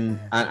 And then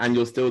and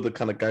you're still the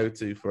kind of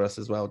go-to for us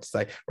as well to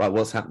say, right,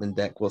 what's happening,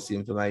 Dec? What's the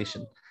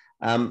information?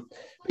 But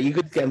you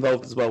could get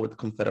involved as well with the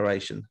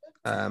Confederation.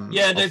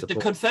 The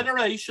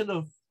Confederation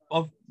of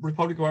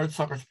Republic of Ireland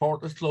Soccer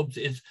Supporters Clubs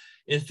is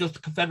just a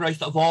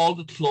confederation of all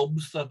the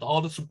clubs,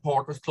 all the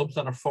supporters clubs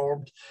that are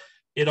formed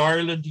in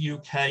Ireland, the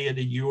UK, and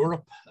in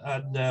Europe.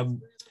 And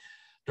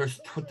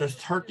there's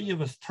 30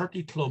 of us,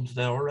 30 clubs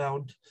now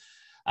around.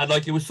 And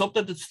it was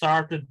something that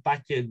started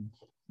back in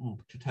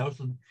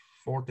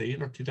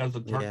 2014 or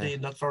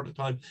 2013, that sort of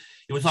time.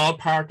 It was all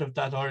part of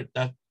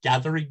that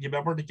gathering. You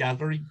remember the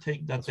gathering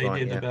thing that they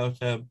did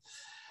about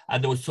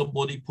and there was some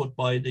money put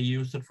by, they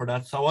used it for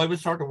that. So I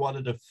was sort of one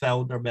of the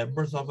founder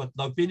members of it. And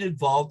I've been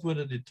involved with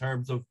it in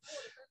terms of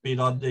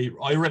being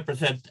I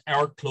represent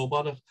our club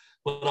on it,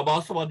 but I'm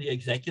also on the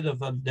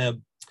executive,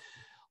 and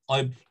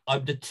I'm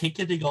the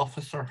ticketing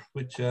officer,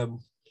 which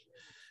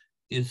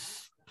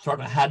is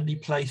sort of a handy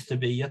place to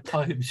be at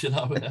times,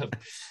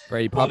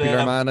 Very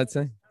popular man, I'd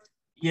say.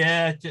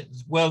 Yeah,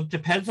 well,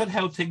 depends on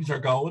how things are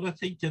going. I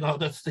think,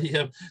 that's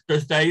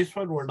there's days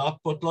when we're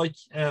not, but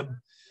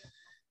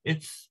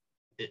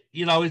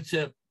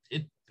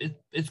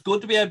it's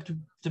good to be able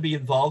to be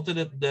involved in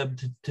it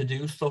and to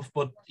do stuff,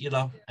 but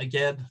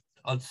again,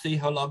 I'll see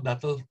how long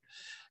that'll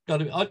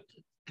gotta be.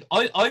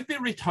 I've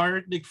been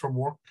retired, Nick, from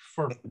work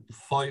for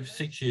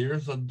 5-6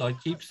 years, and I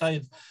keep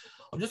saying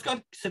I'm just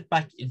gonna sit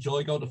back,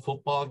 enjoy going to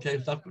football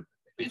games. That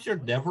means you're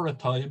never at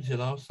times,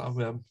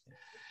 so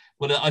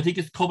but I think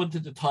it's coming to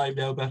the time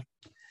now that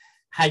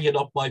hanging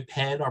up my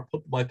pen or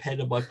putting my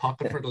pen in my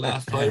pocket for the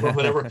last time, or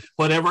whatever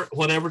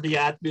the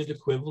admin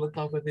equivalent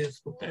of it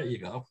is. But there you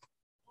go.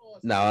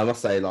 No, I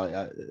must say, I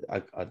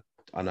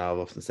know I've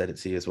often said it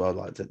to you as well,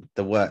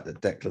 the work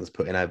that Declan's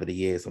put in over the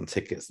years on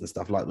tickets and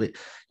stuff. I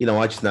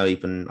just know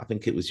even, I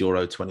think it was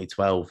Euro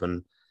 2012,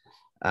 and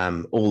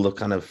all the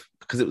kind of,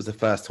 because it was the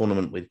first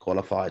tournament we'd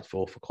qualified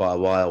for quite a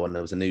while, and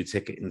there was a new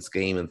ticketing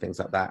scheme and things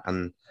like that,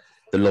 and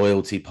the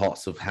loyalty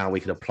pots of how we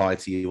could apply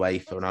to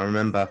UEFA. And I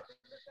remember,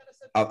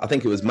 I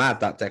think it was mad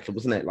that Declan,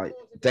 wasn't it?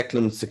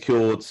 Declan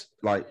secured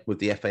with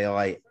the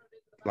FAI,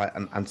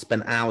 and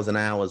spent hours and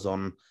hours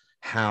on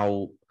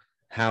how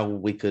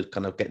we could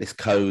kind of get this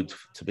code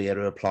to be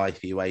able to apply for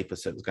UEFA.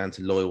 So it was going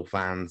to loyal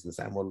fans and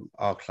saying, well,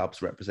 our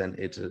club's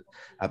represented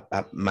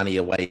at many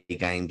away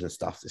games and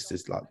stuff. This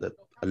is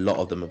a lot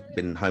of them have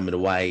been home and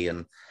away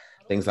and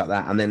things like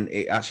that. And then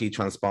it actually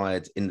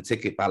transpired in the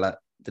ticket ballot,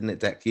 didn't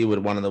it, Dec? You were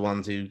one of the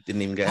ones who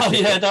didn't even get a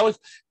ticket. Yeah, that was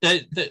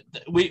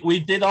we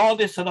did all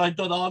this, and I'd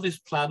done all this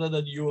planning,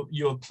 and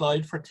you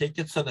applied for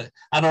tickets, and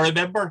I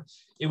remember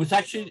it was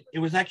actually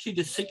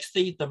the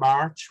 16th of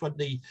March when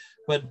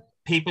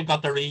people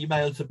got their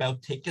emails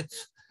about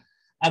tickets,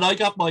 and I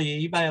got my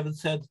email and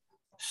said,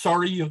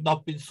 sorry, you've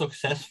not been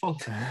successful.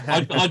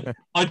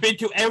 I'd been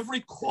to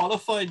every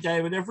qualifying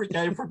game and every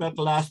game for about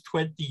the last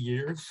 20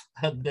 years,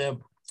 and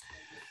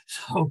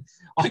so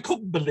I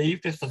couldn't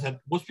believe this. I said,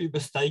 must be a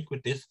mistake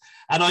with this.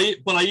 And I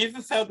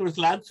even found there was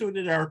lads who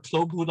in our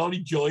club who had only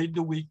joined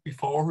the week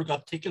before who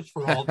got tickets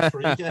for all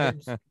 3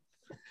 games.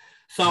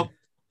 So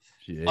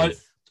I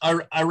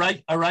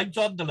rang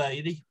John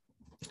Delaney.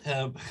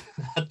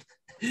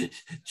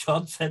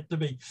 John said to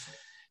me,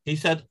 he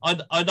said,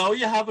 I know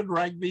you haven't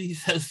rang me, he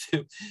says,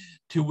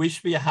 to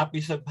wish me a happy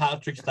St.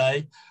 Patrick's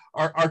Day,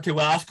 or to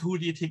ask who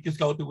do you think is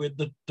going to win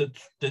the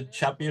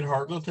champion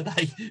hurdle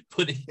today.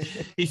 But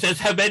he says,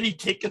 how many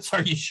tickets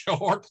are you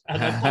short?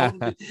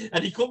 And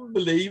he couldn't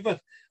believe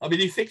it. I mean,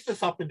 he fixed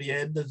us up in the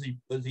end as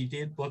he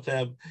did, but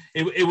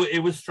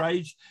it was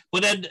strange.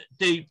 But then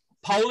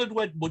Poland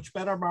went much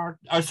better,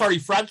 Martin. Or sorry,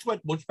 France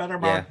went much better,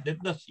 Martin,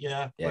 didn't it?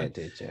 Yeah, it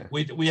did. Yeah,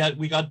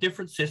 we got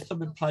different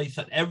system in place,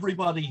 and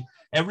everybody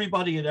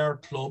in our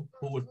club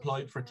who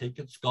applied for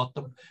tickets got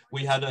them.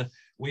 We had a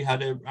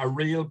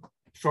real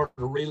sort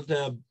of real.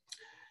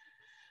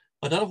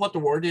 I don't know what the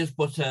word is,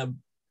 but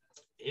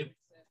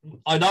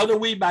I know that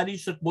we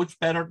managed it much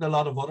better than a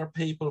lot of other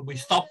people. We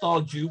stopped all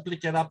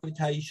duplicate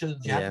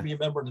applications. You had to be a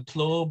member of the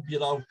club, you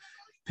know,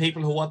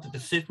 people who wanted to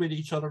sit with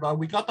each other. Now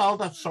we got all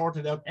that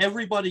sorted out.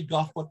 Everybody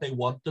got what they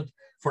wanted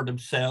for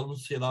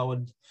themselves, you know,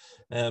 and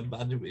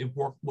it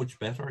worked much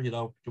better, you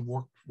know. It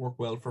worked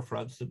well for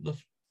France, didn't it?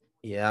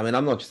 Yeah, I mean,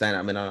 I'm not just saying that.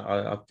 I mean,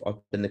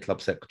 I've been the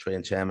club secretary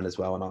and chairman as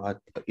well, and I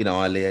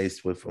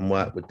liaised with and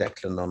worked with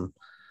Declan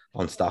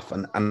on stuff,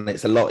 and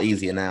it's a lot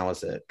easier now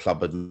as a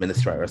club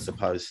administrator, I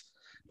suppose.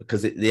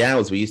 Because the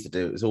hours we used to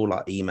do, it was all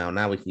like email.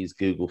 Now we can use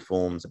Google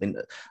Forms. I mean,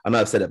 I know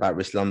I've said it about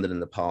Risk London in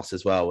the past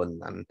as well, and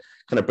kind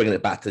of bringing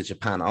it back to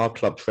Japan. Our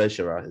club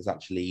treasurer is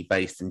actually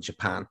based in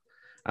Japan,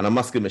 and I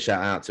must give him a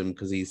shout out to him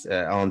because he's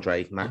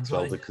Andre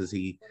Maxwell, because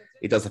he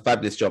does a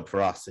fabulous job for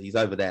us. He's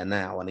over there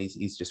now, and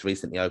he's just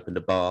recently opened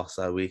a bar,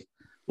 so we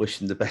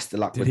wish him the best of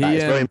luck with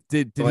that.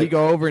 Did he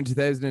go over in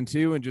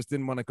 2002 and just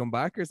didn't want to come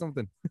back or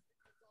something?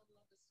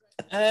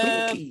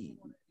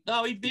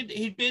 No, he'd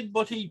been,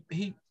 but he'd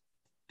been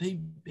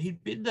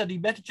there. He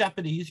met a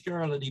Japanese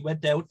girl and he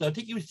went out. I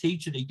think he was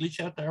teaching English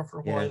out there for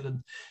a while,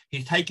 and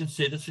he's taken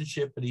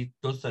citizenship, and he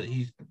does that.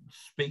 He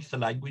speaks the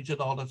language and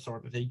all that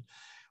sort of thing.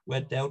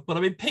 Went out, but I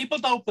mean, people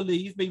don't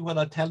believe me when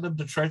I tell them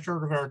the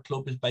treasurer of our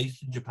club is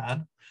based in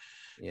Japan.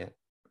 Yeah,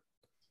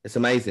 it's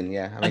amazing.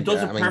 Yeah, and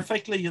does it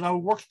perfectly. You know,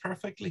 it works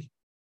perfectly.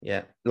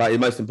 Yeah, like the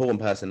most important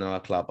person in our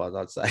club,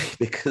 I'd say,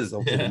 because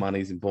obviously the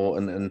money's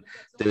important, and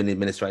doing the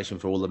administration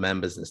for all the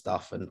members and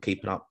stuff, and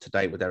keeping up to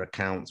date with their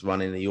accounts,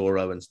 running the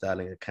Euro and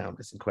Sterling account.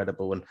 It's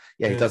incredible. And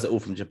he does it all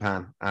from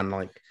Japan, and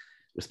like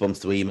responds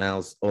to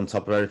emails on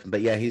top of everything.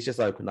 But yeah, he's just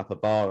opened up a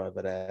bar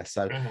over there.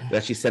 So we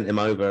actually sent him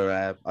over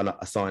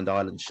a signed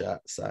Island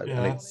shirt. So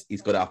and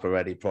he's got it up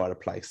already, pride of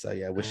place. So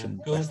yeah, wish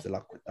him best of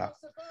luck with that.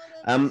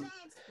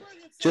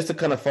 Just to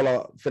kind of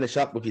finish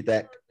up with your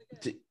deck.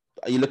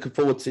 Are you looking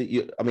forward to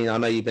you? I mean, I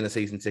know you've been a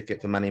season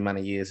ticket for many,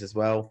 many years as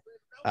well.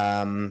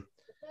 Do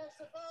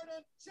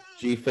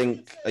you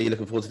think, are you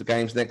looking forward to the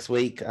games next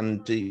week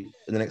and in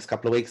the next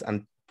couple of weeks?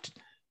 And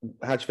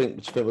how do you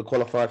think we'll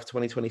qualify for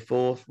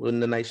 2024 in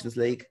the Nations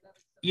League?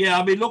 Yeah,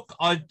 I mean, look,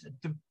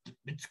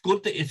 it's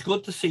good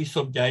to see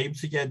some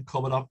games again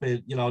coming up.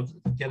 You know,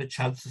 get a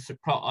chance to see.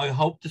 I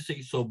hope to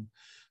see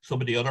some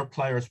of the other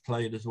players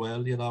playing as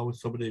well, you know,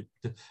 some of the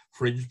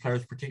fringe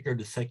players, particularly in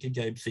the second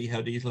game, see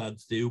how these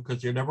lads do,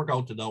 because you're never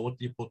going to know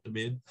what you put them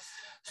in.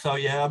 So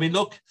yeah, I mean,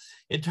 look,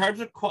 in terms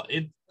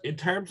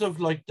of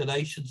like the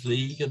Nations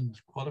League and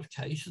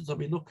qualifications, I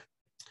mean, look,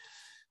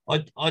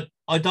 I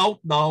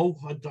don't know.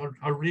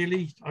 I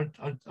really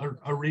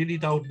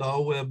don't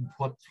know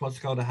what's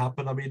going to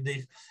happen. I mean,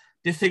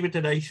 this thing with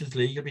the Nations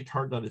League will be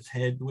turned on its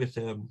head with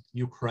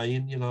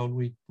Ukraine, you know, and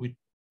we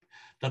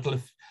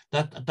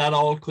that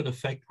all could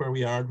affect where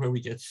we are and where we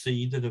get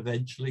seeded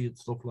eventually and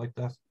stuff like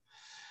that.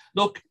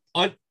 Look,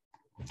 a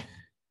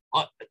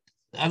lot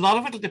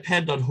of it will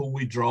depend on who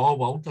we draw,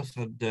 won't it?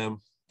 And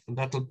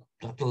that'll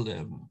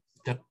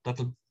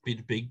be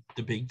the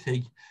big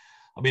thing.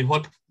 I mean,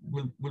 what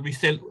will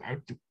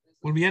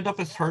we end up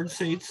as third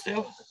seed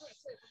still?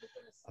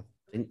 I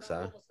think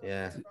so.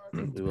 Yeah,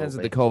 depends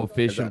on the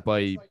coefficient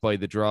by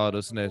the draw,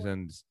 doesn't it?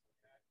 And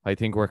I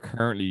think we're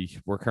currently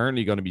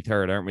going to be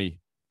third, aren't we?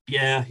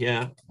 Yeah.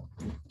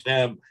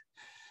 And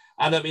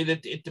I mean,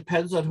 it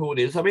depends on who it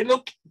is. I mean,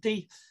 look,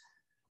 you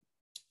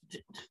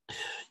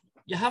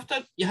have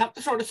to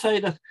sort of say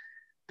that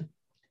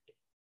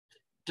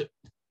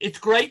it's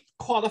great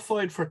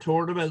qualifying for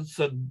tournaments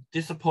and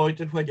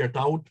disappointed when you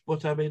don't.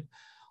 But I mean,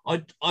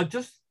 I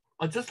just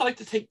like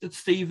to think that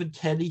Stephen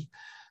Kenny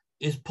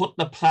is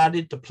putting a plan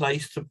into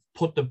place to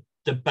put the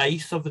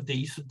base of a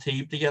decent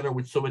team together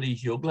with some of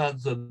these young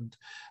lads and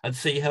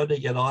see how they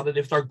get on. And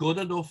if they're good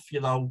enough,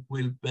 you know,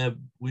 we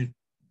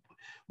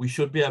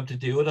should be able to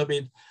do it. I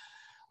mean,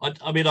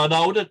 I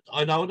know that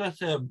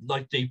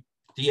like the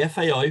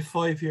FAI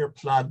 5-year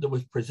plan that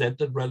was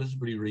presented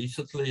relatively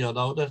recently, I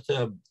know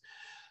that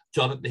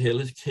Jonathan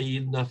Hill is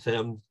keen that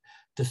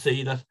to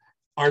see that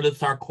Ireland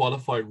start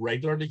qualified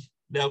regularly.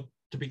 Now,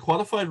 to be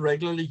qualified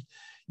regularly,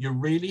 you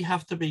really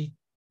have to be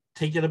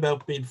thinking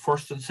about being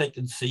first and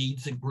second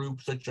seeds in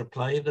groups that you're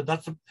playing, and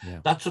that's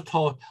a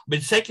thought. I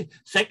mean,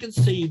 second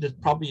seed is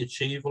probably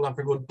achievable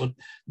after good, but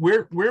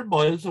we're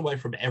miles away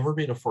from ever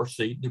being a first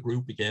seed in the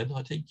group again,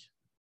 I think.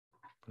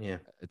 Yeah,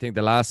 I think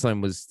the last time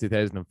was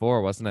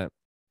 2004, wasn't it?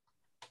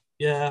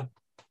 Yeah,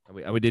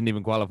 and we didn't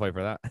even qualify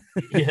for that.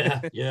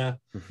 yeah.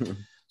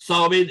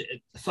 So I mean,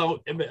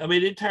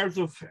 in terms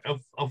of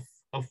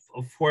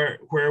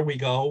where we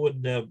go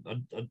and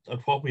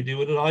what we do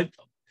with it,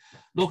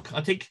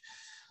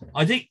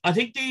 I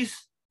think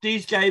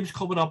these games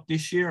coming up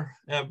this year,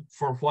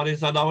 for what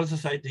is, I know, as I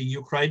say, the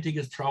Ukraine thing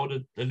is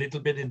thrown a little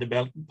bit in the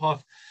melting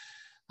pot.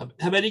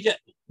 How many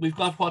we've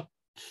got? What,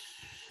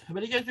 how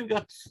many games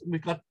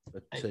we've got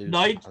Two,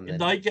 nine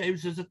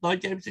games. Is it 9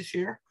 games this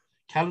year?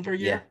 Calendar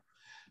year?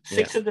 Yeah.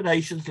 6 in the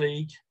Nations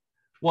League,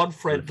 1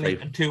 friendly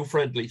and 2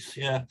 friendlies.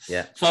 Yeah.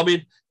 Yeah. So I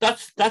mean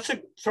that's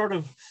a sort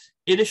of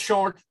in a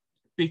short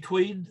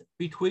between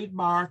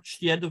March,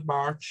 the end of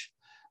March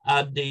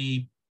and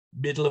the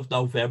middle of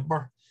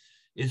November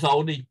is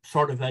only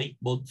sort of 8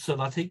 months.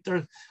 And I think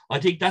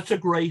that's a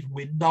great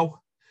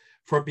window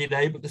for being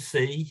able to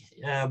see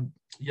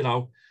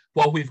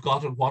what we've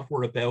got and what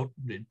we're about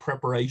in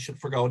preparation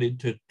for going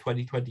into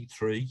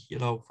 2023,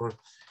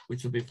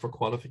 which will be for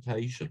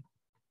qualification.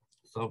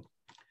 So,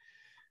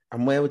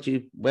 and where do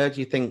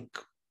you think,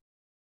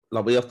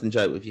 like we often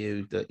joke with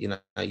you that,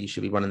 you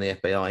should be running the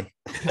FBI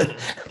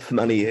for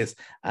many years.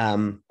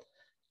 And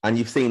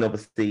you've seen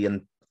obviously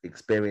and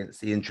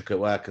experienced the intricate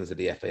workings of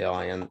the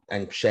FAI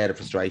and share the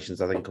frustrations,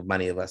 I think, of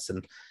many of us.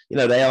 And,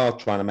 they are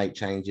trying to make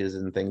changes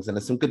and things. And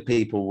there's some good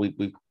people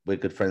we're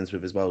good friends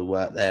with as well who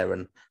work there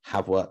and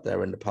have worked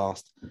there in the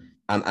past,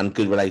 and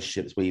good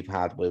relationships we've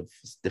had with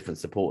different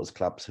supporters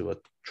clubs who are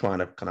trying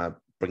to kind of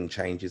bring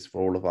changes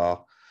for all of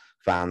our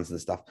fans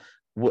and stuff.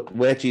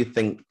 Where do you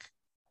think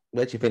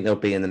they'll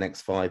be in the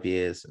next 5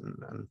 years?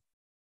 And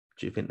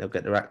do you think they'll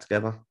get their act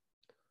together?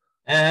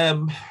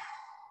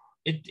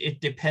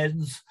 It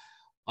depends.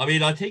 I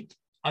mean, I think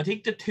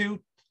the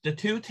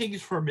two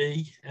things for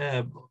me,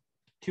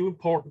 two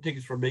important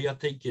things for me, I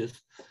think, is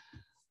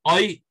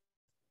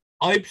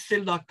I'm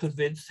still not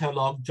convinced how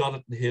long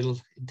Jonathan Hill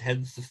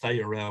intends to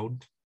stay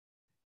around,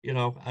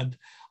 and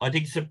I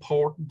think it's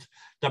important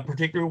that,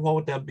 particularly what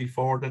we've done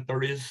before, that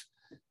there is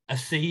a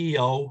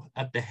CEO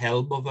at the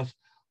helm of it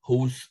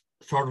who's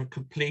sort of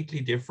completely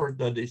different,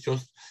 that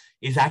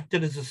is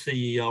acting as a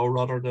CEO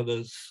rather than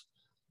as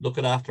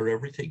looking after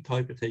everything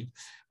type of thing.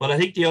 But I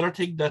think the other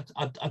thing that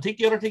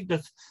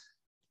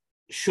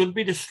should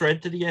be the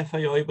strength of the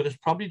FAI, but it's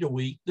probably the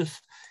weakness,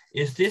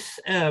 is this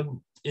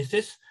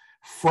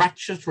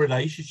fractious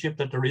relationship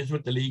that there is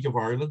with the League of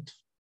Ireland,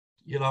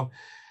 and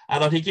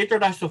I think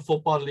International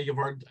Football and League of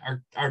Ireland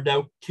are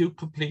now two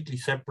completely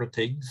separate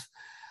things.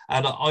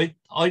 And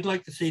I'd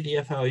like to see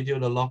the FAI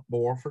doing a lot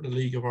more for the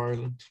League of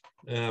Ireland.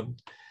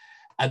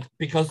 And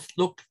because,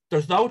 look,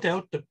 there's no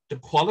doubt that the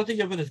quality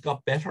of it has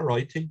got better,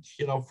 I think,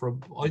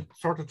 I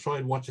sort of try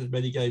and watch as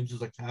many games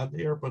as I can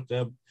here, but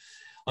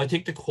I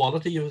think the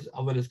quality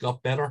of it has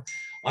got better.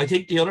 I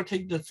think the other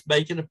thing that's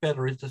making it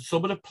better is that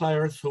some of the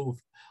players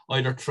who've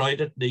either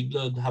tried it in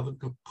England,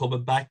 haven't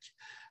coming back,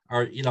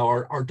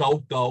 or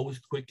don't go as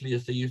quickly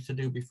as they used to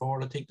do before.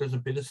 And I think there's a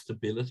bit of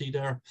stability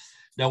there.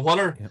 Now,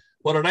 whether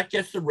that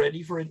gets them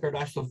ready for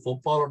international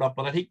football or not,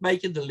 but I think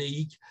making the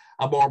league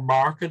a more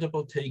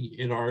marketable thing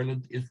in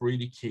Ireland is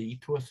really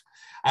key to us.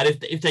 And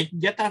if they can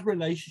get that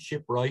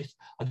relationship right,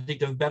 I think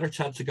they have a better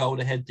chance of going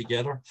ahead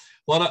together.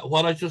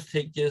 What I just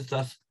think is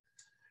that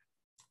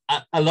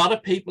a lot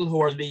of people who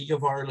are League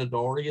of Ireland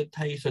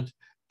orientated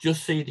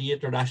just see the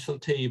international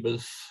team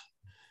as,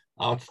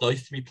 it's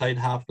nice to be playing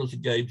half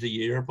dozen games a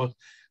year, but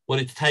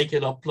it's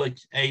taken up like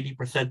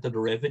 80% of the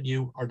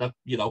revenue, or that,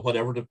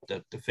 whatever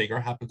the figure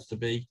happens to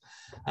be.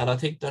 And I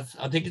think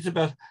it's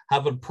about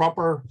having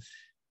proper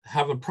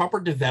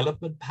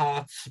development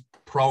paths,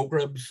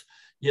 programs,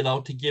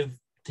 to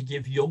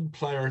give young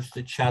players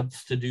the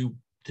chance to do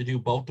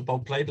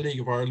both play the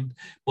League of Ireland,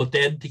 but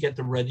then to get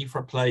them ready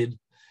for playing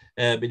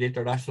in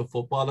international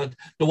football. And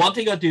the one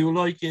thing I do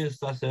like is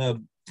that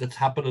that's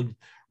happening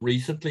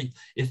recently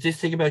is this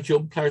thing about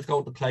young players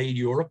going to play in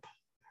Europe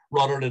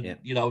rather than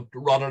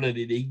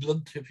in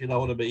England, if you know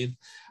what I mean.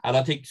 And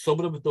I think some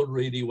of them have done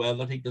really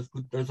well. I think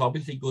there's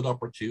obviously good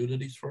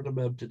opportunities for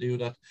them to do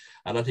that,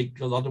 and I think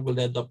a lot of them will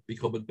end up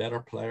becoming better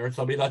players.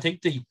 I mean, I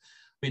think the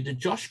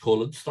Josh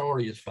Cullen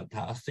story is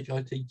fantastic.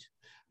 I think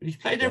he's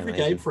played every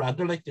game for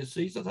Anderlecht this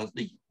season, hasn't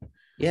he?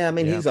 Yeah, I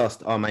mean, he's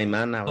our main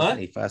man now, isn't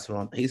he? First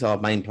one, he's our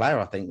main player,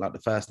 I think, like the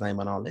first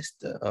name on our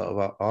list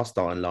of our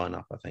starting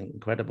lineup. I think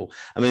incredible.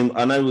 I mean,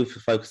 I know we've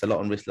focused a lot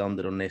on West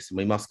London on this, and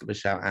we must give a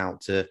shout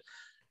out to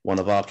one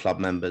of our club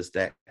members,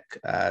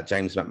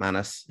 James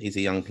McManus. He's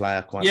a young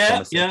player, quite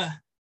promising. Yeah,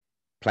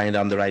 playing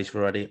underage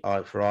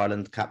for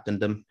Ireland, captained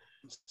them.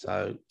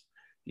 So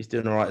he's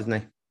doing all right, isn't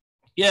he?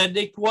 Yeah,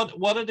 Nick,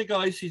 one of the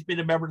guys who's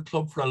been a member of the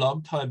club for a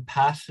long time,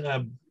 Pat,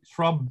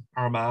 from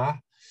Armagh.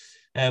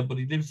 But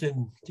he lives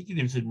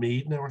in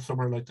Meath now or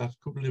somewhere like that.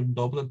 Could live in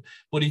Dublin.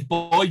 But his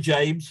boy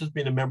James has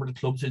been a member of the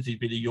club since he's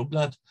been a young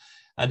lad,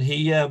 and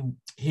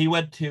he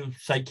went to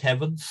St.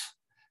 Kevin's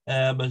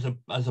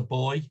as a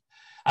boy,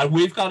 and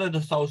we've got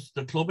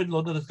the club in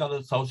London has got an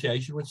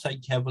association with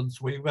St.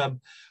 Kevin's.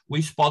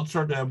 We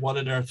sponsored one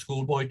of their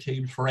schoolboy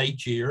teams for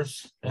 8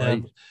 years.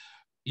 Right.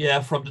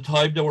 Yeah, from the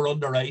time they were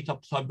under 8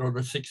 up to the time they were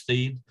under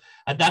 16,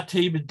 and that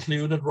team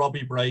included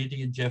Robbie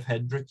Brady and Jeff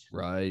Hendrick.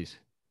 Right.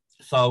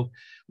 So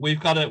we've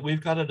got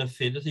an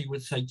affinity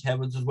with St.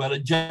 Kevin's as well.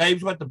 And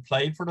James went and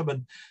played for them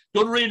and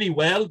done really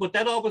well, but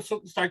then all of a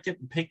sudden start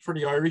getting picked for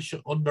the Irish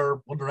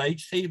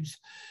underage teams.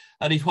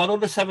 And he's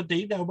under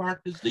 17 now,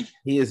 Mark, isn't he?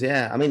 He is,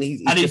 yeah. I mean,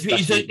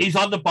 he's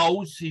on the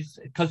bows. He's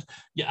because,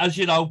 as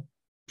you know,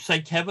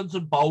 St. Kevin's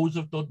and Bows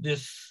have done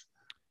this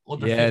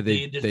under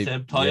 15 this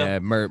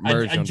time.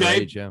 Merged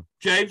underage, yeah.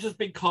 James has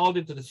been called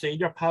into the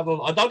senior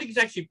panel. I don't think he's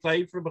actually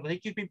played for him, but I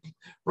think he's been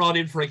brought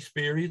in for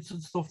experience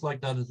and stuff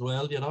like that as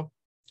well, you know.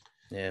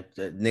 Yeah,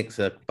 Nick's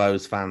a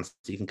Bows fan, so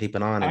you can keep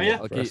an eye on him.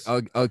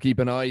 I'll keep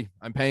an eye.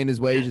 I'm paying his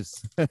wages.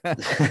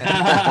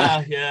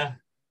 Yeah.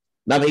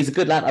 No, but he's a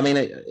good lad. I mean,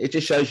 it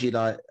just shows you,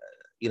 like,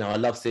 you know, I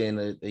love seeing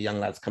the young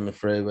lads coming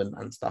through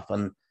and stuff.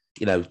 And,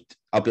 you know,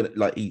 I'll be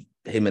like,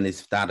 him and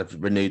his dad have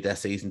renewed their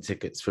season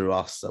tickets through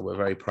us. So we're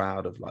very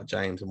proud of, like,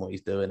 James and what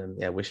he's doing. And,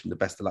 yeah, wish him the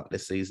best of luck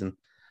this season.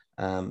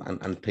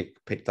 And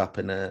picked up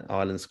in the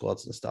Ireland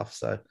squads and stuff.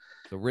 So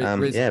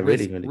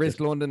Risk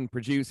London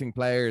producing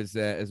players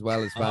as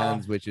well as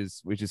fans, which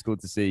is good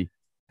to see.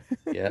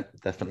 Yeah,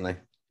 definitely.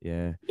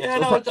 Yeah.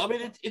 No, I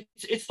mean,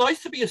 it's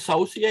nice to be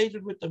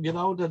associated with them, you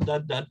know,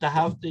 that to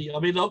have the. I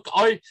mean, look,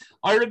 I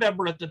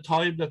remember at the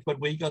time that when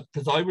we got,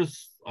 because I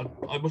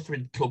must have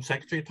been club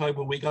secretary at the time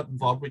when we got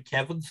involved with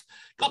Kevin's,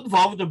 got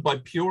involved with them by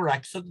pure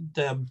accident.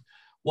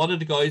 One of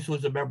the guys who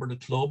was a member of the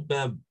club,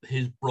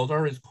 his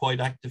brother is quite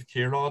active.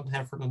 Kieran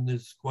Heffernan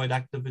is quite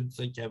active in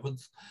St.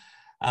 Kevin's,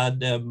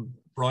 and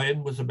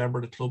Brian was a member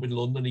of the club in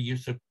London. He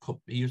used to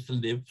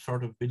live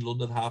sort of in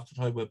London half the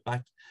time. Went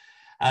back.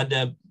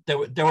 And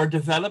they were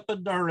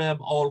developing their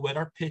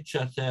all-weather pitch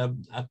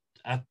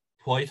at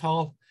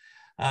Whitehall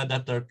and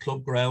at their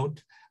club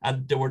ground.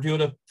 And they were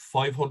doing a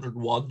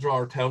 501 draw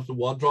or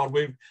 1,001 draw.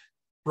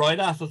 Brian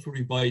asked us would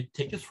we buy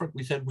tickets for it.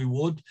 We said we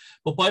would.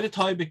 But by the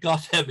time it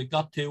got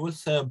to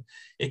us,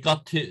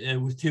 it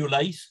was too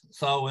late.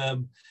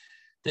 So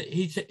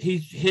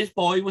his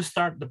boy was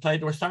starting to play.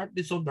 They were starting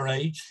this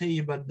underage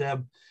team.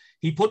 And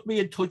he put me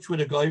in touch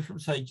with a guy from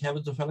St.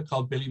 Kevin's, a fella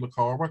called Billy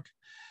McCormack.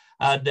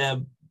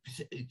 And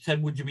he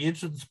said, would you be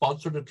interested in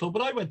sponsoring the club?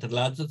 And I went to the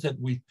lads and said,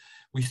 we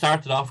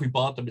started off, we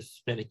bought them,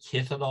 spent a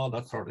kit and all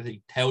that sort of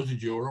thing,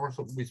 €1,000 or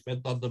something we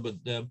spent on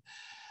them.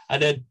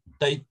 And then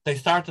they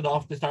started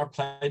off, they started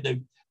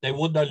playing, they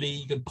won their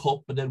league and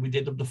cup, and then we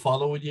did them the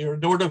following year.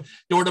 And they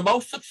were the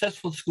most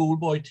successful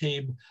schoolboy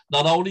team,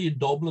 not only in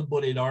Dublin,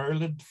 but in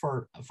Ireland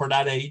for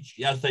that age,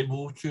 as they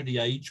moved through the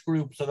age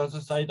groups. And as I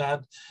say, they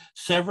had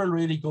several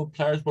really good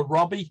players, but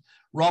Robbie,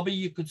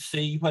 you could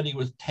see when he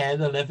was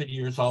 10, 11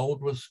 years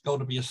old, was going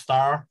to be a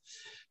star.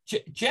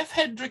 Jeff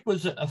Hendrick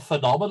was a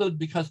phenomenon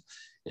because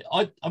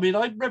I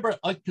remember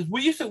because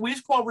we used to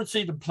go over and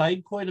see them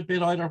playing quite a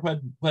bit, either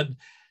when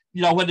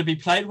they'd be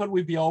playing when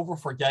we'd be over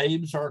for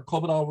games, or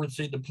coming over and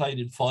seeing them playing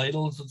in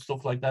finals and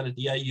stuff like that at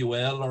the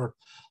AUL or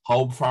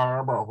Home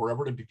Farm or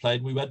wherever they'd be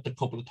playing. We went a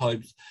couple of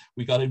times.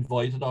 We got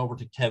invited over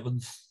to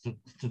Kevin's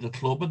to the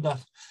club and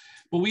that.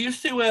 But we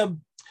used to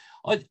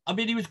I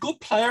mean, he was a good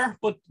player,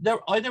 but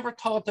I never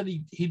thought that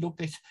he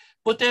looked like.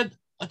 But then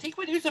I think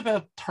when he was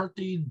about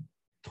 13,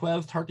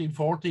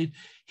 14,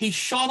 he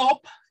shot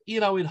up,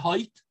 you know, in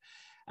height,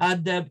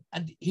 and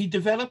he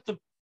developed a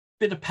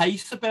bit of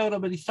pace about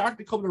him, and he started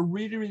becoming a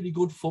really, really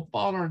good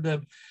footballer.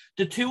 And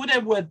the two of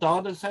them went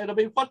on and said, I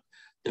mean, what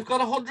they've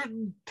got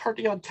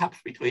 130 on caps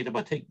between them,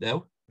 I think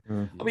now.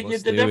 I mean,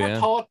 they never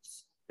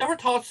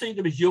thought seeing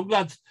them as young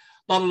lads,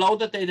 not alone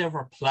that they'd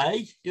ever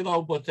play, you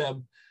know, but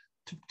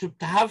to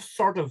have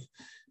sort of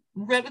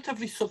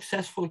relatively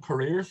successful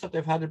careers that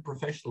they've had in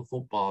professional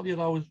football, you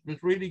know, was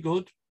really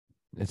good.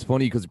 It's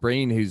funny because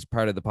Breen, who's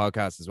part of the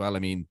podcast as well, I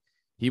mean,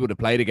 he would have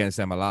played against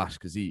them a lot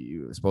because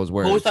I suppose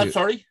where. Who was that?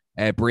 Sorry?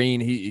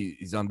 Breen,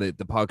 he's on the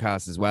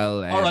podcast as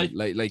well. All right.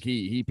 Like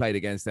he played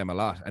against them a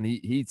lot, and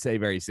he'd say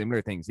very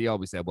similar things. He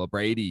always said, well,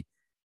 Brady,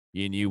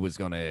 you knew was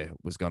gonna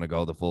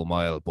go the full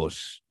mile, but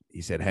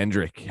he said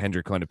Hendrick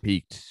kind of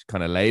peaked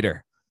kind of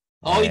later.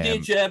 Oh, he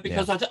did, yeah,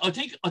 because yeah. I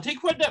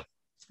think when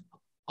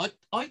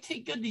I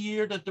think in the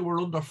year that they were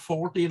under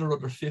 14 or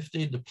under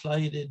 15, they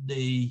played did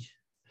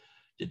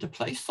they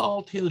play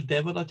Salt Hill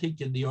Devon, I think,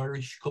 in the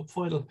Irish Cup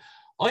final.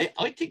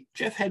 I think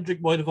Jeff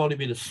Hendrick might have only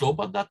been a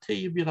sub on that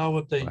team, you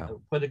know,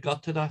 when it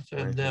got to that.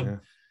 And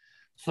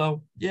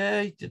so,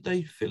 yeah,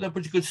 they feel that.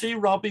 But you could see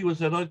Robbie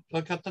was in.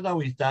 I got to know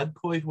his dad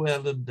quite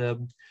well, and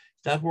his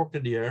dad worked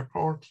in the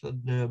airport.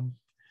 And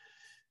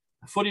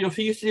funny enough,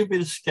 he used to do a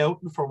bit of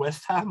scouting for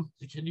West Ham.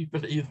 Can you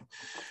believe?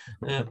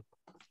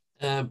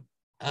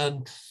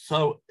 And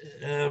so,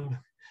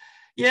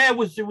 yeah, it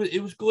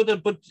was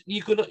good. But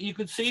you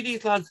could see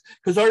these lads,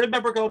 because I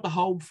remember going to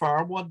Home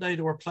Farm one day.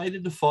 They were playing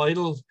in the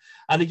finals,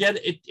 and again,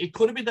 it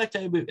could have been that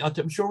game.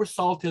 I'm sure it was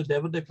Salt Hill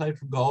Devon. They played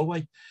from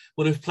Galway,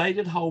 but it was played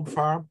in Home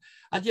Farm,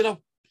 and you know,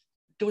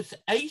 there was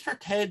 8 or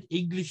 10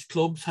 English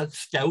clubs had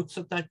scouts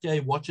at that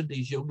game watching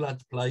these young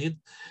lads playing,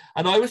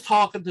 and I was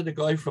talking to the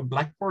guy from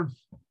Blackburn,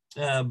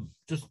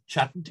 just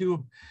chatting to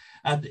him.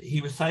 And he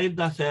was saying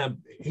that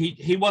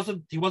he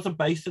wasn't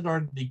based in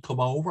Ireland. He'd come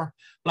over.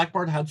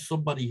 Blackburn had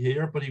somebody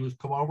here, but he was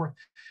come over,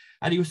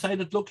 and he was saying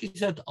that, look, he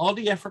said, all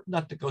the effort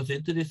that goes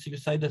into this. He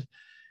was saying that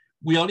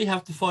we only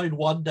have to find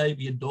one day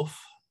be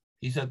enough.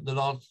 He said that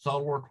it's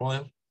all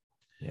worthwhile.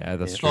 Yeah,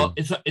 that's true.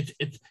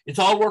 It's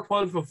all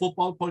worthwhile from a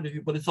football point of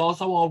view, but it's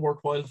also all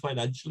worthwhile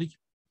financially,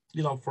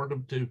 you know, for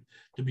them to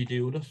be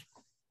doing it.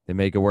 they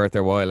make it worth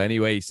their while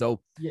anyway.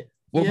 So Yeah.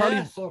 we'll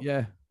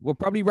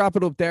probably wrap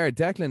it up there.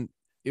 Declan,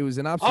 it was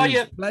an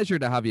absolute pleasure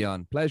to have you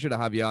on.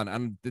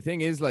 And the thing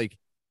is, like,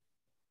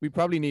 we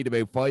probably need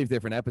about 5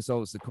 different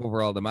episodes to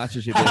cover all the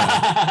matches you've been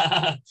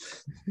in.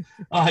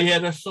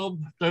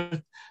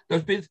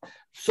 There's been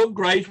some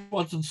great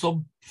ones and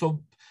some.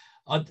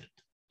 What's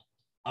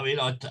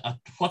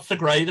the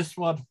greatest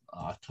one?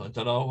 I don't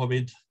know.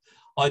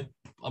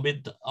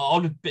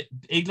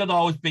 England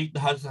always beaten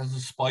has a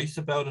spice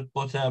about it,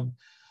 but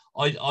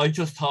I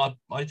just thought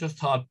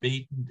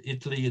beating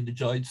Italy in the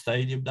Giant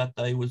Stadium that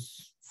day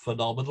was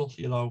phenomenal.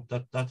 You know,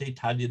 that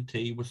Italian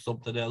team was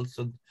something else,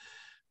 and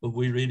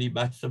we really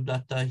matched them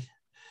that day.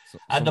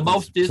 And the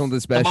most dismal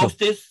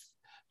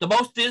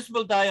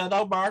day, I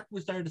know Mark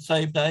was there the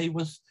same day,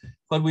 was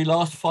when we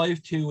lost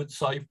 5-2 in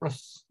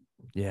Cyprus.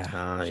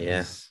 Yeah.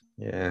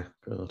 Yeah,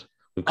 good.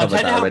 I'll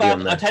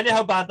tell you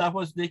how bad that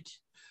was, Nick.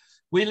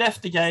 We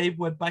left the game,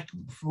 went back.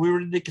 We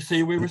were in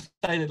Nicosia. We were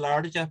staying in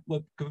Larnaca.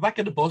 Went back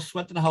in the bus,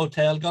 went to the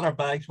hotel, got our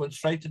bags, went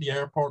straight to the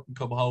airport and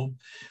come home.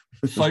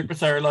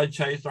 Cyprus Airlines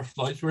changed our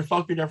flights. We were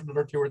supposed to be there for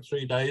another 2 or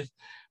 3 days,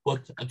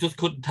 but I just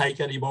couldn't take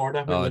any more.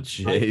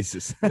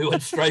 Jesus. We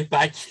went straight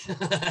back.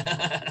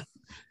 Scared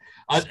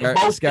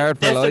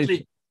for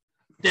life.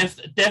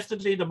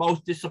 Definitely the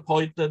most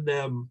disappointing.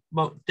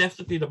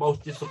 Definitely the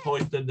most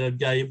disappointing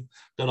game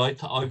that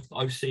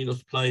I've seen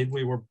us playing.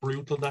 We were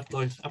brutal that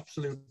night,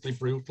 absolutely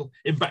brutal,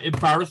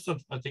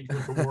 embarrassing. I think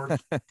was the word.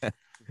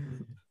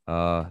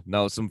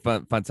 No, some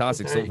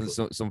fantastic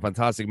stuff, some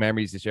fantastic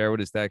memories to share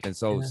with us, Declan.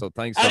 So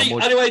thanks so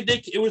much. Anyway,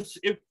 Nick, it was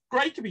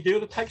great to be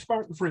doing it. Thanks,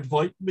 Martin, for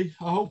inviting me.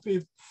 I hope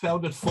you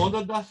found it fun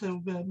on that.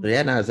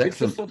 Yeah, no, it's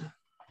excellent.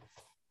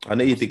 I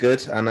knew you'd be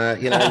good, and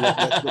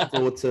let's look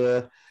forward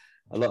to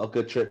a lot of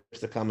good trips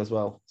to come as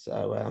well.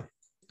 So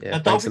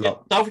and thanks a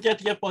lot. Don't forget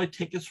to get my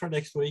tickets for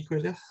next week,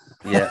 will you?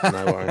 Yeah,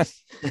 no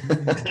worries.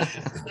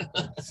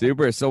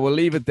 Super. So we'll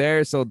leave it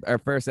there. So our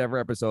first ever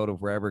episode of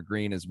Wherever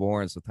Green is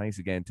Worn. So thanks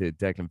again to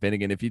Declan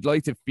Finnegan. If you'd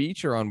like to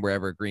feature on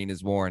Wherever Green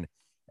is Worn,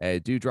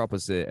 do drop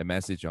us a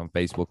message on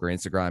Facebook or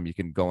Instagram. You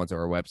can go onto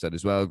our website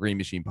as well,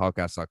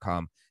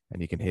 greenmachinepodcast.com,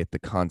 and you can hit the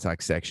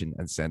contact section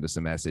and send us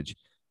a message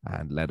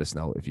and let us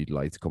know if you'd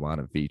like to come on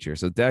and feature.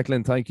 So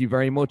Declan, thank you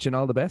very much and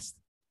all the best.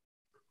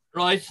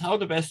 Right, all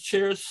the best.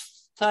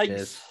 Cheers. Thanks.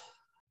 Cheers.